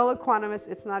 He's so equanimous,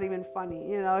 it's not even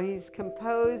funny. He's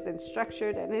composed and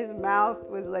structured, and his mouth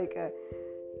was like a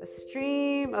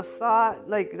stream of thought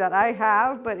like that I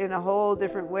have, but in a whole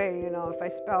different way, if I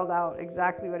spelled out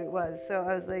exactly what it was. So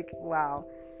I was like, wow.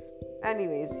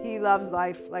 Anyways, he loves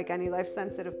life like any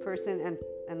life-sensitive person and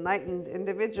enlightened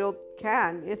individual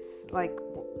can. It's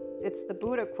the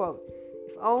Buddha quote.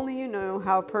 If only you knew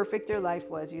how perfect your life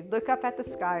was, you'd look up at the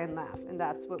sky and laugh. And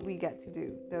that's what we get to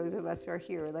do. Those of us who are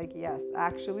here are like, yes,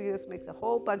 actually, this makes a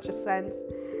whole bunch of sense.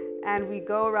 And we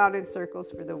go around in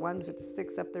circles for the ones with the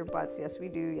sticks up their butts. Yes, we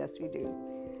do. Yes, we do.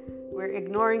 We're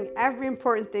ignoring every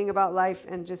important thing about life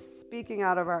and just speaking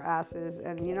out of our asses.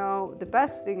 And, the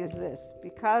best thing is this.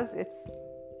 Because it's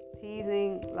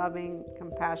teasing, loving,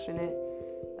 compassionate,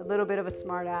 a little bit of a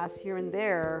smart ass here and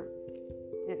there,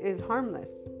 it is harmless.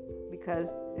 Because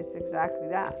it's exactly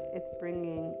that. It's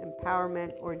bringing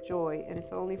empowerment or joy. And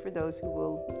it's only for those who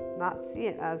will not see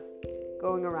it as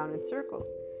going around in circles.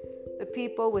 The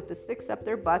people with the sticks up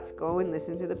their butts go and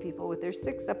listen to the people with their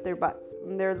sticks up their butts.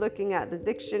 And they're looking at the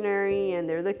dictionary and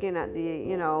they're looking at the,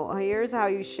 here's how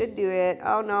you should do it.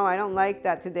 Oh no, I don't like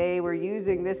that today. We're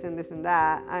using this and this and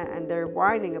that. And they're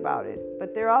whining about it.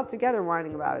 But they're all together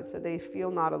whining about it. So they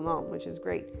feel not alone, which is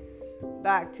great.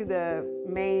 Back to the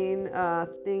main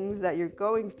things that you're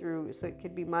going through. So it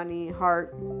could be money,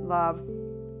 heart, love.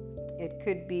 It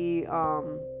could be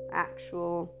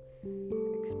actual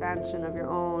expansion of your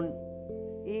own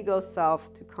ego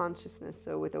self to consciousness.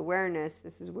 So with awareness,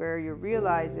 this is where you're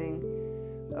realizing,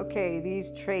 okay,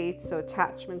 these traits, so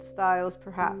attachment styles,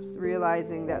 perhaps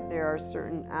realizing that there are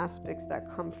certain aspects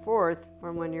that come forth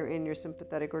from when you're in your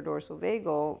sympathetic or dorsal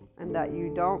vagal and that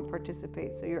you don't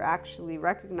participate. So you're actually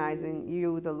recognizing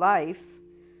you, the life,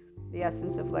 the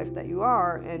essence of life that you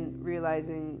are, and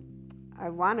realizing I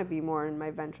want to be more in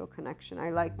my ventral connection. I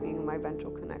like being in my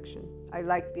ventral connection. I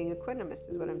like being equanimous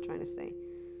is what I'm trying to say.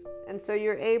 And so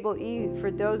you're able, for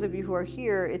those of you who are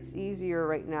here, it's easier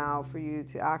right now for you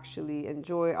to actually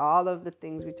enjoy all of the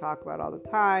things we talk about all the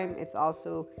time. It's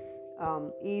also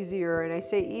easier, and I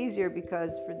say easier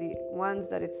because for the ones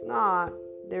that it's not,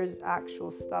 there's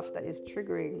actual stuff that is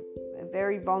triggering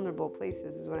very vulnerable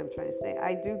places is what I'm trying to say.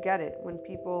 I do get it when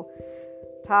people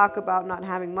talk about not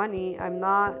having money. I'm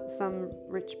not some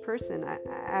rich person.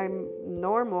 I'm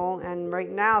normal, and right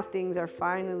now things are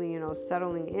finally,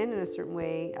 settling in a certain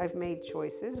way. I've made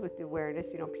choices with the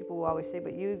awareness. People will always say,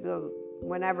 but you go,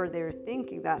 whenever they're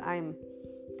thinking that I'm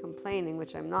complaining,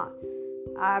 which I'm not.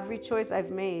 Every choice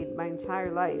I've made my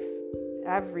entire life,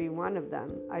 every one of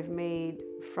them, I've made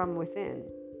from within,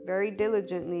 very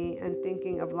diligently, and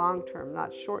thinking of long term,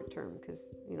 not short term, because,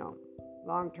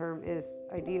 long term is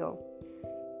ideal.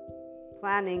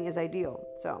 Planning is ideal.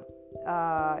 So,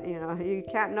 you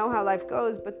can't know how life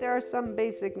goes, but there are some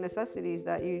basic necessities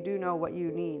that you do know what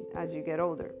you need as you get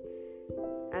older.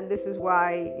 And this is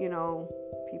why,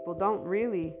 people don't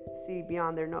really see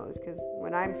beyond their nose, because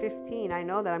when I'm 15, I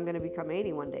know that I'm going to become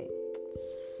 80 one day.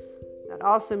 That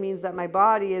also means that my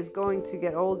body is going to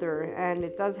get older, and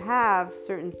it does have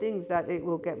certain things that it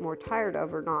will get more tired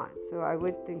of or not. So I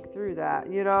would think through that.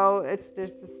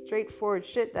 There's the straightforward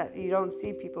shit that you don't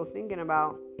see people thinking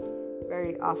about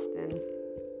very often,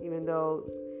 even though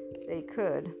they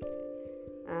could,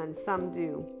 and some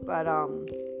do. But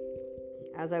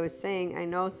as I was saying, I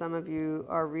know some of you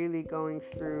are really going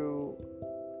through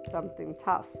something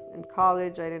tough. In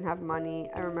college, I didn't have money.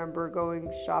 I remember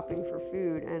going shopping for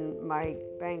food, and my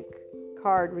bank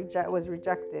card was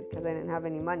rejected because I didn't have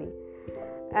any money.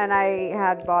 And I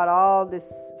had bought all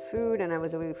this food, and I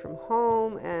was away from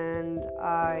home, and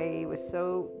I was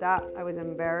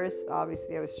embarrassed.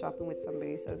 Obviously, I was shopping with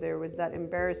somebody, so there was that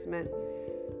embarrassment,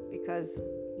 because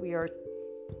we are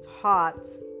taught,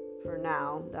 for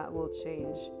now, that will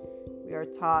change. We're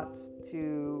taught,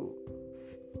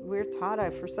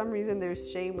 for some reason, there's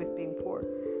shame with being poor,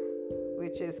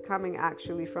 which is coming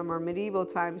actually from our medieval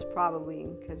times, probably,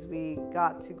 because we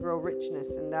got to grow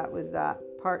richness, and that was that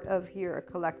part of here, a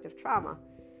collective trauma.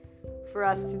 For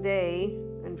us today,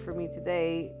 and for me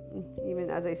today, even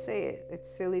as I say it,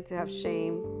 it's silly to have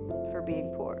shame for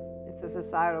being poor. It's a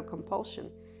societal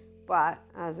compulsion. But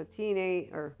as a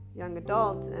teenage or young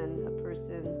adult and a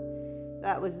person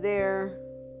that was there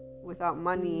without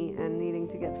money and needing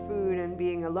to get food and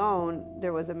being alone,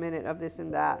 there was a minute of this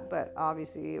and that, but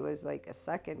obviously it was like a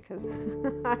second, because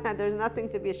there's nothing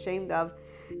to be ashamed of.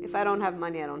 If I don't have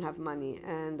money, I don't have money,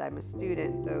 and I'm a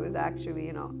student, so it was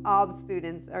actually, all the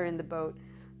students are in the boat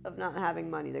of not having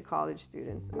money, the college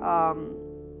students.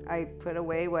 I put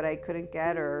away what I couldn't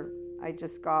get, or I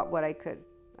just got what I could.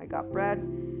 I got bread,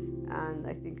 and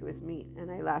I think it was meat,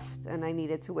 and I left, and I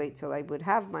needed to wait till I would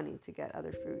have money to get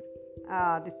other food.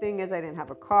 The thing is, I didn't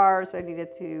have a car, so I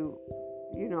needed to,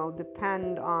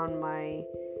 depend on my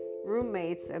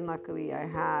roommates, and luckily I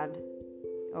had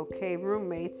okay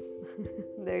roommates.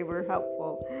 They were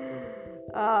helpful.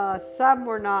 Some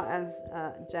were not as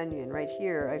genuine. Right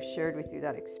here, I've shared with you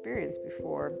that experience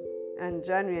before, and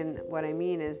genuine, what I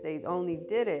mean is they only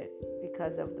did it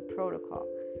because of the protocol.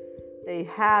 They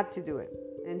had to do it.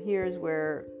 And here's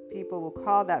where people will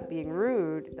call that being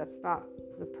rude. That's not,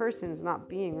 the person's not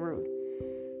being rude.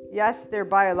 Yes, they're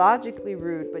biologically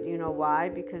rude, but you know why?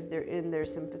 Because they're in their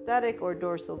sympathetic or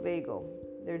dorsal vagal.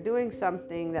 They're doing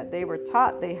something that they were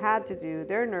taught they had to do.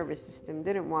 Their nervous system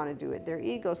didn't want to do it. Their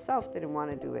ego self didn't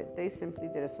want to do it. They simply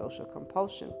did a social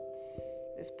compulsion.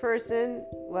 This person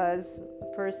was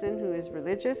a person who is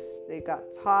religious. They got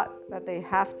taught that they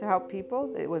have to help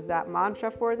people. It was that mantra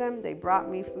for them. They brought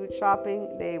me food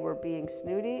shopping. They were being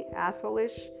snooty,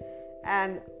 asshole-ish,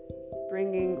 and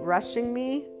rushing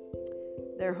me.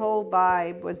 Their whole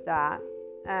vibe was that.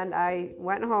 And I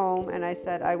went home and I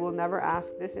said, I will never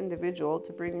ask this individual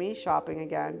to bring me shopping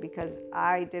again, because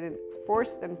I didn't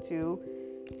force them to.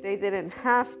 They didn't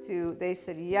have to. They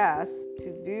said yes.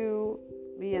 To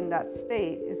be in that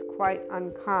state is quite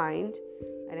unkind.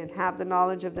 I didn't have the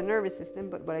knowledge of the nervous system,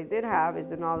 but what I did have is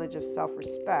the knowledge of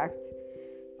self-respect.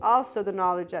 Also the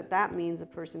knowledge that means a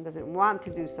person doesn't want to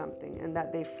do something, and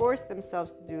that they force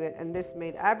themselves to do it, and this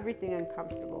made everything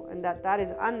uncomfortable, and that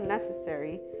is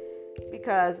unnecessary,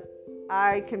 because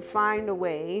I can find a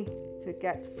way to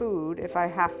get food if I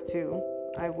have to.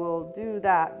 I will do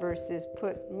that versus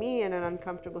put me in an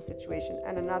uncomfortable situation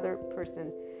and another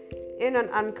person in an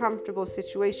uncomfortable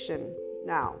situation.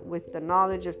 Now, with the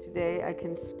knowledge of today, I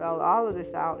can spell all of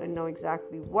this out and know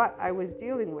exactly what I was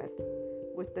dealing with.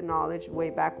 with the knowledge way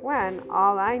back when.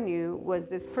 All I knew was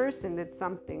this person did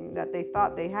something that they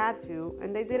thought they had to,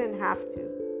 and they didn't have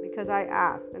to because I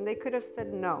asked, and they could have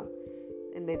said no.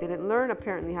 And they didn't learn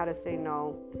apparently how to say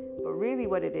no. But really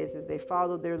what it is they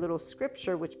followed their little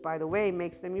scripture, which by the way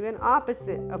makes them even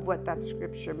opposite of what that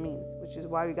scripture means, which is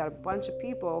why we got a bunch of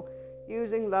people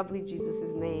using lovely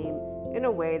Jesus' name in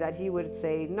a way that he would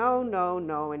say no, no,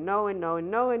 no, and no, and no,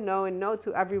 and no, and no, and no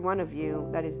to every one of you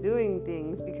that is doing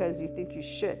things because you think you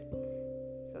should.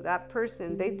 So that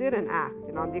person, they did an act.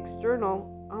 And on the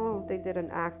external, they did an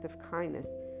act of kindness.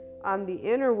 On the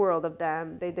inner world of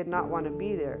them, they did not want to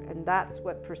be there. And that's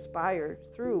what perspired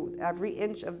through every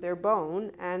inch of their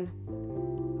bone and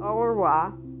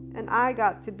Orwa. And I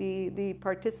got to be the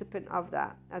participant of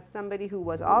that as somebody who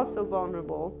was also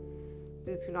vulnerable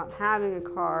due to not having a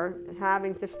car,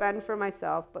 having to fend for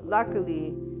myself. But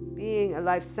luckily, being a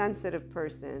life-sensitive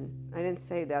person, I didn't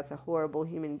say that's a horrible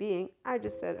human being. I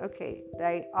just said, okay,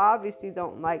 they obviously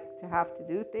don't like to have to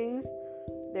do things.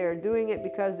 They're doing it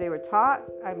because they were taught.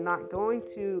 I'm not going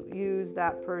to use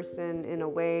that person in a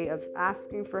way of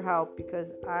asking for help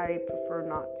because I prefer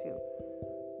not to.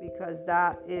 Because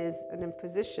that is an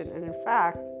imposition. And in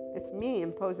fact, it's me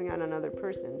imposing on another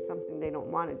person something they don't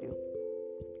want to do.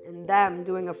 And them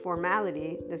doing a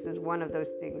formality, this is one of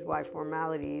those things why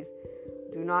formalities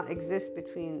do not exist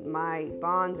between my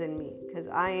bonds and me. Because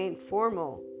I ain't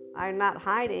formal. I'm not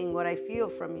hiding what I feel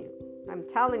from you. I'm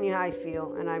telling you how I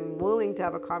feel, and I'm willing to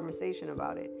have a conversation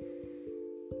about it.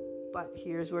 But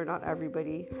here's where not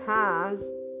everybody has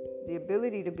the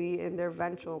ability to be in their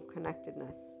ventral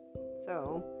connectedness.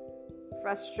 So,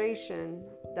 frustration,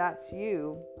 that's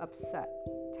you upset.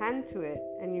 Tend to it,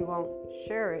 and you won't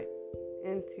share it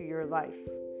into your life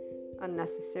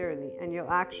unnecessarily. And you'll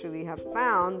actually have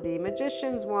found the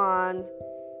magician's wand,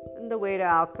 and the way to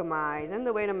alchemize, and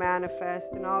the way to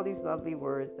manifest, and all these lovely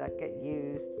words that get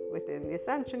used within the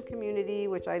Ascension community,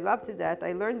 which I love to death.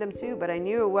 I learned them too, but I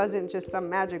knew it wasn't just some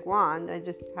magic wand. I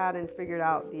just hadn't figured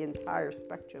out the entire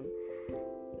spectrum.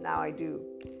 Now I do,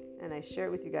 and I share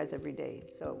it with you guys every day.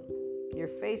 So you're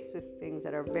faced with things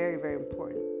that are very, very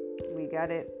important. We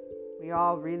get it. We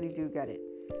all really do get it.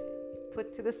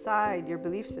 Put to the side your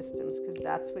belief systems, because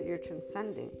that's what you're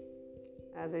transcending.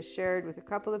 As I shared with a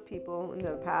couple of people in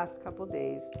the past couple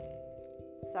days,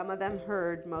 some of them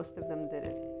heard, most of them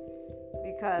didn't.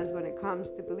 Because when it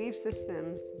comes to belief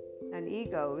systems and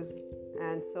egos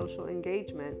and social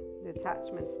engagement, the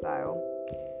attachment style,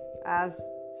 as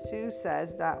Sue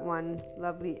says, that one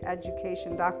lovely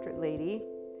education doctorate lady,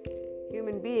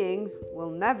 human beings will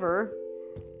never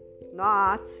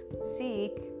not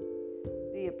seek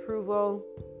the approval,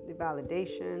 the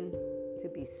validation, to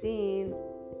be seen,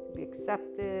 to be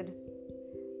accepted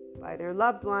by their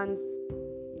loved ones.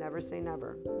 Never say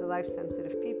never. The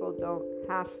life-sensitive people don't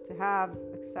have to have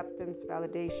acceptance,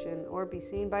 validation, or be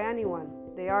seen by anyone.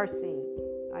 They are seen.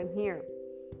 I'm here.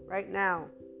 Right now.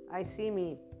 I see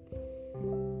me.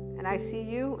 And I see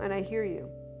you, and I hear you.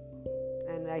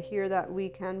 And I hear that we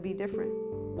can be different,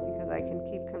 because I can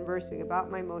keep conversing about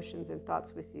my emotions and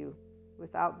thoughts with you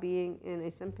without being in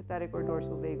a sympathetic or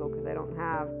dorsal vagal, because I don't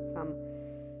have some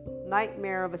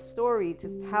nightmare of a story to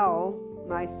tell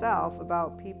myself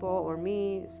about people or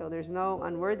me. So there's no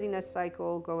unworthiness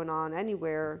cycle going on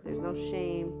anywhere. There's no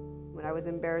shame. When I was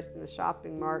embarrassed in the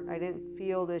shopping mart, I didn't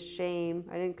feel this shame.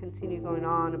 I didn't continue going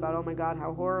on about, oh my God,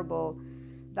 how horrible.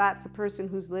 That's a person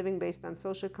who's living based on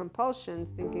social compulsions,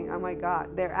 thinking, oh my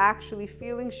God, they're actually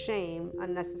feeling shame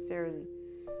unnecessarily.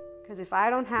 Because if I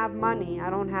don't have money, I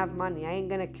don't have money. I ain't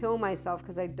going to kill myself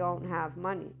because I don't have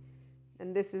money.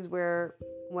 And this is where,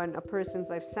 when a person's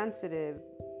life sensitive,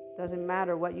 doesn't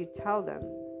matter what you tell them.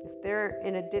 If they're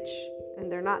in a ditch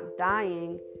and they're not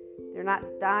dying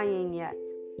yet.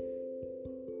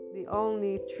 The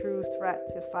only true threat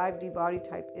to 5D body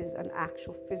type is an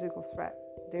actual physical threat.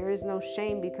 There is no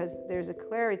shame because there's a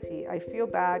clarity. I feel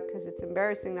bad because it's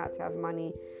embarrassing not to have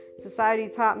money. Society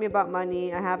taught me about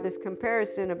money. I have this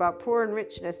comparison about poor and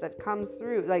richness that comes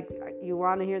through. Like, you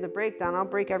want to hear the breakdown? I'll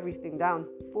break everything down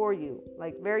for you,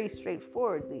 like very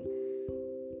straightforwardly.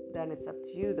 Then it's up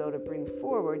to you, though, to bring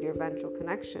forward your ventral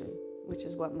connection, which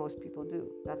is what most people do.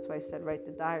 That's why I said write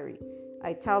the diary.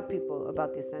 I tell people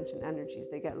about the ascension energies.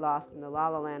 They get lost in the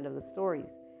la-la land of the stories,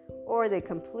 or they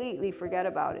completely forget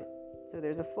about it. So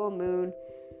there's a full moon.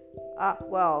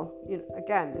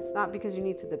 Again, it's not because you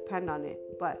need to depend on it,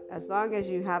 but as long as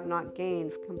you have not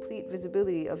gained complete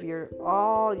visibility of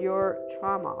all your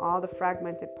trauma, all the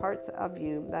fragmented parts of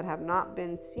you that have not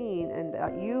been seen and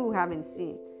that you haven't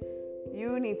seen,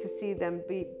 You need to see them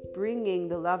be bringing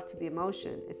the love to the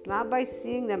emotion. It's not by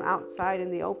seeing them outside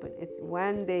in the open. It's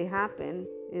when they happen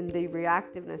in the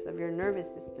reactiveness of your nervous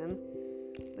system,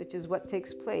 which is what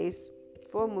takes place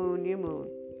full moon, new moon.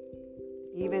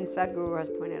 Even Sadhguru has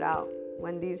pointed out,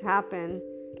 when these happen,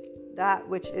 that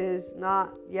which is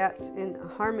not yet in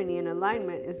harmony and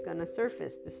alignment is going to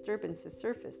surface. Disturbances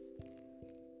surface.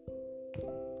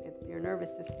 It's your nervous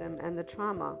system and the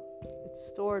trauma. It's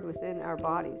stored within our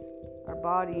bodies. Our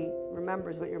body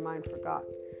remembers what your mind forgot.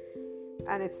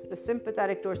 And it's the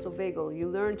sympathetic dorsal vagal. You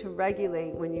learn to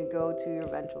regulate when you go to your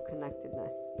ventral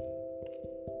connectedness,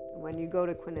 when you go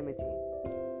to equanimity.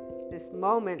 This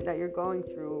moment that you're going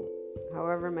through,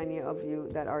 however many of you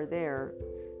that are there,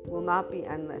 will not be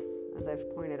endless, as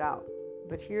I've pointed out.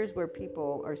 But here's where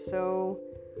people are so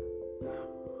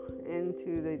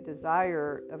into the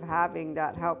desire of having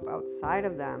that help outside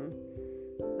of them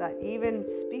that even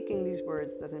speaking these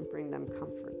words doesn't bring them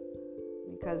comfort,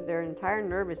 because their entire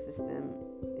nervous system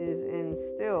is in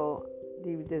still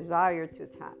the desire to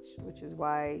attach, which is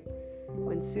why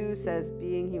when Sue says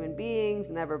being human beings,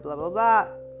 never blah blah blah,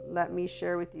 let me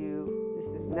share with you,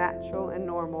 this is natural and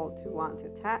normal to want to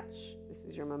attach. This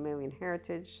is your mammalian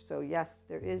heritage. So yes,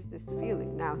 there is this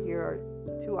feeling. Now here are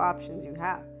two options you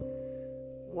have.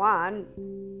 One,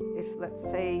 if let's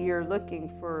say you're looking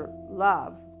for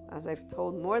love, as I've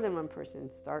told more than one person,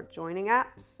 start joining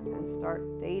apps and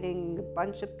start dating a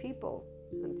bunch of people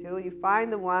until you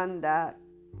find the one that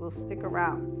will stick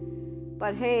around.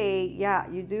 But hey, yeah,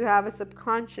 you do have a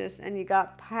subconscious and you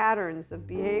got patterns of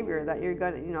behavior that you're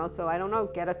going to, so I don't know,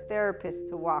 get a therapist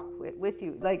to walk with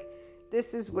you. Like,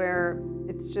 this is where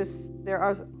it's just, there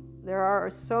are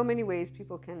so many ways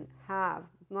people can have,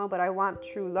 no, but I want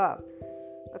true love.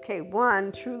 Okay,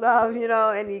 one, true love,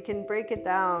 and you can break it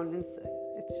down.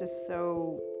 It's just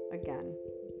so, again,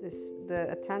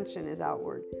 the attention is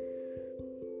outward.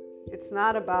 It's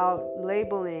not about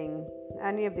labeling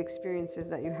any of the experiences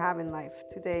that you have in life.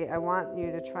 Today, I want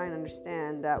you to try and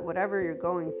understand that whatever you're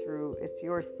going through, it's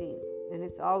your theme. And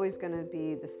it's always going to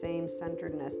be the same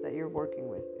centeredness that you're working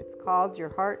with. It's called your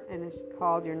heart, and it's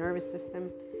called your nervous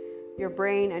system. Your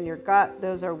brain and your gut,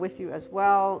 those are with you as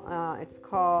well. It's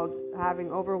called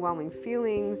having overwhelming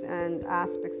feelings and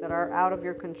aspects that are out of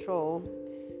your control.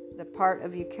 The part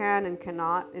of you can and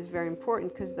cannot is very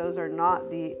important, because those are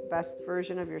not the best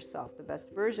version of yourself. The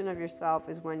best version of yourself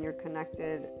is when you're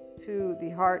connected to the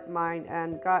heart, mind,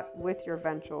 and gut with your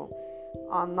ventral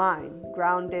online,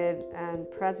 grounded and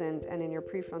present, and in your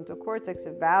prefrontal cortex,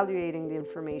 evaluating the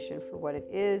information for what it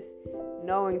is,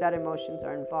 knowing that emotions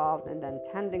are involved, and then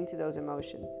tending to those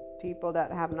emotions. People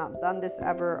that have not done this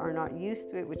ever are not used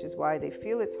to it, which is why they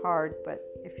feel it's hard. But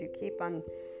if you keep on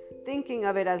thinking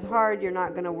of it as hard, you're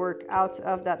not going to work out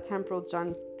of that temporal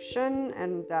junction,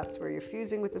 and that's where you're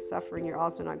fusing with the suffering. You're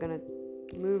also not going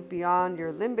to move beyond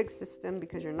your limbic system,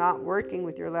 because you're not working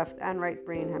with your left and right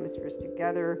brain hemispheres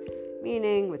together,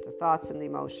 meaning with the thoughts and the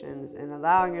emotions, and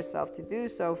allowing yourself to do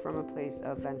so from a place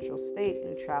of ventral state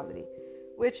neutrality,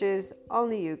 which is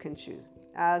only you can choose.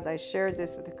 As I shared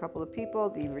this with a couple of people,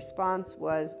 the response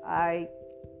was, I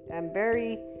am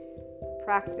very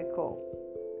practical,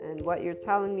 and what you're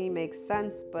telling me makes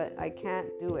sense, but I can't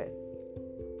do it.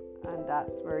 And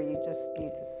that's where you just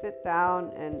need to sit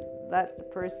down and let the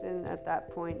person at that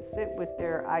point sit with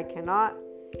their I cannot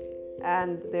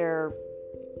and their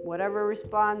whatever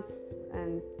response,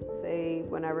 and say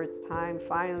whenever it's time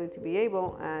finally to be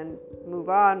able, and move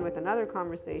on with another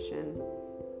conversation.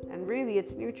 And really,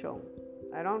 it's neutral.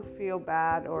 I don't feel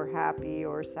bad or happy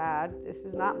or sad. This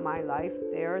is not my life.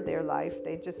 They're their life.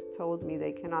 They just told me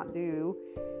they cannot do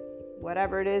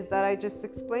whatever it is that I just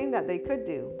explained that they could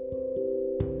do.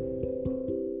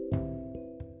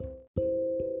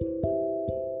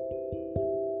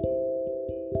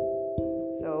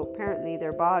 So apparently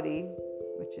their body,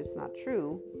 which is not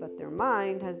true, but their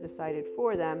mind has decided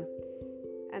for them,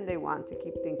 and they want to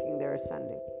keep thinking they're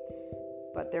ascending.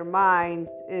 But their mind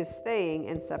is staying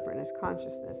in separateness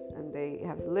consciousness, and they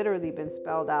have literally been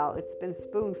spelled out. It's been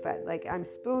spoon-fed. Like, I'm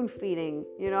spoon-feeding,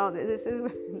 this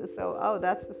is, so,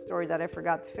 that's the story that I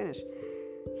forgot to finish.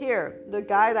 Here, the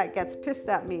guy that gets pissed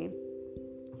at me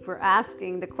for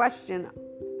asking the question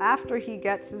after he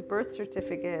gets his birth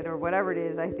certificate or whatever it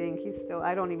is, I think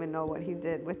I don't even know what he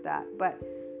did with that, but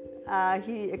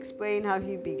he explained how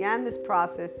he began this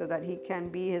process so that he can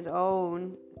be his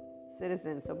own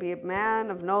citizen, so be a man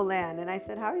of no land. And I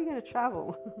said, how are you going to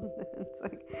travel? It's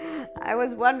like, I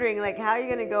was wondering, like, how are you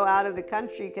going to go out of the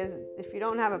country? Because if you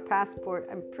don't have a passport,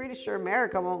 I'm pretty sure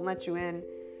America won't let you in.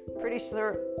 Pretty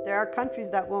sure there are countries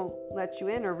that won't let you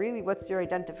in, or really, what's your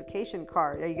identification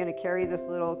card? Are you going to carry this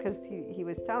little, because he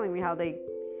was telling me how they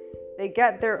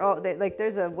get their own, like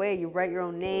there's a way you write your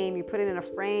own name, you put it in a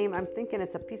frame. I'm thinking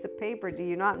it's a piece of paper. Do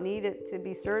you not need it to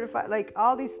be certified? Like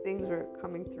all these things were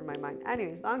coming through my mind.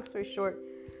 Anyways, long story short,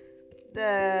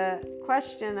 the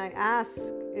question I ask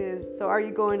is, so are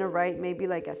you going to write maybe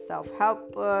like a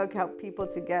self-help book, help people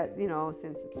to get,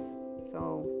 since it's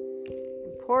so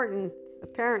important,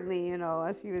 apparently,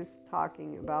 as he was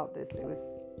talking about this,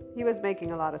 he was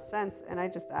making a lot of sense, and I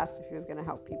just asked if he was going to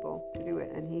help people to do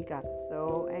it, and he got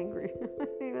so angry.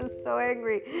 He was so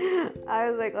angry. I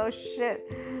was like, oh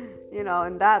shit,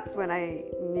 and that's when I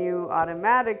knew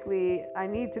automatically I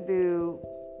need to do,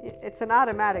 it's an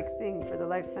automatic thing for the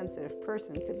life-sensitive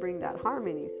person to bring that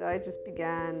harmony. So I just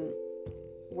began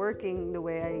working the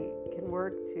way I can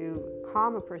work to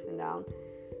calm a person down,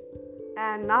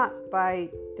 and not by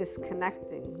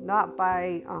disconnecting, not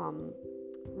by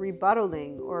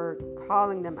rebuttaling or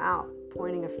calling them out,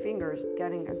 pointing a finger,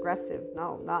 getting aggressive.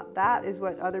 No, not that is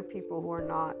what other people who are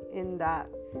not in that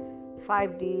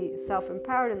 5D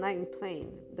self-empowered enlightened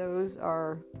plane, those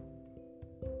are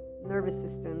nervous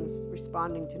systems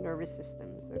responding to nervous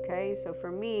systems. Okay, so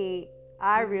for me,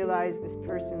 I realized this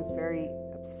person's very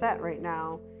upset right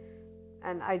now,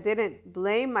 and I didn't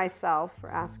blame myself for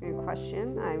asking a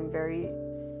question. I'm very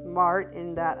smart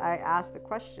in that I asked a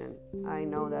question. I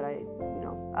know that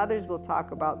others will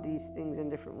talk about these things in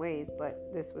different ways,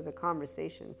 but this was a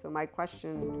conversation. So my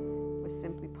question was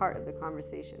simply part of the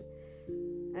conversation.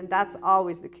 And that's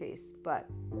always the case. But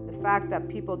the fact that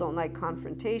people don't like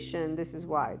confrontation, this is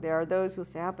why. There are those who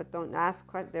say, but don't ask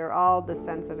questions. They're all the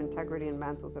sense of integrity and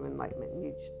mantles of enlightenment.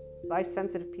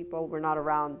 Life-sensitive people, we're not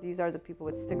around. These are the people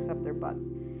with sticks up their butts.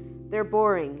 They're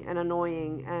boring and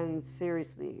annoying and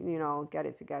seriously, get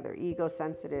it together.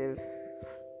 Ego-sensitive,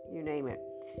 you name it.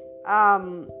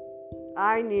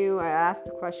 I knew, I asked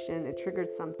the question, it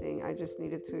triggered something. I just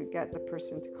needed to get the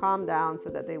person to calm down so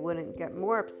that they wouldn't get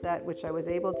more upset, which I was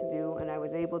able to do. And I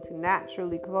was able to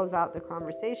naturally close out the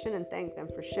conversation and thank them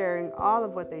for sharing all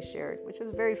of what they shared, which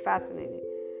was very fascinating.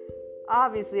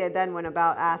 Obviously, I then went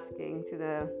about asking to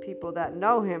the people that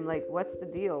know him, like, what's the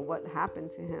deal? What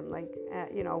happened to him? Like,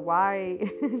 why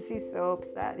is he so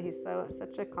upset? He's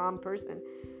such a calm person.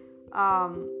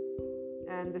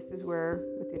 And this is where,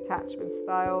 with the attachment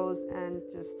styles and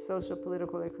just social,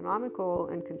 political, economical,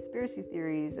 and conspiracy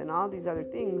theories and all these other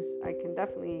things, I can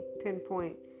definitely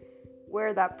pinpoint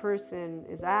where that person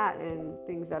is at and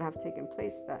things that have taken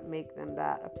place that make them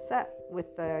that upset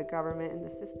with the government and the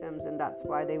systems. And that's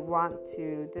why they want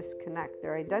to disconnect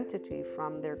their identity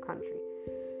from their country,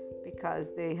 because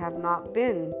they have not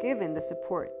been given the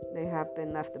support. They have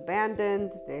been left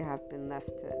abandoned. They have been left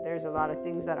there's a lot of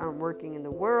things that aren't working in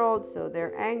the world, so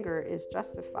their anger is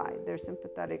justified. Their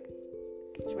sympathetic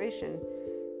situation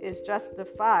is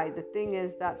justified. The thing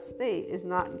is, that state is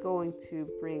not going to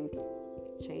bring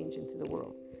change into the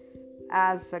world.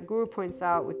 As Sadhguru points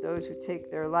out, with those who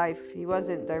take their life, he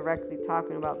wasn't directly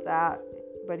talking about that,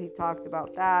 but he talked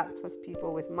about that, plus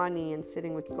people with money and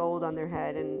sitting with gold on their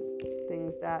head and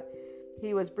things that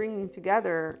he was bringing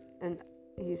together. And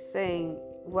he's saying,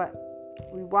 what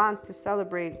we want to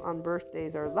celebrate on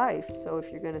birthdays are life. So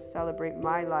if you're going to celebrate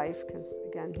my life, because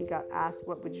again, he got asked,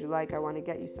 what would you like? I want to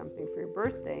get you something for your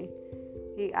birthday.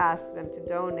 He asked them to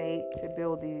donate to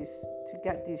build to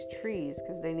get these trees,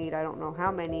 because they need, I don't know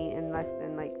how many, in less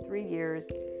than like 3 years.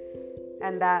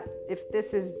 And that if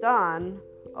this is done,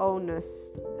 ONUS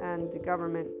and the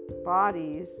government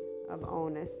bodies of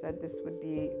ONUS said this would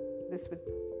be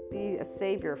a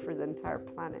savior for the entire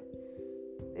planet.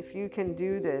 If you can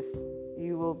do this,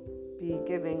 you will be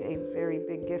giving a very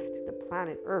big gift to the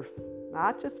planet Earth.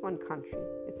 Not just one country.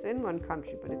 It's in one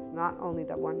country, but it's not only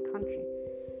that one country.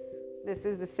 This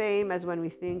is the same as when we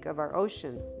think of our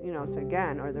oceans, so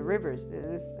again, or the rivers.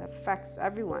 This affects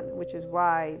everyone, which is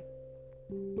why,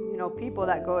 people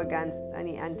that go against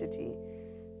any entity,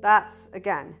 that's,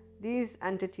 again, these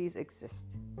entities exist.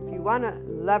 If you want to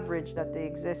leverage that they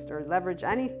exist or leverage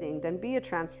anything, then be a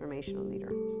transformational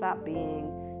leader. Stop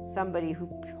being somebody who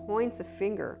points a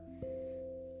finger.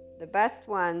 The best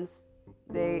ones,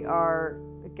 they are,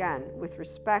 again, with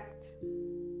respect,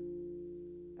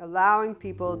 allowing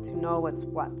people to know what's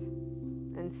what,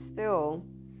 and still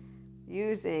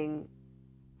using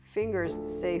fingers to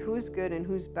say who's good and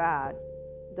who's bad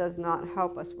does not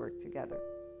help us work together.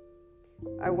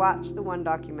 I watched the one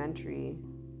documentary,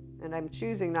 and I'm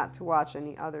choosing not to watch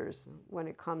any others when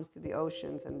it comes to the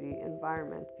oceans and the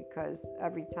environment, because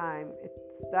every time it's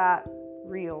that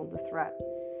real, the threat.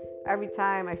 every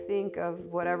time I think of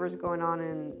whatever's going on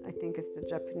in, I think it's the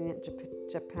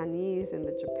Japanese in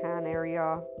the Japan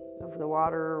area of the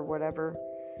water or whatever.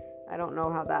 I don't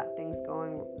know how that thing's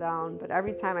going down, but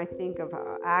every time I think of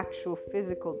actual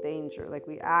physical danger, like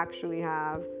we actually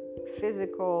have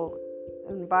physical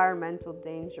environmental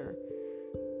danger,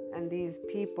 and these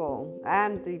people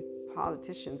and the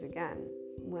politicians, again,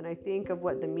 when I think of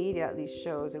what the media at least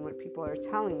shows and what people are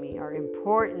telling me are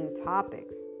important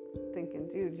topics, I'm thinking,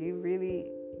 dude, do you really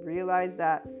realize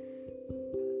that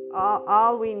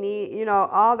all we need,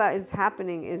 all that is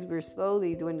happening is we're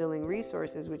slowly dwindling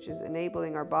resources, which is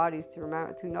enabling our bodies to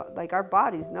remember, to know, like our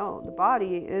bodies know. The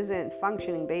body isn't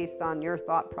functioning based on your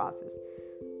thought process.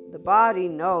 The body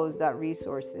knows that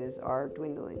resources are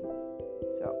dwindling.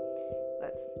 So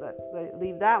let's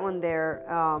leave that one there.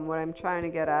 What I'm trying to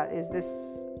get at is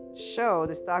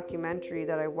this documentary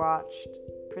that I watched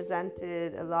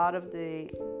presented a lot of the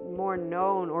more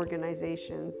known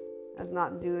organizations as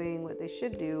not doing what they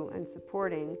should do and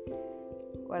supporting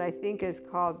what I think is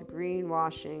called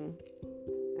greenwashing.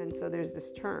 And so there's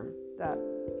this term that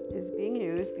is being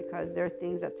used because there are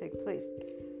things that take place.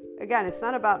 Again, it's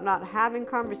not about not having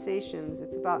conversations,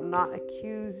 it's about not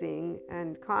accusing,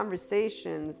 and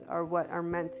conversations are what are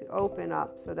meant to open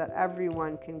up so that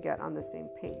everyone can get on the same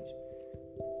page.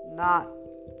 Not,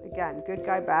 again, good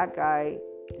guy, bad guy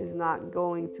is not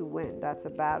going to win. That's a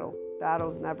battle.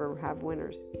 Battles never have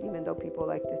winners, even though people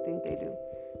like to think they do.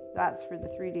 That's for the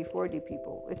 3D, 4D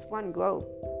people. It's one globe.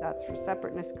 That's for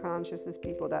separateness consciousness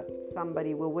people, that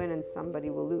somebody will win and somebody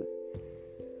will lose.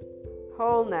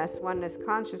 Wholeness, oneness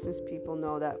consciousness people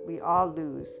know that we all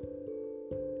lose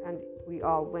and we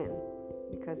all win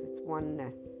because it's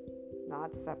oneness,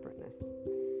 not separateness.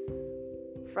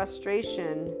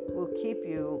 Frustration will keep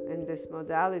you in this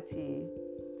modality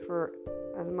for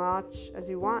as much as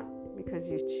you want, because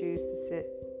you choose to sit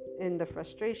in the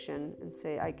frustration and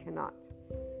say, I cannot,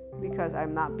 because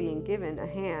I'm not being given a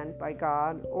hand by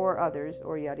God or others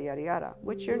or yada yada yada,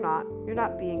 which you're not. You're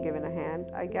not being given a hand.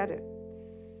 I get it.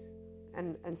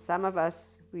 And some of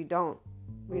us, we don't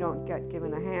get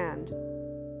given a hand,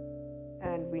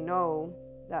 and we know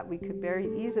that we could very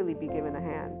easily be given a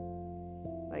hand,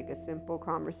 like a simple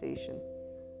conversation.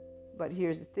 But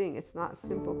here's the thing, it's not a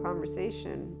simple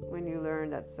conversation when you learn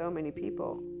that so many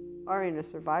people are in a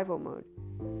survival mode.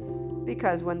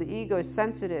 Because when the ego is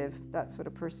sensitive, that's what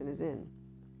a person is in.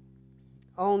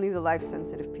 Only the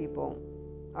life-sensitive people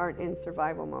aren't in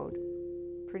survival mode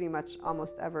pretty much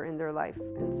almost ever in their life.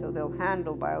 And so they'll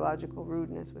handle biological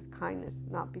rudeness with kindness,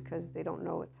 not because they don't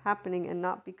know what's happening, and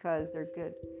not because they're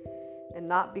good, and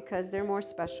not because they're more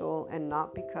special, and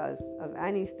not because of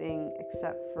anything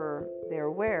except for they're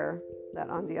aware that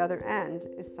on the other end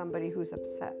is somebody who's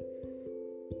upset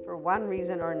for one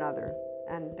reason or another,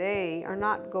 and they are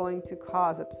not going to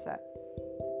cause upset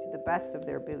to the best of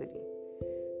their ability.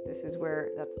 This is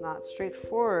where that's not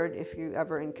straightforward if you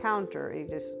ever encounter a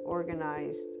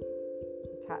disorganized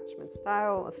attachment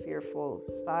style, a fearful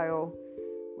style,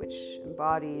 which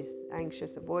embodies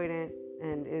anxious avoidant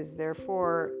and is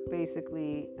therefore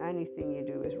basically anything you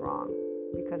do is wrong,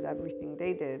 because everything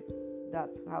they did,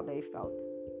 that's how they felt,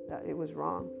 that it was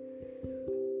wrong.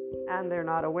 And they're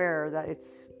not aware that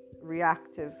it's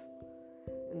reactive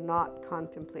and not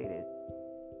contemplated.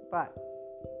 But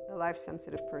the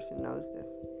life-sensitive person knows this,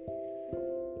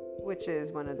 which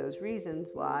is one of those reasons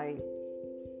why,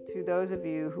 to those of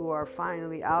you who are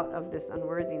finally out of this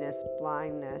unworthiness,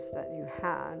 blindness that you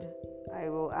had, I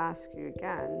will ask you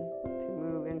again to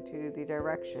move into the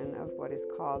direction of what is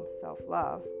called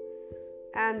self-love,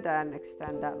 and then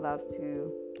extend that love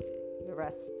to the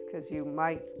rest, because you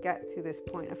might get to this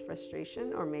point of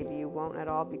frustration, or maybe you won't at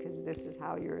all, because this is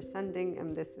how you're ascending,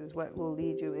 and this is what will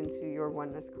lead you into your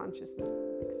oneness consciousness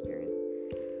experience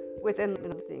within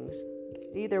things.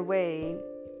 Either way,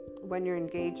 when you're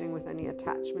engaging with any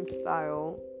attachment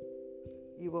style,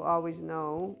 you will always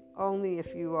know only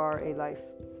if you are a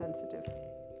life-sensitive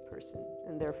person,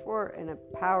 and therefore an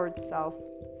empowered self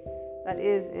that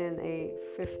is in a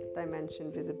fifth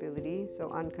dimension visibility, so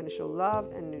unconditional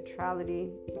love and neutrality,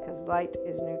 because light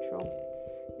is neutral.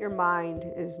 Your mind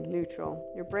is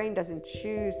neutral. Your brain doesn't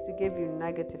choose to give you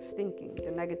negative thinking.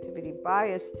 The negativity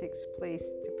bias takes place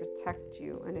to protect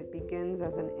you, and it begins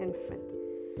as an infant.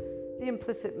 The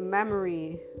implicit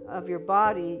memory of your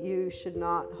body, you should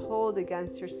not hold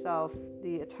against yourself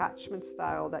the attachment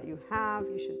style that you have.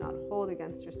 You should not hold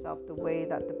against yourself the way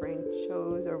that the brain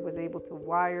chose or was able to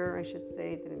wire, I should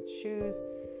say, didn't choose.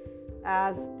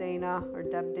 As Dana or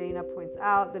Deb Dana points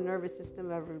out, the nervous system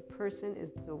of every person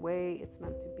is the way it's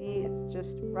meant to be. It's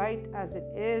just right as it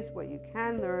is. What you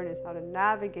can learn is how to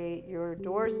navigate your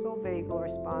dorsal vagal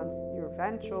response, your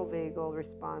ventral vagal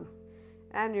response,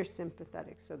 and your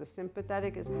sympathetic. So the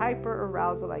sympathetic is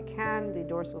hyper-arousal, I can. The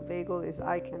dorsal vagal is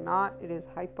I cannot. It is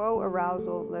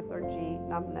hypo-arousal, lethargy,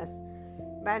 numbness.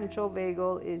 Ventral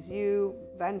vagal is you.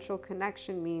 Ventral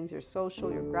connection means you're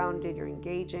social, you're grounded, you're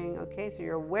engaging. Okay, so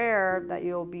you're aware that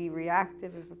you'll be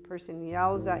reactive if a person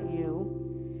yells at you,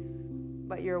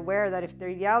 but you're aware that if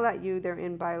they yell at you, they're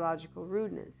in biological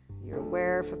rudeness. You're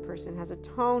aware if a person has a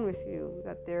tone with you,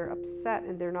 that they're upset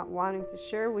and they're not wanting to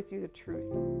share with you the truth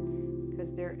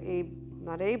because they're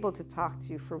not able to talk to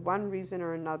you for one reason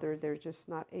or another. They're just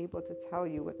not able to tell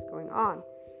you what's going on.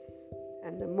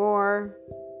 And the more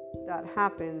that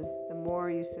happens, the more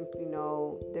you simply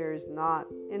know there's not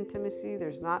intimacy,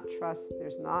 there's not trust,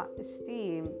 there's not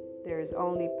esteem, there's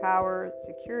only power,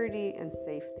 security, and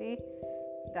safety.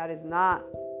 That is not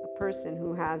a person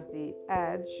who has the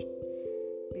edge,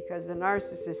 because the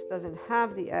narcissist doesn't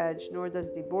have the edge, nor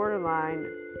does the borderline,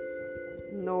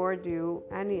 nor do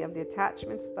any of the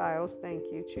attachment styles. Thank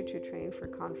you, Choo Choo Train, for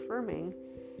confirming.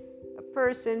 A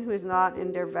person who is not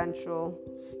in their ventral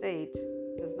state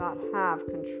does not have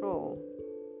control.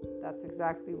 That's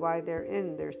exactly why they're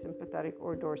in their sympathetic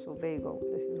or dorsal vagal.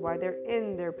 This is why they're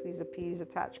in their please, appease,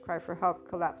 attach, cry for help,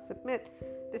 collapse, submit.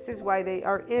 This is why they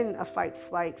are in a fight,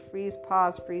 flight, freeze,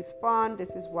 pause, freeze, fawn.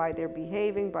 This is why they're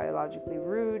behaving biologically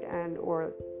rude and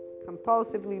or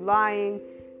compulsively lying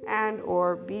and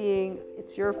or being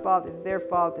it's your fault, it's their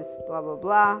fault, it's blah, blah,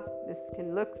 blah. This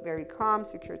can look very calm,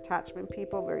 secure attachment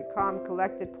people, very calm,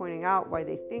 collected, pointing out why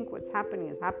they think what's happening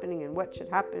is happening and what should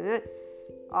happen in it.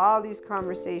 All these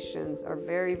conversations are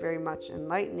very, very much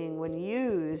enlightening when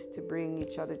used to bring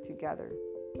each other together.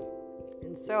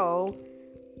 And so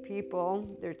people,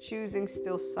 they're choosing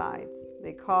still sides.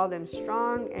 They call them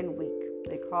strong and weak.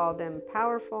 They call them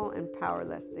powerful and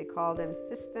powerless. They call them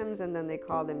systems, and then they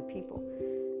call them people.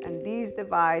 And these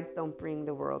divides don't bring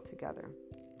the world together.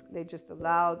 They just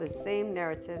allow the same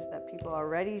narratives that people are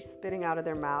already spitting out of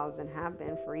their mouths and have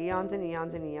been for eons and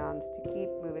eons and eons to keep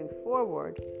moving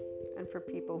forward, and for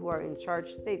people who are in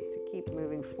charged states to keep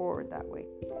moving forward that way.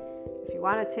 If you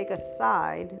want to take a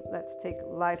side, let's take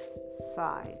life's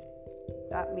side.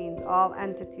 That means all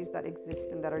entities that exist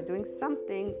and that are doing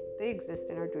something, they exist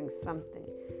and are doing something.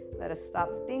 Let us stop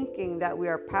thinking that we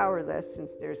are powerless,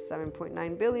 since there's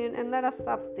 7.9 billion, and let us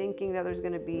stop thinking that there's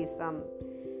going to be some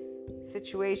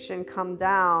situation come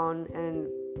down and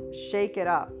shake it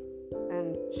up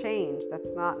and change.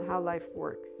 That's not how life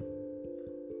works.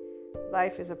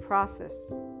 Life is a process,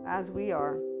 as we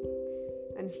are.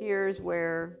 And here's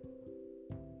where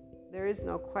there is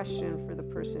no question for the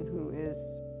person who is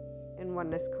in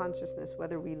oneness consciousness,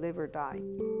 whether we live or die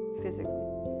physically.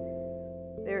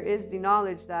 There is the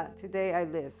knowledge that today I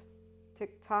live.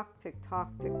 Tick tock, tick tock,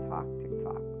 tick tock, tick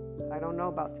tock. I don't know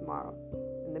about tomorrow.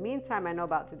 In the meantime, I know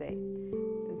about today.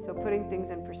 And so putting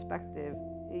things in perspective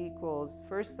equals,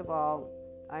 first of all,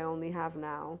 I only have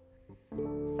now.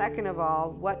 Second of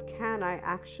all, what can I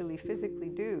actually physically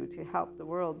do to help the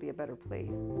world be a better place?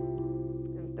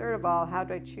 And third of all, how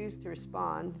do I choose to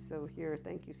respond? So here,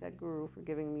 thank you, Sadhguru, for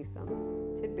giving me some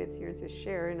tidbits here to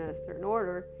share in a certain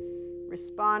order.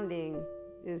 Responding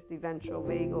is the ventral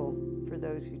vagal for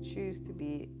those who choose to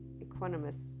be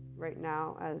equanimous right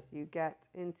now, as you get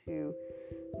into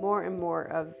more and more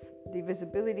of the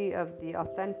visibility of the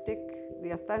authentic.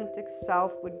 The authentic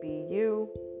self would be you,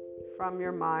 from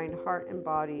your mind, heart, and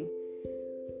body,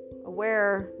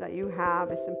 aware that you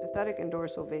have a sympathetic and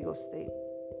dorsal vagal state,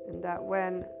 and that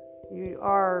when you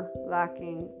are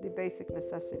lacking the basic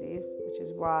necessities, which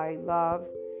is why love,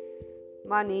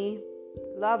 money,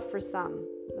 love for some,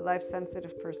 the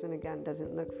life-sensitive person, again,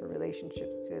 doesn't look for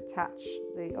relationships to attach.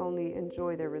 They only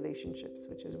enjoy their relationships,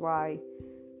 which is why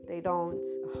they don't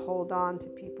hold on to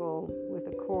people with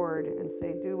a cord and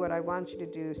say, do what I want you to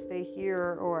do, stay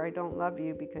here, or I don't love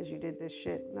you because you did this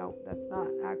shit. No, that's not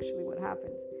actually what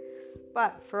happens.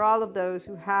 But for all of those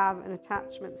who have an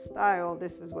attachment style,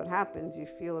 this is what happens. You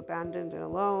feel abandoned and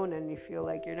alone, and you feel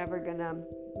like you're never going to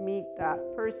meet that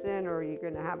person, or you're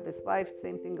going to have this life.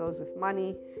 Same thing goes with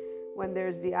money. When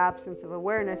there's the absence of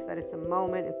awareness that it's a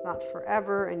moment, it's not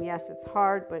forever, and yes, it's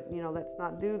hard, but let's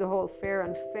not do the whole fair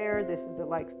unfair. This is the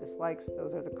likes, dislikes.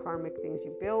 Those are the karmic things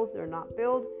you build or not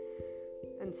build.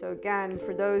 And so again,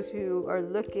 for those who are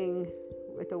looking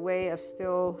with a way of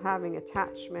still having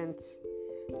attachment,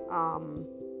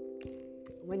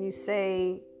 when you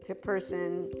say to a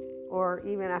person, or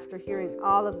even after hearing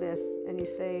all of this, and you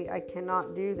say, I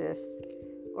cannot do this,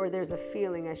 or there's a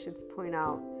feeling, I should point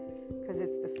out, because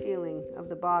it's the feeling of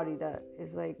the body that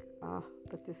is like,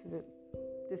 but this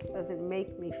doesn't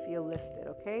make me feel lifted,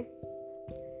 okay?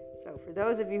 So for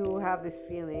those of you who have this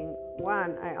feeling,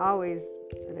 one, I always,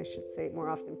 and I should say it more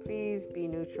often, please be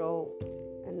neutral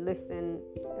and listen,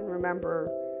 and remember,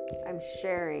 I'm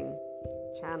sharing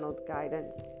channeled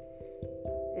guidance.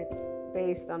 It's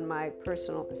based on my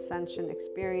personal ascension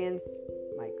experience,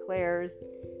 my clairs,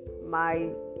 my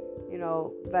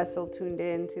vessel tuned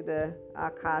in to the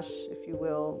Akash, if you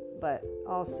will, but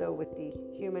also with the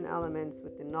human elements,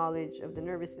 with the knowledge of the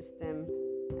nervous system,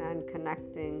 and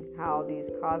connecting how these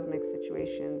cosmic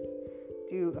situations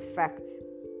do affect.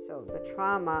 So the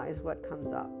trauma is what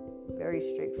comes up. Very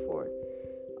straightforward.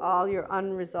 All your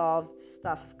unresolved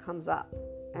stuff comes up.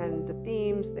 And the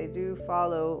themes, they do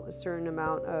follow a certain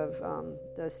amount of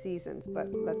the seasons, but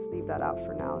let's leave that out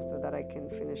for now so that I can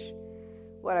finish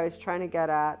what I was trying to get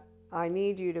at. I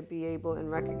need you to be able and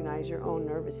recognize your own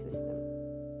nervous system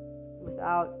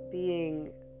without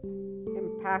being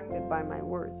impacted by my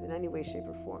words in any way, shape,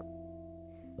 or form.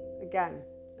 Again,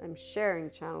 I'm sharing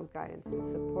channeled guidance and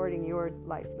supporting your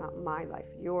life, not my life.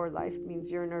 Your life means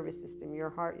your nervous system, your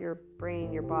heart, your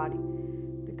brain, your body,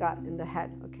 the gut, and the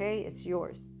head, okay? It's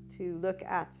yours to look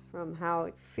at from how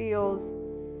it feels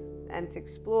and to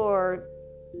explore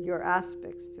your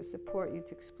aspects, to support you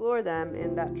to explore them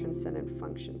in that transcendent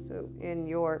function, so in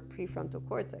your prefrontal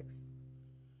cortex,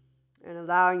 and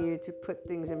allowing you to put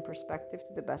things in perspective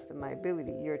to the best of my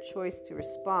ability. Your choice to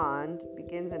respond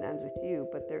begins and ends with you,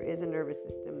 but there is a nervous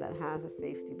system that has a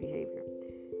safety behavior.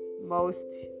 Most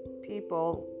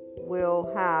people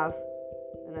will have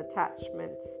an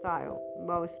attachment style.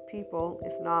 Most people,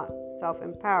 if not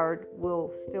self-empowered,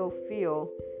 will still feel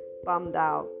bummed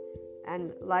out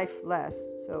and lifeless,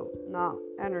 so not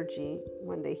energy,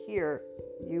 when they hear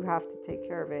you have to take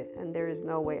care of it and there is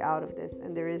no way out of this,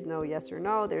 and there is no yes or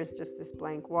no, there's just this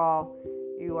blank wall.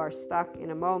 You are stuck in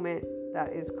a moment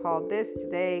that is called this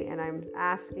today, and I'm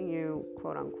asking you,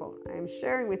 quote unquote, I'm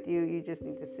sharing with you, you just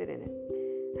need to sit in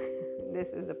it. This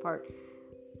is the part.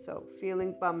 So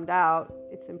feeling bummed out,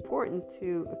 it's important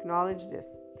to acknowledge this.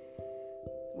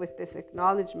 With this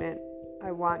acknowledgement,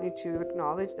 I want you to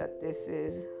acknowledge that this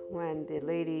is when the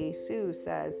Lady Sue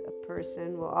says a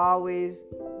person will always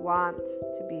want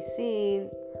to be seen,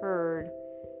 heard,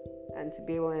 and to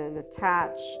be able and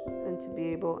attach, and to be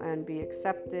able and be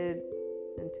accepted,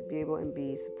 and to be able and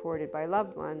be supported by a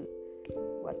loved one,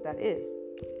 what that is.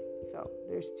 So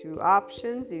there's two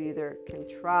options. You either can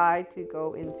try to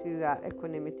go into that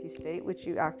equanimity state, which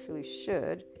you actually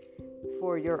should,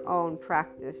 for your own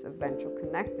practice of ventral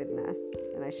connectedness.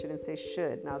 And I shouldn't say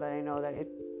should, now that I know that it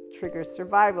triggers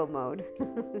survival mode.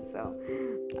 So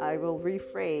I will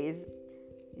rephrase.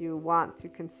 You want to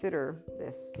consider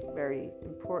this very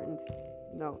important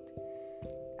note.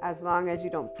 As long as you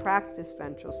don't practice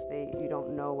ventral state, you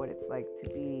don't know what it's like to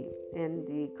be in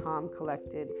the calm,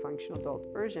 collected, functional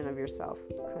adult version of yourself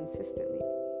consistently.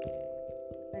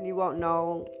 And you won't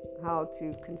know how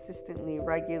to consistently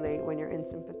regulate when you're in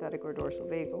sympathetic or dorsal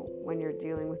vagal, when you're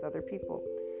dealing with other people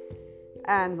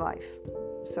and life.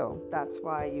 So that's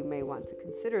why you may want to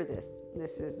consider this.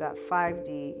 This is that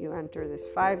 5D. You enter this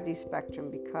 5D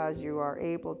spectrum because you are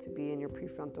able to be in your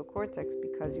prefrontal cortex,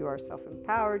 because you are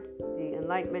self-empowered. The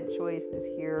enlightenment choice is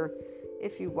here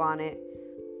if you want it.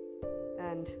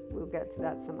 And we'll get to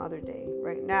that some other day.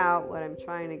 Right now, what I'm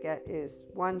trying to get is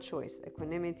one choice: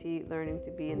 equanimity, learning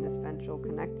to be in this ventral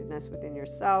connectedness within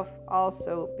yourself,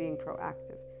 also being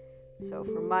proactive. So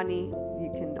for money,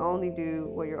 you can only do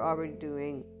what you're already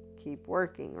doing. Keep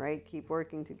working, right? Keep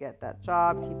working to get that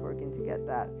job, keep working to get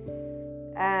that.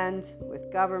 And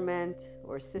with government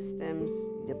or systems,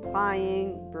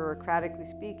 applying, bureaucratically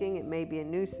speaking, it may be a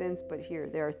nuisance, but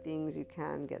there are things you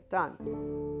can get done.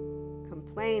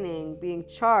 Complaining, being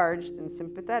charged and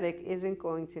sympathetic isn't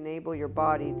going to enable your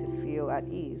body to feel at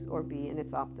ease or be in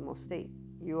its optimal state.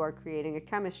 You are creating a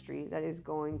chemistry that is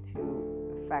going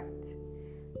to affect,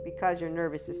 because your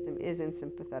nervous system is in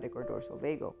sympathetic or dorsal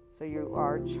vagal. So you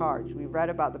are charged. We read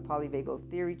about the polyvagal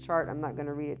theory chart. I'm not going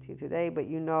to read it to you today, but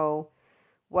you know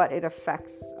what it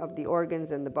affects of the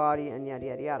organs and the body and yada,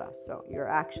 yada, yada. So you're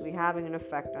actually having an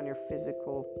effect on your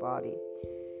physical body.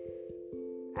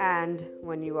 And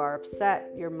when you are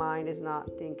upset, your mind is not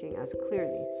thinking as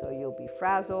clearly. So you'll be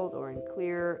frazzled or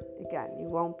unclear. Again, you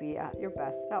won't be at your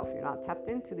best self. You're not tapped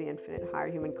into the infinite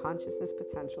higher human consciousness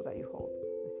potential that you hold,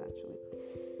 essentially.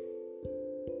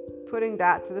 Putting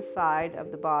that to the side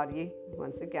of the body,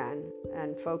 once again,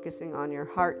 and focusing on your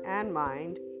heart and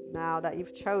mind. Now that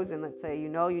you've chosen, let's say, you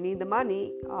know you need the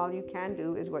money, all you can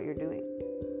do is what you're doing.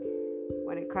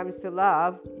 When it comes to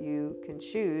love, you can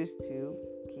choose to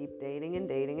keep dating and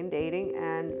dating and dating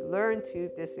and learn to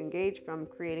disengage from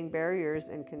creating barriers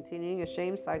and continuing a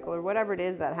shame cycle or whatever it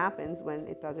is that happens when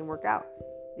it doesn't work out.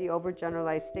 The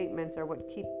overgeneralized statements are what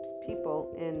keeps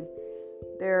people in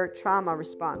their trauma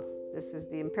response. This is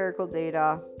the empirical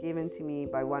data given to me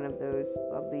by one of those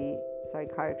lovely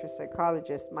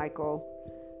psychologists, Michael,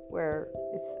 where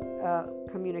it's a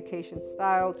communication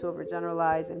style to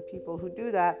overgeneralize, and people who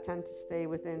do that tend to stay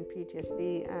within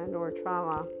PTSD and or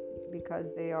trauma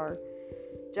because they are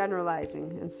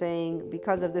generalizing and saying,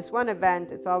 because of this one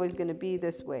event, it's always going to be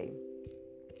this way.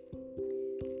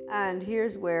 And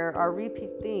here's where our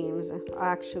repeat themes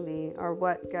actually are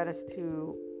what get us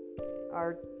to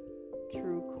our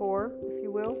true core, if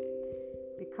you will.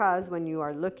 Because when you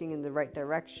are looking in the right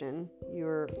direction,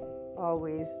 you're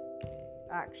always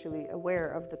actually aware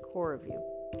of the core of you,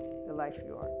 the life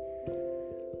you are.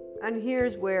 And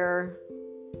here's where,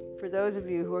 for those of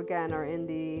you who again are in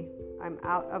the I'm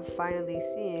out of finally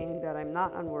seeing that I'm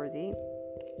not unworthy,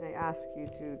 I ask you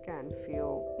to again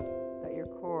feel that your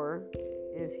core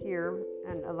is here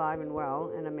and alive and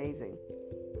well and amazing,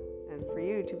 and for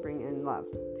you to bring in love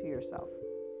to yourself,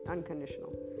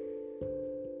 unconditional.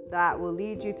 That will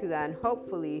lead you to then,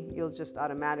 hopefully, you'll just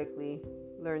automatically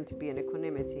learn to be in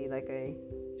equanimity, like I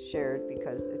shared,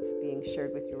 because it's being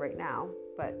shared with you right now.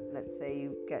 But let's say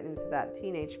you get into that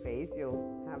teenage phase,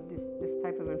 you'll have this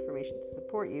type of information to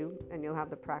support you, and you'll have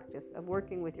the practice of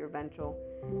working with your ventral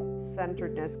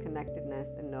centeredness, connectedness,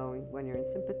 and knowing when you're in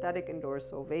sympathetic and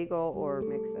dorsal, vagal, or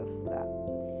mix of that.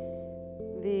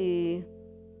 The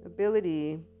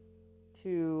ability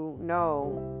to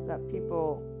know that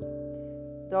people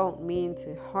don't mean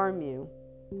to harm you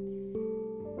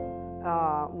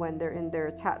when they're in their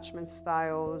attachment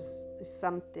styles is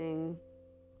something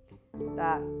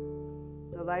that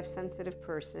the life-sensitive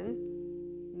person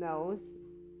knows.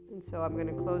 And so I'm going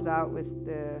to close out with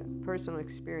the personal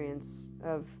experience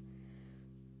of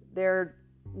there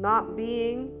not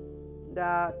being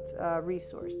that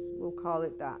resource. We'll call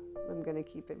it that. I'm going to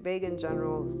keep it vague and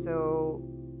general. So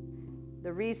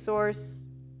the resource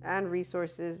and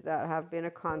resources that have been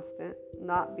a constant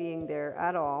not being there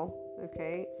at all.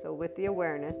 Okay, so with the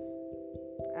awareness,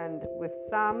 and with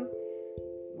some,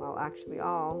 well, actually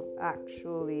all,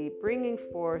 actually bringing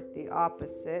forth the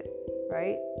opposite,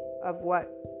 right, of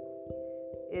what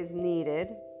is needed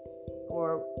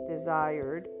or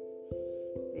desired,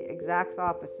 the exact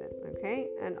opposite, okay?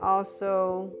 And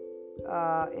also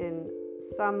in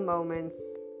some moments,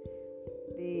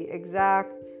 the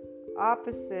exact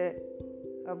opposite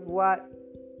of what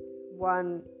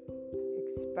one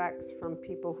expects from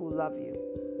people who love you,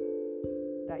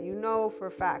 that you know for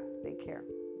a fact they care,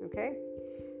 okay?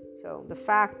 So the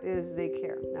fact is they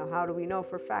care. Now, how do we know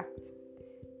for a fact?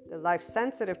 The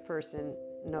life-sensitive person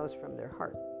knows from their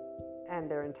heart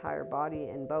and their entire body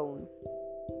and bones.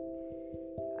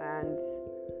 And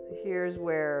here's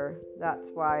where, that's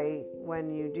why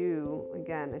when you do,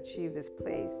 again, achieve this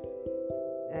place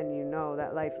and you know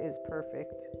that life is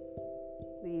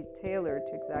perfectly tailored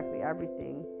to exactly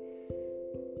everything,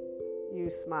 you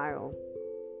smile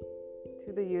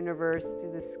to the universe, to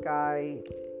the sky,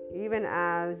 even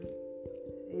as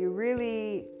you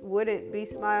really wouldn't be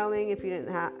smiling if you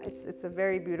didn't have, it's a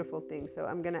very beautiful thing. So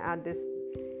I'm going to add this.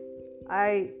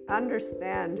 I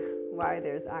understand why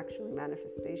there's actually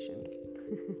manifestation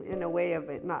in a way of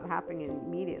it not happening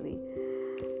immediately.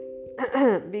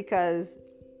 Because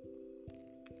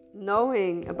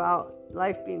knowing about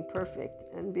life being perfect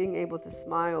and being able to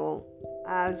smile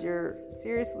as you're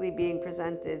seriously being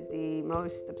presented the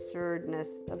most absurdness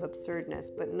of absurdness,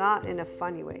 but not in a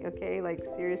funny way, okay? Like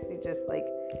seriously, just like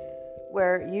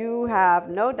where you have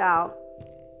no doubt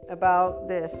about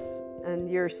this and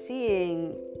you're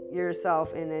seeing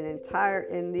yourself in the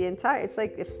entire, it's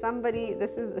like if somebody,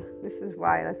 this is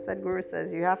why, as Sadhguru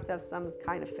says, you have to have some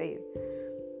kind of faith.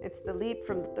 It's the leap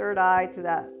from the third eye to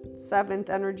that seventh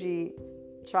energy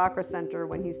chakra center.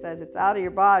 When he says it's out of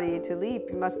your body, to leap,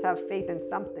 you must have faith in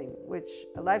something, which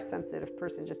a life-sensitive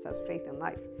person just has faith in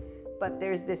life. But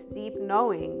there's this deep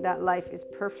knowing that life is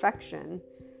perfection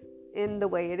in the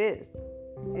way it is.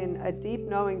 In a deep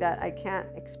knowing that I can't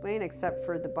explain except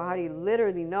for the body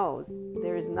literally knows.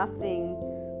 There's nothing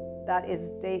that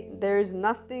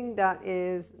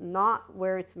is not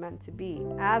where it's meant to be.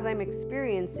 As I'm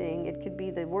experiencing, it could be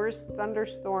the worst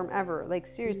thunderstorm ever. Like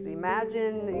seriously,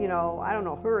 imagine,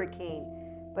 hurricane,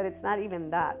 but it's not even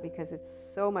that, because it's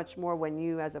so much more when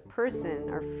you as a person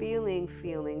are feeling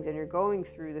feelings and you're going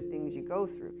through the things you go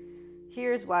through.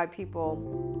 Here's why people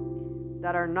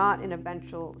that are not in a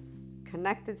ventral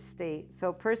connected state. So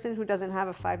a person who doesn't have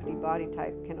a 5D body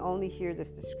type can only hear this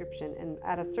description. And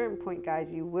at a certain point,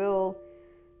 guys, you will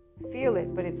feel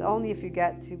it, but it's only if you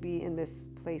get to be in this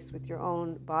place with your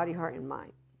own body, heart, and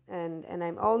mind. And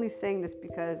I'm only saying this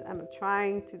because I'm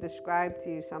trying to describe to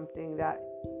you something that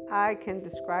I can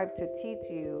describe to a T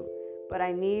to you, but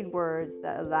I need words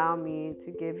that allow me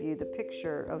to give you the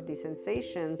picture of the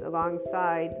sensations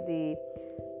alongside the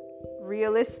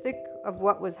realistic of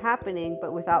what was happening,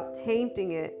 but without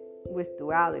tainting it with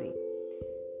duality.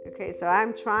 Okay, so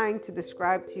I'm trying to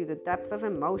describe to you the depth of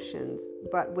emotions,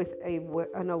 but with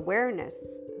an awareness.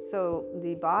 So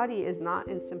the body is not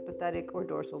in sympathetic or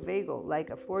dorsal vagal like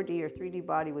a 4D or 3D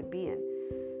body would be in,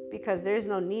 because there's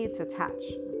no need to attach.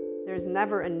 There's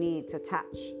never a need to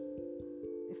attach.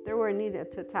 If there were a need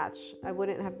to attach, I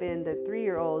wouldn't have been the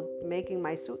 3-year-old making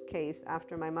my suitcase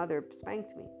after my mother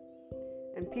spanked me.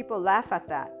 And people laugh at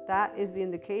that. That is the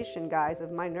indication, guys,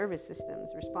 of my nervous system's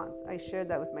response. I shared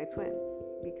that with my twin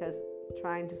because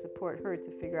trying to support her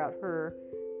to figure out her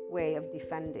way of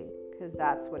defending, because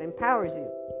that's what empowers you.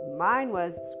 Mine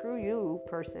was, screw you,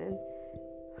 person.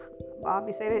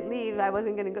 Obviously, I didn't leave. I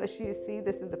wasn't going to go. This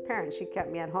is the parent. She kept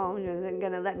me at home. She wasn't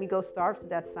going to let me go starve to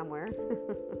death somewhere.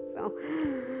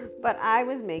 But I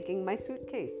was making my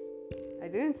suitcase. I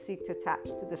didn't seek to attach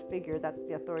to the figure that's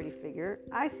the authority figure.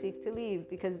 I seek to leave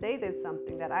because they did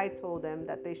something that I told them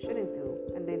that they shouldn't do,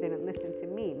 and they didn't listen to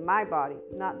me, my body,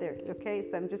 not theirs. Okay,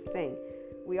 so I'm just saying,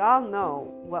 we all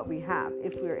know what we have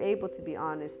if we're able to be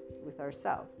honest with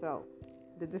ourselves. So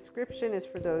the description is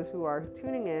for those who are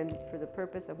tuning in for the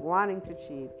purpose of wanting to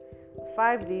achieve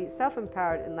 5D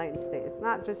self-empowered enlightened state. It's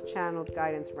not just channeled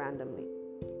guidance randomly,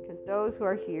 because those who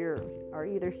are here are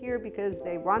either here because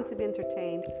they want to be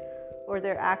entertained, or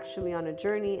they're actually on a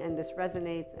journey and this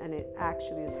resonates and it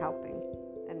actually is helping.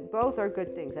 And both are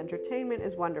good things. Entertainment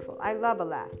is wonderful. I love a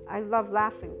laugh. I love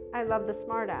laughing. I love the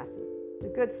smart asses, the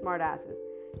good smart asses.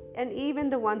 And even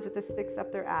the ones with the sticks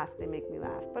up their ass, they make me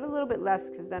laugh. But a little bit less,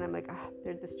 because then I'm like,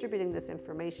 they're distributing this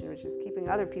information, which is keeping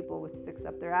other people with sticks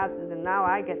up their asses. And now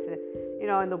I get to,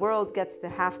 and the world gets to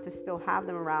have to still have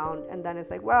them around. And then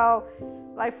it's like, well,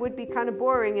 life would be kind of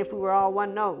boring if we were all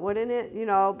one note, wouldn't it?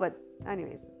 But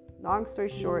anyways. Long story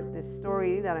short, this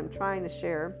story that I'm trying to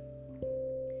share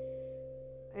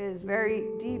is very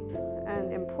deep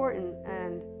and important,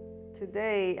 and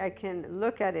today I can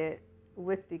look at it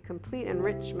with the complete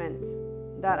enrichment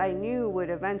that I knew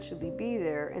would eventually be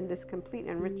there. And this complete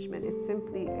enrichment is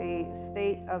simply a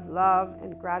state of love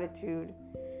and gratitude.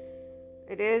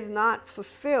 It is not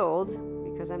fulfilled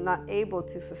because I'm not able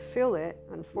to fulfill it,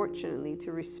 unfortunately.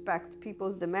 To respect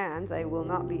people's demands, I will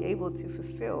not be able to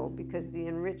fulfill, because the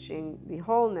enriching, the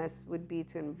wholeness would be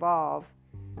to involve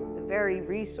the very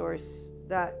resource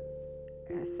that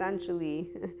essentially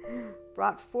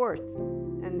brought forth.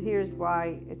 And here's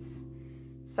why it's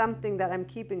something that I'm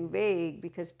keeping vague,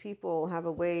 because people have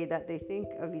a way that they think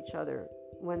of each other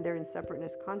when they're in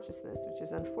separateness consciousness, which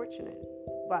is unfortunate.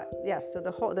 But yes, so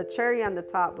the cherry on the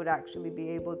top would actually be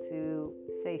able to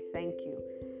say thank you,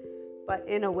 but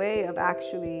in a way of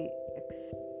actually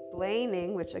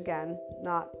explaining, which again,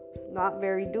 not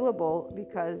very doable,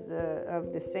 because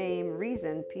of the same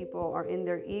reason. People are in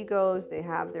their egos, they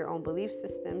have their own belief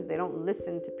systems, they don't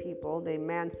listen to people, they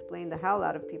mansplain the hell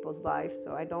out of people's life.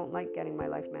 So I don't like getting my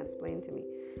life mansplained to me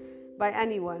by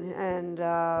anyone, and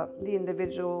the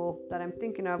individual that I'm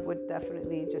thinking of would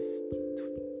definitely just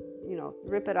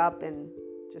rip it up and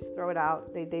just throw it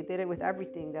out. They did it with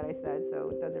everything that I said,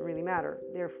 so it doesn't really matter.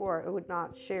 Therefore, it would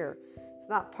not share. It's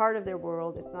not part of their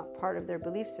world. It's not part of their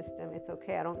belief system. It's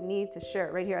okay. I don't need to share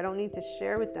it right here. I don't need to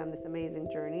share with them this amazing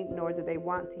journey, nor do they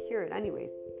want to hear it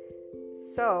anyways.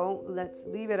 So let's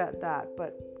leave it at that.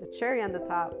 But the cherry on the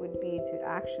top would be to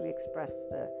actually express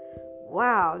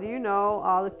wow, do you know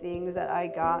all the things that I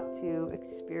got to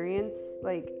experience,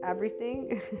 like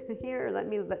everything? Here, let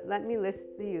me list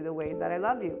to you the ways that I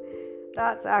love you.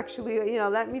 That's actually,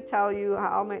 let me tell you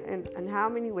how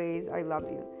many ways I love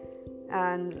you.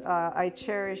 And I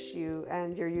cherish you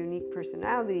and your unique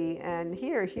personality. And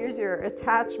here's your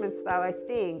attachment style, I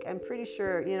think. I'm pretty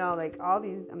sure, like all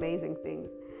these amazing things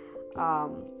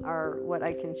are what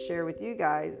I can share with you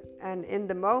guys. And in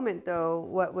the moment, though,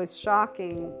 what was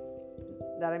shocking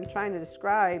that I'm trying to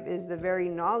describe is the very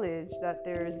knowledge that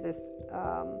there's this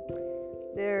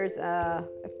there's a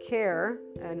care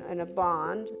and a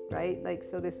bond, right? Like,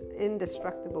 so this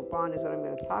indestructible bond is what I'm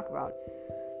going to talk about.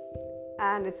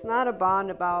 And it's not a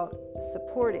bond about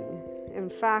supporting. In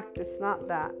fact, it's not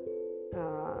that.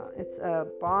 It's a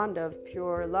bond of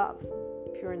pure love,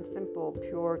 pure and simple,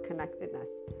 pure connectedness,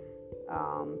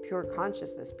 pure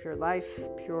consciousness, pure life,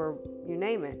 pure, you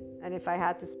name it. And if I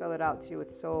had to spell it out to you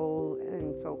with soul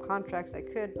and soul contracts, I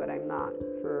could, but I'm not,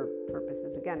 for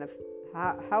purposes, again, of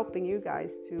helping you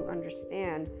guys to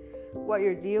understand what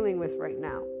you're dealing with right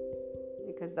now.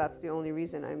 Because that's the only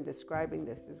reason I'm describing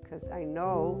this, is because I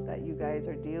know that you guys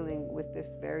are dealing with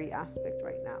this very aspect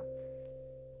right now.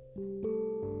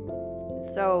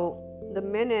 So the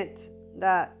minute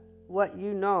that what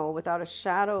you know, without a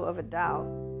shadow of a doubt,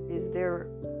 is there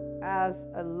as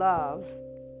a love,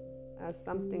 as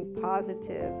something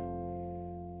positive,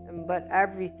 but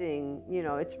everything,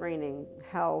 it's raining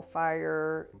hell,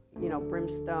 fire,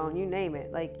 brimstone, you name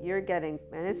it, like you're getting,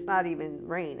 and it's not even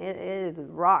rain, it is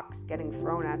rocks getting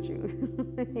thrown at you.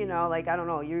 Like, I don't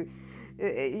know,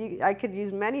 I could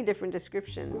use many different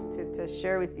descriptions to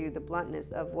share with you the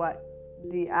bluntness of what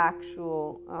the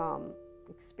actual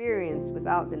experience,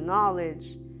 without the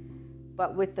knowledge,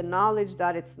 but with the knowledge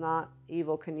that it's not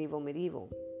Evel Knievel medieval.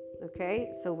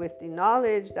 Okay, so with the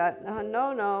knowledge that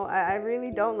no, I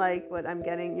really don't like what I'm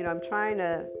getting. I'm trying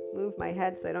to move my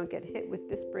head so I don't get hit with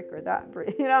this brick or that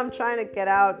brick. I'm trying to get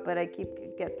out, but I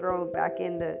get thrown back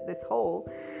in this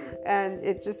hole, and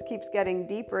it just keeps getting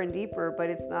deeper and deeper.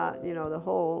 But it's not, the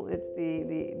hole. It's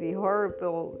the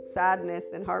horrible sadness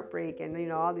and heartbreak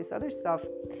and all this other stuff.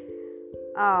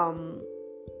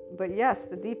 But yes,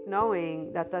 the deep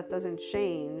knowing that doesn't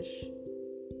change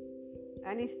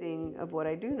anything of what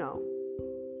I do know.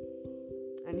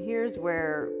 And here's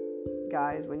where,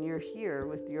 guys, when you're here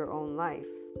with your own life,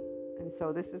 and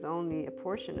so this is only a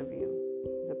portion of you.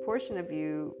 The portion of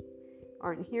you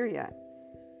aren't here yet.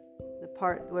 The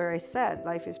part where I said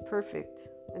life is perfect,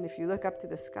 and if you look up to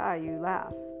the sky, you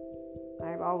laugh.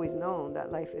 I've always known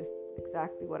that life is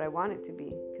exactly what I want it to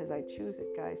be, because I choose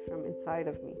it, guys, from inside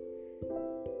of me.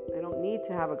 I don't need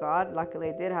to have a God. Luckily,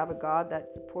 I did have a God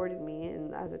that supported me,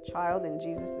 and as a child, and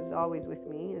Jesus is always with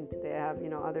me. And today I have,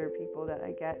 other people that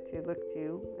I get to look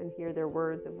to and hear their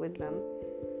words of wisdom.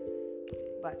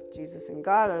 But Jesus and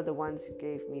God are the ones who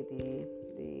gave me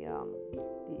the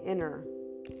inner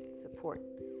support.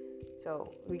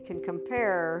 So we can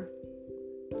compare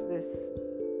this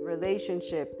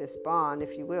relationship, this bond,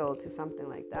 if you will, to something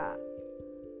like that,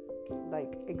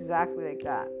 like exactly like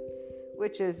that,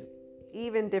 which is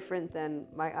even different than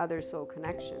my other soul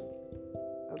connections.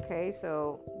 Okay,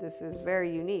 so this is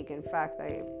very unique. In fact,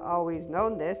 I've always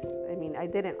known this. I mean, I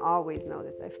didn't always know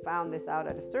this. I found this out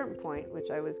at a certain point, which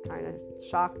I was kind of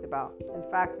shocked about. In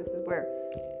fact, this is where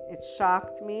it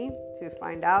shocked me to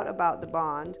find out about the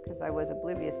bond, because I was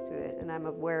oblivious to it, and I'm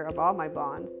aware of all my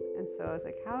bonds. And so I was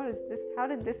like, how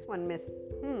did this one miss?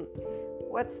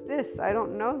 What's this? I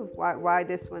don't know why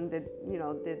this one did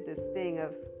this thing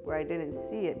of where I didn't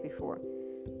see it before.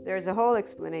 There's a whole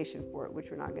explanation for it,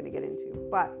 which we're not going to get into.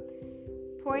 But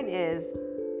point is,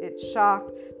 it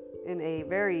shocked in a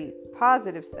very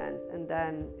positive sense, and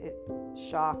then it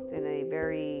shocked in a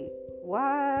very,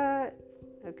 what?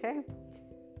 Okay?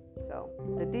 So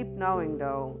the deep knowing,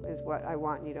 though, is what I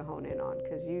want you to hone in on,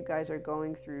 because you guys are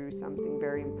going through something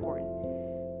very important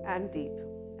and deep.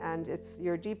 And it's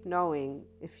your deep knowing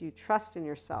if you trust in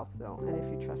yourself, though, and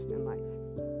if you trust in life,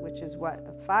 which is what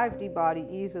a 5D body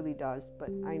easily does, but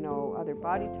I know other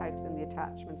body types in the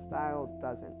attachment style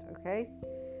doesn't, okay?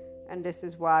 And this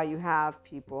is why you have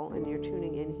people, and you're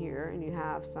tuning in here, and you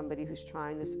have somebody who's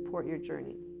trying to support your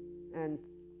journey. And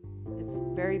it's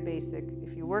very basic.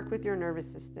 If you work with your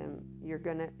nervous system, you're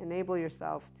going to enable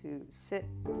yourself to sit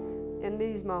in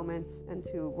these moments and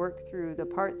to work through the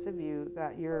parts of you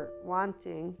that you're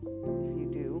wanting, if you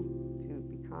do,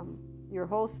 to become your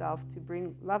whole self, to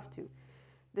bring love to.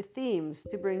 The themes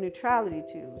to bring neutrality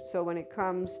to. So when it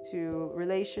comes to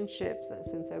relationships,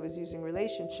 since I was using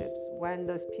relationships, when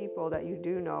those people that you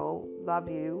do know love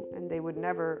you and they would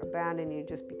never abandon you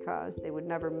just because, they would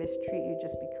never mistreat you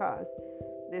just because,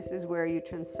 this is where you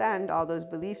transcend all those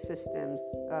belief systems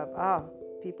of,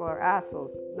 people are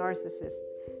assholes, narcissists,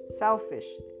 selfish,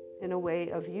 in a way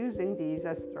of using these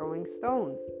as throwing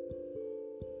stones.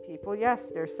 People, yes,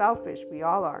 they're selfish. We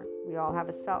all are. We all have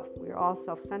a self. We're all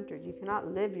self-centered. You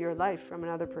cannot live your life from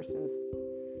another person's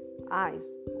eyes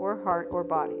or heart or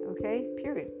body, okay?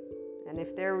 Period. And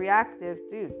if they're reactive,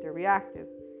 dude, they're reactive.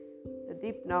 The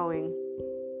deep knowing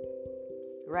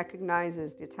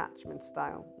recognizes the attachment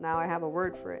style. Now I have a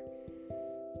word for it.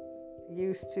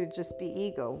 Used to just be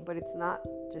ego, but it's not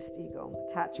just ego.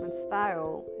 Attachment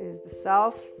style is the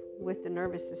self with the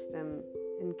nervous system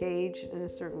engaged in a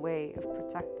certain way of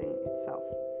protecting itself.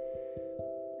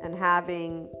 And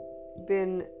having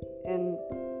been in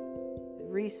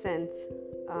recent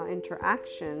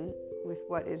interaction with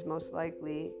what is most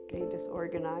likely a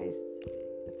disorganized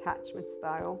attachment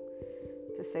style,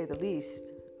 to say the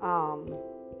least,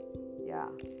 Yeah.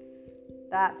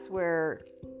 That's where,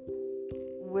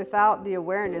 without the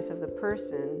awareness of the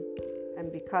person,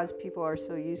 and because people are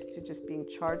so used to just being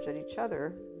charged at each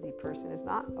other, the person is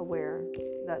not aware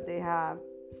that they have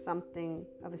something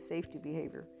of a safety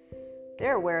behavior.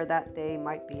 They're aware that they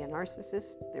might be a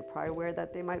narcissist. They're probably aware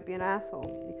that they might be an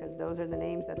asshole, because those are the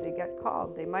names that they get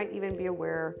called. They might even be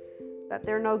aware that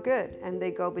they're no good, and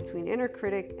they go between inner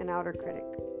critic and outer critic.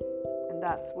 And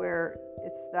that's where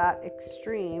it's that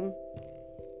extreme,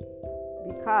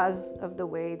 because of the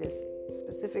way this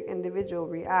specific individual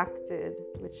reacted,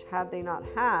 which, had they not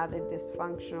had a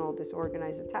dysfunctional,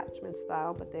 disorganized attachment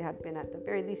style, but they had been at the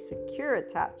very least secure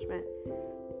attachment,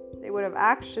 they would have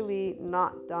actually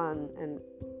not done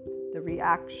the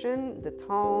reaction, the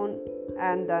tone,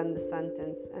 and then the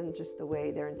sentence, and just the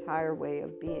way, their entire way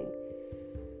of being.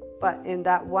 But in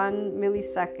that 1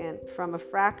 millisecond, from a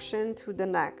fraction to the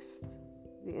next,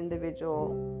 the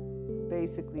individual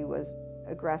basically was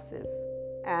aggressive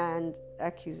and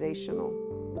accusational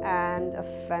and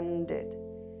offended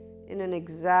in an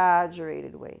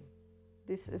exaggerated way.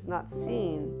 This is not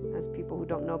seen as people who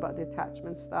don't know about the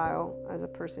attachment style as a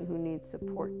person who needs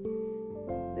support.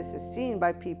 This is seen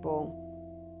by people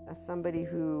as somebody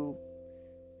who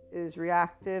is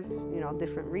reactive,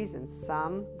 different reasons.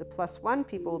 Some, the +1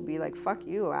 people will be like, fuck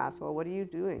you, asshole, what are you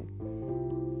doing?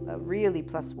 Really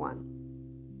 +1.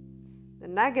 The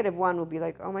 -1 will be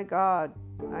like, oh my God,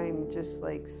 I'm just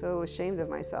like so ashamed of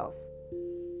myself.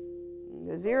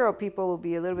 The 0 people will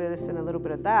be a little bit of this and a little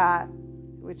bit of that,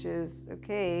 which is,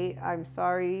 okay, I'm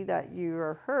sorry that you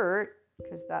are hurt,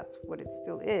 because that's what it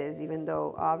still is, even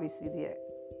though obviously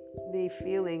the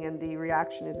feeling and the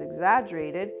reaction is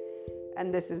exaggerated.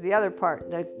 And this is the other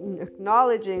part,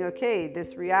 acknowledging, okay,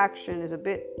 this reaction is a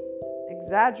bit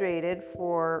exaggerated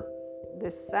for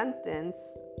this sentence.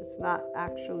 It's not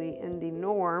actually in the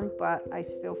norm, but I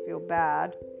still feel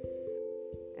bad.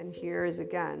 And here is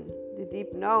again the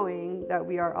deep knowing that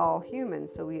we are all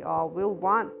humans, so we all will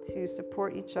want to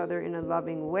support each other in a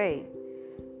loving way.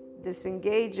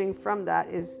 Disengaging from that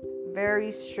is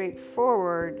very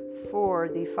straightforward for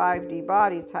the 5D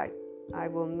body type. I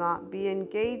will not be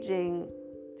engaging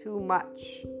too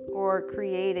much or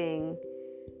creating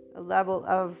a level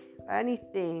of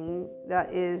anything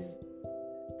that is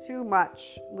too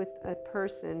much with a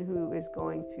person who is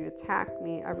going to attack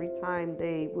me every time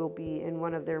they will be in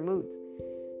one of their moods,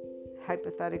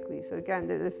 hypothetically. So again,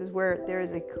 this is where there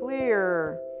is a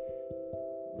clear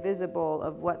visible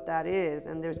of what that is,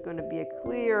 and there's going to be a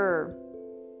clear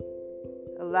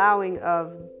allowing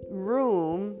of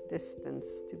room, distance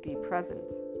to be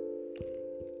present.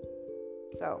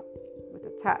 So with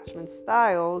attachment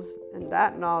styles and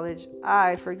that knowledge,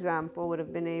 I, for example, would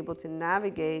have been able to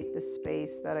navigate the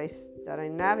space that I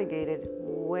navigated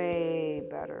way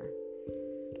better.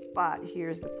 But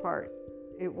here's the part.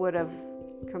 It would have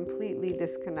completely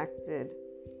disconnected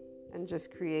and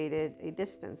just created a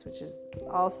distance, which is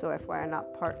also, FYI,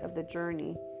 not part of the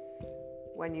journey.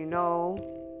 When you know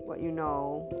what you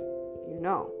know, you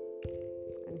know.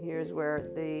 And here's where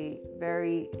the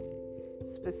very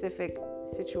specific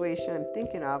situation I'm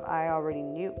thinking of, I already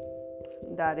knew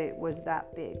that it was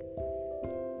that big,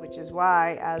 which is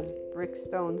why, as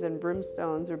brickstones and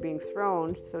brimstones are being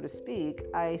thrown, so to speak,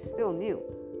 I still knew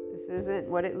this isn't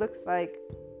what it looks like.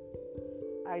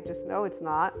 I just know it's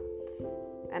not,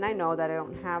 and I know that I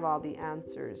don't have all the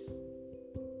answers,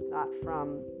 not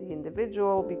from the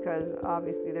individual, because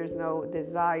obviously there's no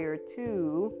desire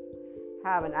to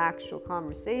have an actual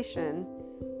conversation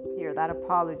here. That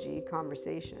apology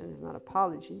conversation is not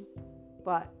apology,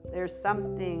 but there's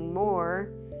something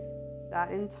more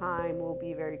that in time will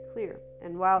be very clear.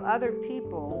 And while other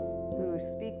people who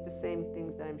speak the same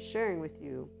things that I'm sharing with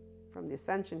you from the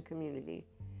Ascension community,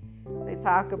 they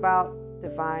talk about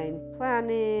divine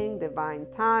planning, divine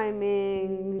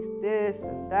timing, this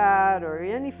and that, or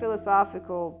any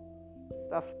philosophical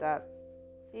stuff that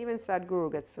even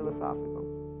Sadhguru gets philosophical.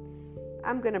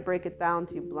 I'm going to break it down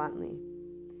to you bluntly.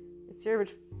 It's your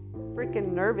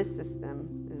freaking nervous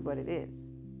system is what it is.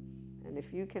 And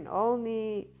if you can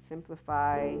only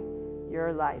simplify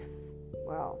your life,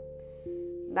 well,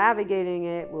 navigating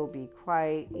it will be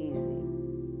quite easy.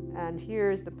 And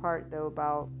here's the part, though,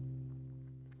 about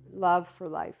love for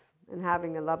life and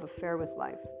having a love affair with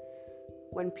life.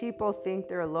 When people think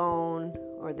they're alone,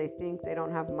 or they think they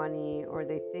don't have money, or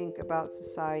they think about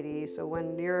society, so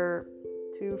when you're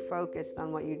too focused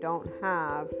on what you don't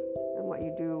have and what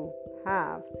you do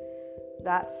have,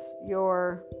 that's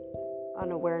your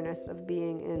unawareness of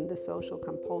being in the social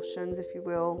compulsions, if you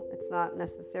will. It's not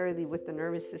necessarily with the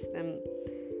nervous system.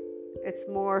 it's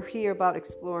more here about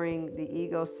exploring the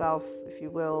ego self, if you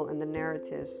will, and the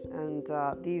narratives. And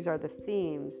these are the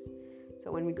themes.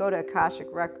 So when we go to Akashic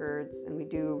Records and we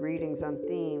do readings on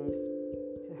themes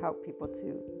to help people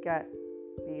to get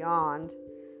beyond,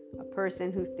 a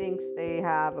person who thinks they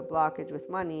have a blockage with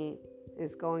money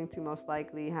is going to most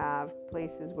likely have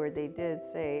places where they did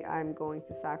say, I'm going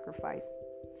to sacrifice.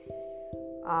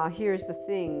 Here's the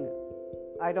thing.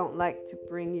 I don't like to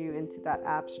bring you into that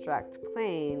abstract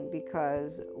plane,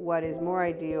 because what is more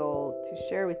ideal to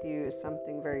share with you is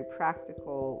something very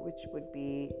practical, which would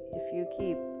be, if you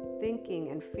keep thinking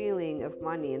and feeling of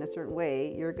money in a certain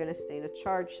way, you're going to stay in a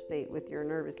charged state with your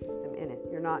nervous system in it.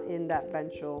 You're not in that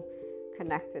ventral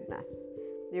connectedness.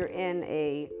 You're in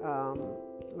a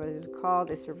what is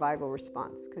called a survival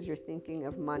response, because you're thinking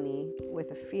of money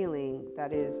with a feeling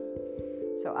that is.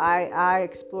 So I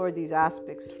explore these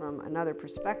aspects from another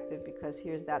perspective, because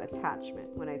here's that attachment.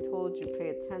 When I told you pay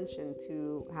attention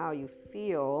to how you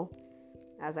feel,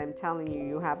 as I'm telling you,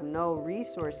 you have no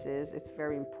resources, it's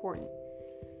very important.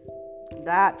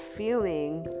 That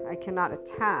feeling I cannot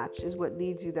attach is what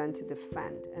leads you then to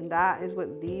defend. And that is what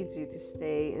leads you to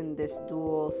stay in this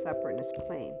dual separateness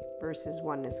plane versus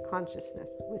oneness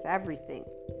consciousness with everything.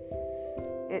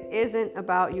 It isn't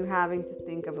about you having to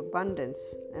think of abundance.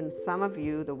 And some of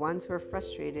you, the ones who are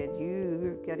frustrated,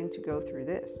 you're getting to go through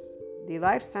this. The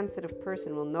life-sensitive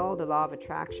person will know the law of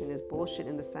attraction is bullshit,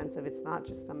 in the sense of it's not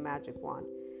just some magic wand.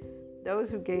 Those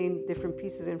who gain different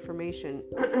pieces of information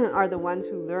are the ones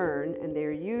who learn, and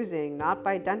they're using, not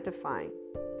by identifying.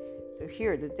 So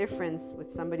here, the difference with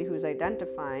somebody who's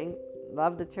identifying,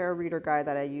 love the tarot reader guy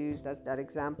that I used as that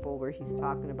example where he's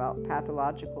talking about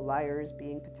pathological liars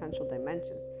being potential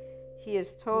dimensions. He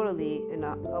is totally in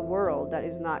a world that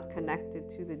is not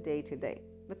connected to the day-to-day.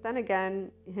 But then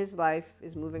again, his life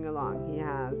is moving along. He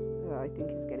has, I think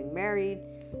he's getting married.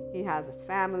 He has a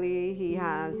family. He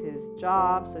has his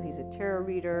job. So he's a tarot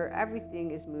reader.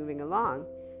 Everything is moving along.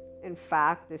 In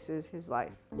fact, this is his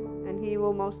life. And he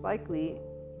will most likely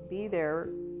be there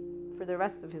for the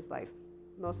rest of his life.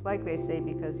 Most likely, I say,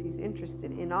 because he's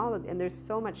interested in all of it. And there's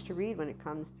so much to read when it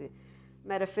comes to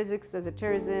metaphysics,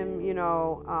 esotericism,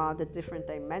 the different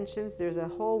dimensions. There's a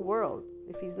whole world.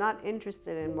 If he's not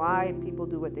interested in why people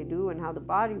do what they do and how the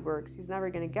body works, he's never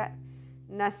going to get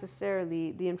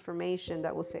necessarily the information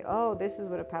that will say, oh, this is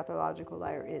what a pathological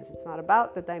liar is. It's not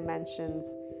about the dimensions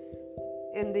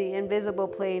in the invisible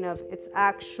plane of it's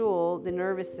actual, the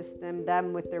nervous system,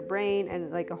 them with their brain, and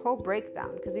like a whole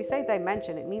breakdown. Because you say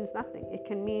dimension, it means nothing. It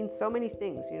can mean so many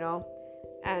things,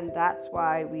 and that's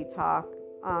why we talk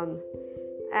on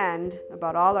end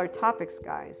about all our topics,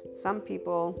 guys. Some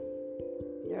people,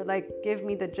 they're like, give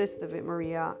me the gist of it,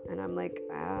 Maria. And I'm like,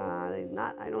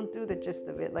 I don't do the gist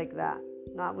of it like that.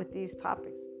 Not with these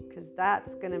topics, because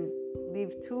that's going to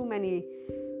leave too many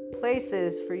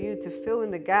places for you to fill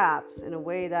in the gaps in a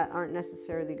way that aren't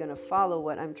necessarily going to follow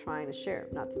what I'm trying to share.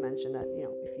 Not to mention that,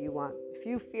 if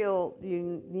you feel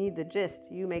you need the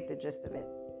gist, you make the gist of it.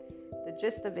 The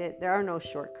gist of it, there are no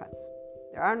shortcuts.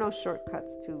 There are no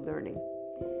shortcuts to learning.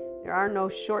 There are no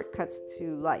shortcuts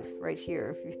to life right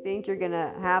here. If you think you're going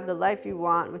to have the life you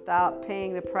want without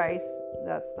paying the price,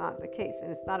 that's not the case.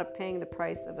 And it's not a paying the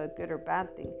price of a good or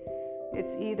bad thing.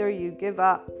 It's either you give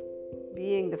up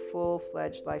being the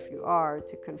full-fledged life you are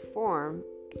to conform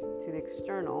to the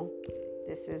external.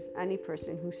 This is any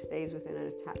person who stays within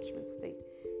an attachment state.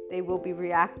 They will be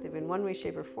reactive in one way,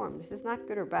 shape, or form. This is not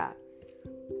good or bad.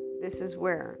 This is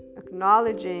where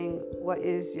acknowledging what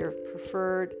is your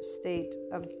preferred state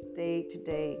of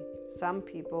day-to-day. Some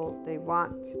people, they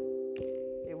want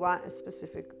a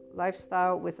specific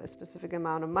lifestyle with a specific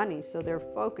amount of money, so their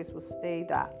focus will stay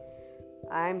that.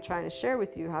 I'm trying to share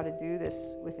with you how to do this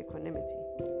with equanimity.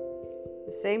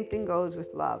 The same thing goes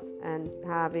with love and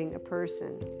having a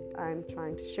person. I'm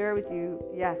trying to share with you,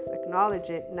 yes, acknowledge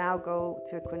it, now go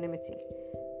to equanimity.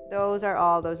 Those are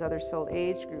all those other soul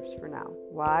age groups for now.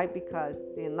 Why? Because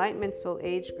the Enlightenment soul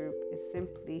age group is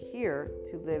simply here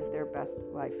to live their best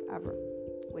life ever.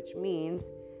 Which means,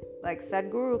 like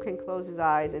Sadhguru can close his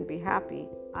eyes and be happy,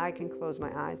 I can close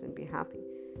my eyes and be happy.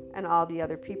 And all the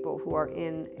other people who are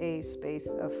in a space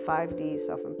of 5D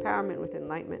self-empowerment with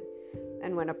enlightenment.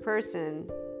 And when a person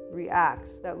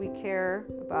reacts that we care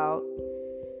about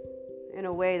in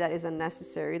a way that is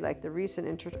unnecessary, like the recent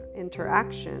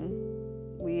interaction,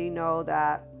 we know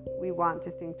that we want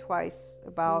to think twice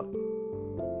about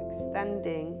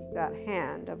extending that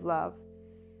hand of love.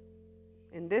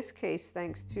 In this case,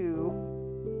 thanks to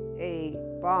a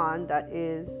bond that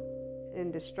is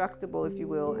indestructible, if you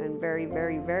will, and very,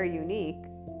 very, very unique,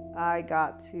 I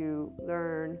got to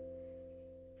learn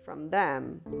from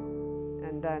them.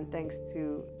 And then thanks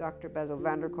to Dr. Bezel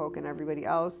van der Kolk and everybody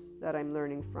else that I'm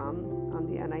learning from on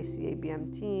the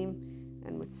NICABM team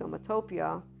and with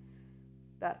Somatopia,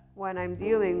 that when I'm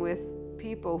dealing with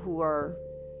people who are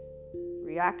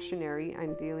reactionary,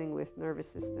 I'm dealing with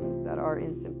nervous systems that are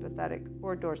in sympathetic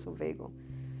or dorsal vagal.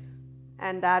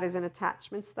 And that is an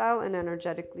attachment style, and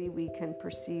energetically we can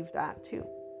perceive that too.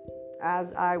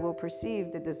 As I will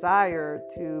perceive the desire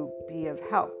to be of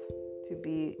help, to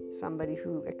be somebody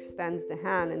who extends the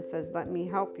hand and says, let me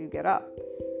help you get up.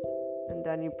 And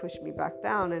then you push me back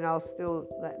down and I'll still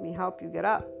let me help you get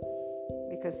up.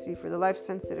 Because see, for the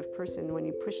life-sensitive person, when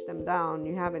you push them down,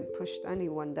 you haven't pushed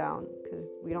anyone down, because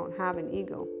we don't have an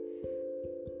ego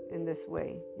in this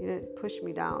way. You didn't push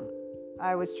me down.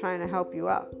 I was trying to help you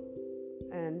up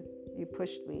and you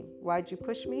pushed me. Why'd you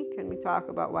push me? Can we talk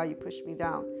about why you pushed me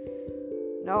down?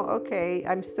 No, okay,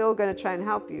 I'm still going to try and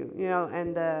help you,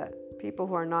 and the people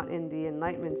who are not in the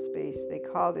enlightenment space, they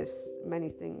call this many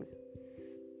things.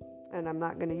 And I'm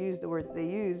not going to use the words they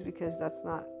use because that's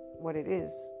not what it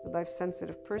is. The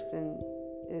life-sensitive person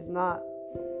is not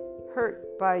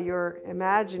hurt by your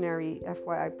imaginary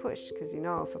FYI push, because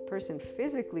if a person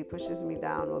physically pushes me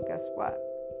down, well, guess what?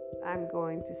 I'm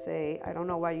going to say, I don't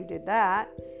know why you did that.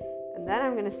 And then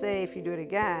I'm going to say, if you do it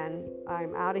again,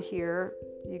 I'm out of here.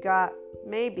 You got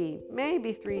maybe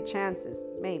 3 chances,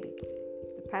 maybe.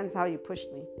 Depends how you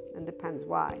pushed me, and depends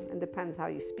why, and depends how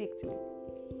you speak to me.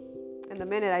 And the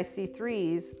minute I see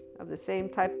 3s of the same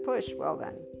type of push, well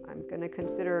then, I'm going to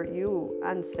consider you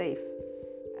unsafe,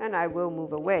 and I will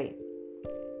move away,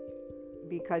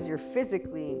 because you're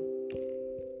physically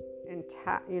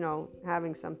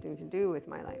having something to do with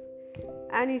my life.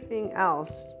 Anything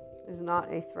else is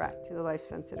not a threat to the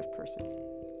life-sensitive person,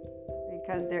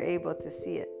 because they're able to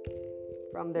see it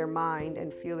from their mind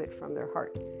and feel it from their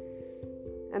heart.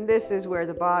 And this is where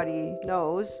the body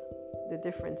knows the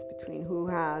difference between who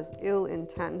has ill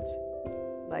intent.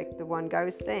 Like the one guy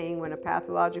was saying, when a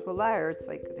pathological liar, it's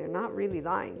like they're not really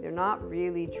lying. They're not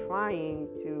really trying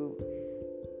to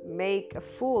make a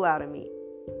fool out of me.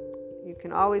 You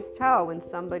can always tell when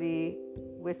somebody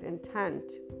with intent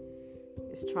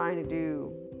is trying to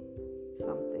do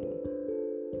something,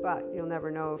 but you'll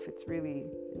never know if it's really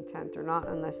intent or not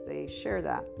unless they share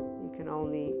that. You can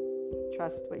only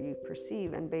trust what you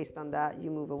perceive, and based on that, you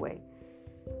move away.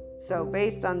 So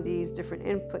based on these different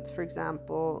inputs, for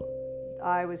example,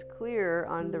 I was clear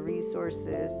on the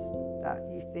resources that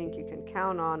you think you can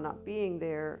count on not being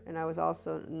there, and I was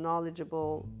also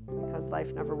knowledgeable, because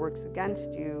life never works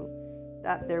against you,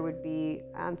 that there would be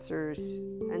answers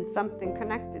and something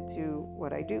connected to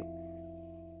what I do.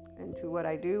 And to what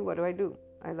I do, what do I do?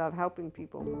 I love helping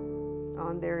people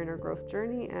on their inner growth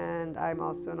journey, and I'm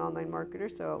also an online marketer,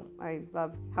 so I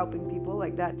love helping people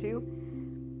like that too.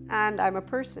 And I'm a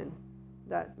person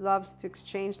that loves to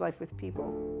exchange life with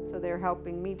people, so they're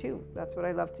helping me too. That's what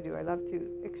I love to do. I love to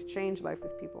exchange life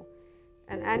with people,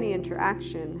 and any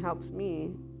interaction helps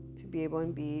me to be able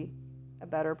to be a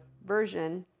better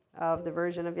version of the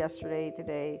version of yesterday,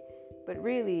 today, but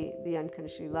really the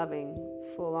unconditionally loving,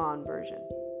 full-on version.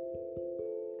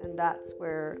 And that's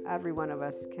where every one of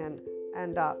us can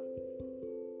end up.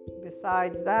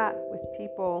 Besides that, with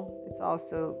people, it's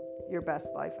also your best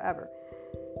life ever.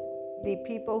 The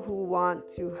people who want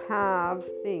to have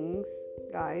things,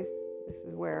 guys, this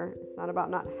is where it's not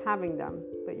about not having them,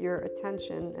 but your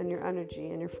attention and your energy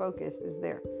and your focus is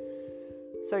there.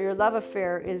 So your love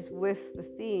affair is with the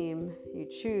theme you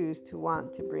choose to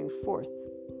want to bring forth.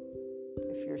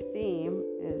 If your theme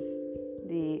is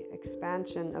the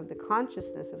expansion of the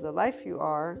consciousness of the life you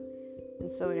are,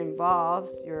 and so it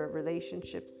involves your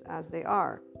relationships as they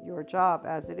are, your job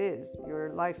as it is,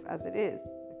 your life as it is,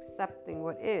 accepting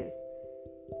what is,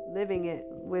 living it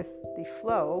with the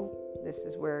flow, this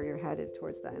is where you're headed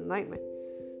towards that enlightenment.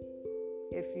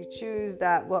 If you choose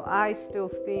that, well, I still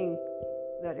think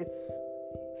that it's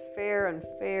fair and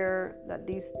fair, that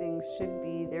these things should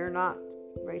be, they're not,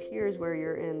 right here is where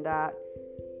you're in that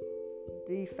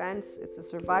defense. It's a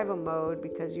survival mode,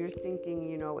 because you're thinking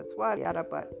you know what's what,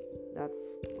 but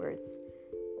that's where it's,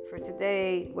 for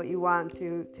today, what you want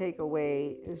to take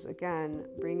away is, again,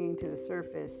 bringing to the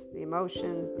surface the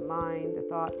emotions, the mind, the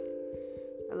thoughts,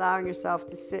 allowing yourself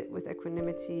to sit with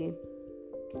equanimity,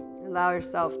 allow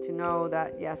yourself to know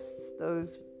that yes,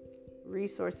 those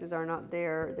resources are not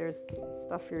there, there's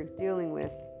stuff you're dealing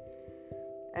with,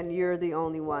 and you're the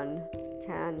only one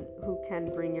who can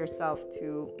bring yourself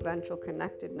to ventral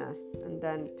connectedness, and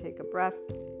then take a breath,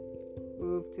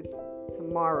 move to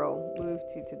tomorrow, move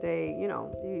to today.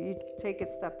 You take it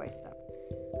step by step.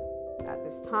 At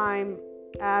this time,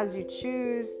 as you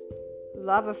choose,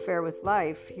 love affair with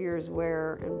life, here's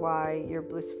where and why your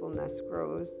blissfulness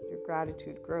grows, your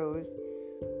gratitude grows,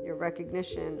 your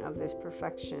recognition of this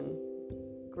perfection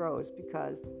grows,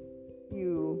 because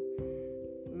you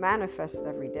manifest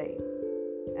every day.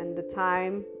 And the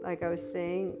time, like I was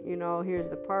saying, here's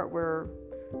the part where,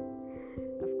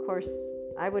 of course,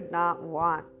 I would not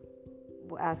want,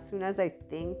 as soon as I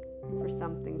think, for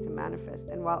something to manifest.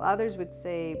 And while others would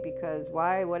say, because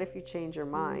why? What if you change your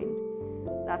mind?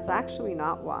 That's actually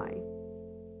not why.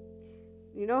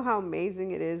 You know how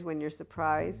amazing it is when you're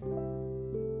surprised?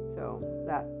 So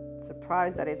that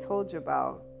surprise that I told you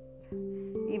about,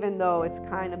 even though it's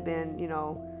kind of been,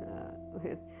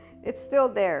 it's still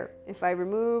there. If I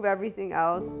remove everything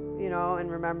else,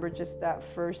 and remember just that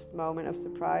first moment of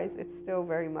surprise, it's still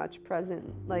very much present.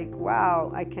 Like,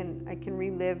 wow, I can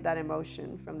relive that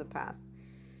emotion from the past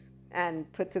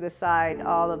and put to the side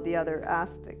all of the other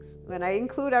aspects. When I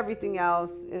include everything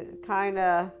else, it kind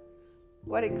of,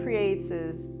 what it creates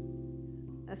is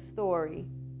a story.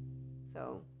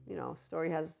 So,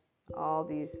 story has all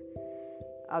these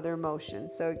other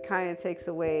emotions. So it kind of takes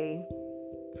away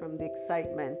from the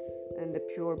excitement and the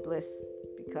pure bliss,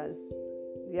 because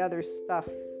the other stuff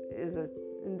is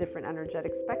in different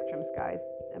energetic spectrums, guys.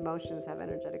 Emotions have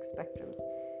energetic spectrums.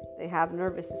 They have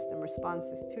nervous system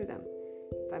responses to them.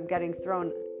 If I'm getting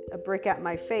thrown a brick at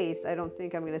my face, I don't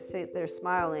think I'm going to sit there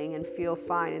smiling and feel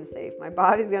fine and safe. My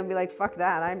body's going to be like, fuck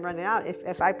that, I'm running out.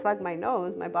 If I plug my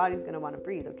nose, my body's going to want to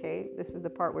breathe, okay? This is the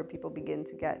part where people begin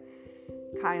to get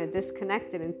kind of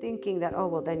disconnected and thinking that, oh,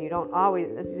 well, then you don't always,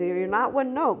 you're not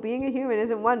one note. Being a human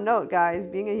isn't one note, guys.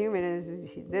 Being a human is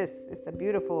this. It's a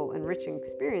beautiful, enriching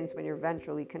experience when you're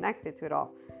ventrally connected to it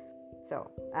all. So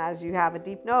as you have a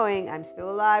deep knowing, I'm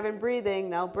still alive and breathing.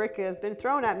 No brick has been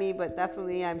thrown at me, but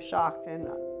definitely I'm shocked and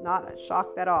not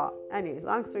shocked at all. Anyways,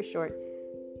 long story short,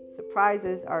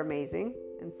 surprises are amazing.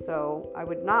 And so I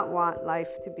would not want life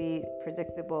to be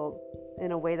predictable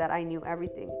in a way that I knew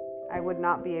everything. I would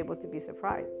not be able to be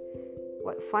surprised.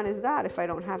 What fun is that if I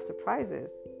don't have surprises?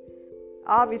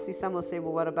 Obviously, some will say,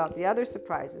 well, what about the other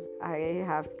surprises? I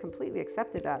have completely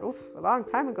accepted that. Oof, a long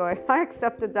time ago, I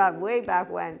accepted that way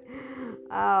back when.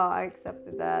 Oh, I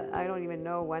accepted that. I don't even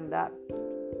know when that,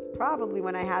 probably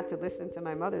when I had to listen to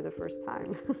my mother the first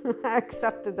time. I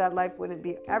accepted that life wouldn't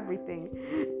be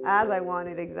everything as I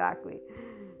wanted exactly.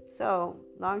 So,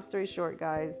 long story short,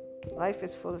 guys, life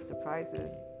is full of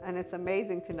surprises. And it's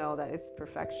amazing to know that it's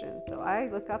perfection. So I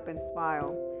look up and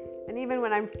smile. And even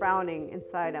when I'm frowning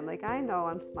inside, I'm like, I know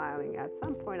I'm smiling. At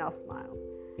some point, I'll smile.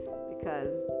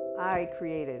 Because I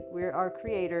created. We are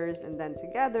creators. And then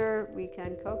together, we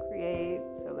can co-create.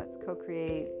 So let's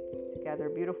co-create together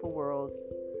a beautiful world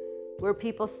where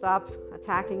people stop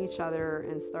attacking each other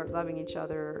and start loving each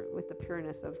other with the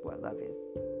pureness of what love is.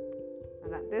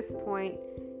 And at this point,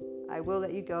 I will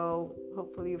let you go.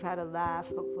 Hopefully you've had a laugh.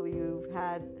 Hopefully you've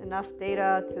had enough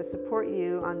data to support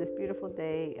you on this beautiful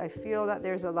day. I feel that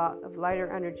there's a lot of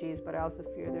lighter energies, but I also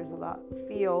feel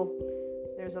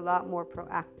there's a lot more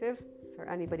proactive. For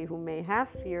anybody who may have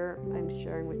fear, I'm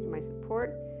sharing with you my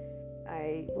support.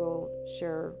 I will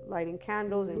share lighting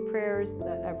candles and prayers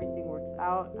that everything works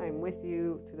out. I'm with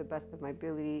you to the best of my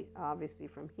ability, obviously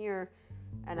from here.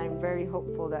 And I'm very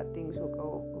hopeful that things will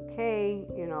go okay.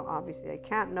 Obviously I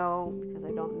can't know because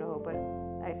I don't know, but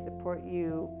I support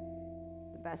you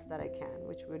the best that I can,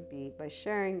 which would be by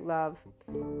sharing love.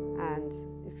 And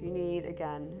if you need,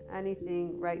 again,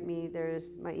 anything, write me.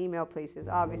 There's my email places.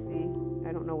 Obviously,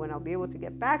 I don't know when I'll be able to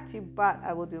get back to you, but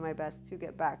I will do my best to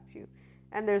get back to you.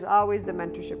 And there's always the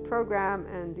mentorship program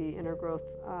and the inner growth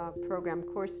program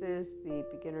courses. The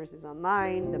beginners is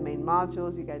online. The main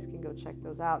modules, you guys can go check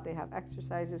those out. They have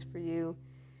exercises for you.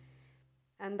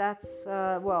 And that's,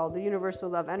 the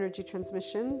Universal Love Energy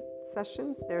Transmission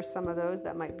sessions. There's some of those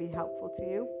that might be helpful to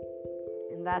you.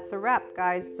 And that's a wrap,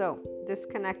 guys. So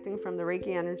disconnecting from the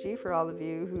Reiki energy for all of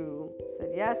you who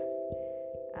said yes.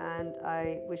 And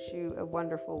I wish you a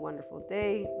wonderful, wonderful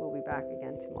day. We'll be back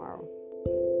again tomorrow.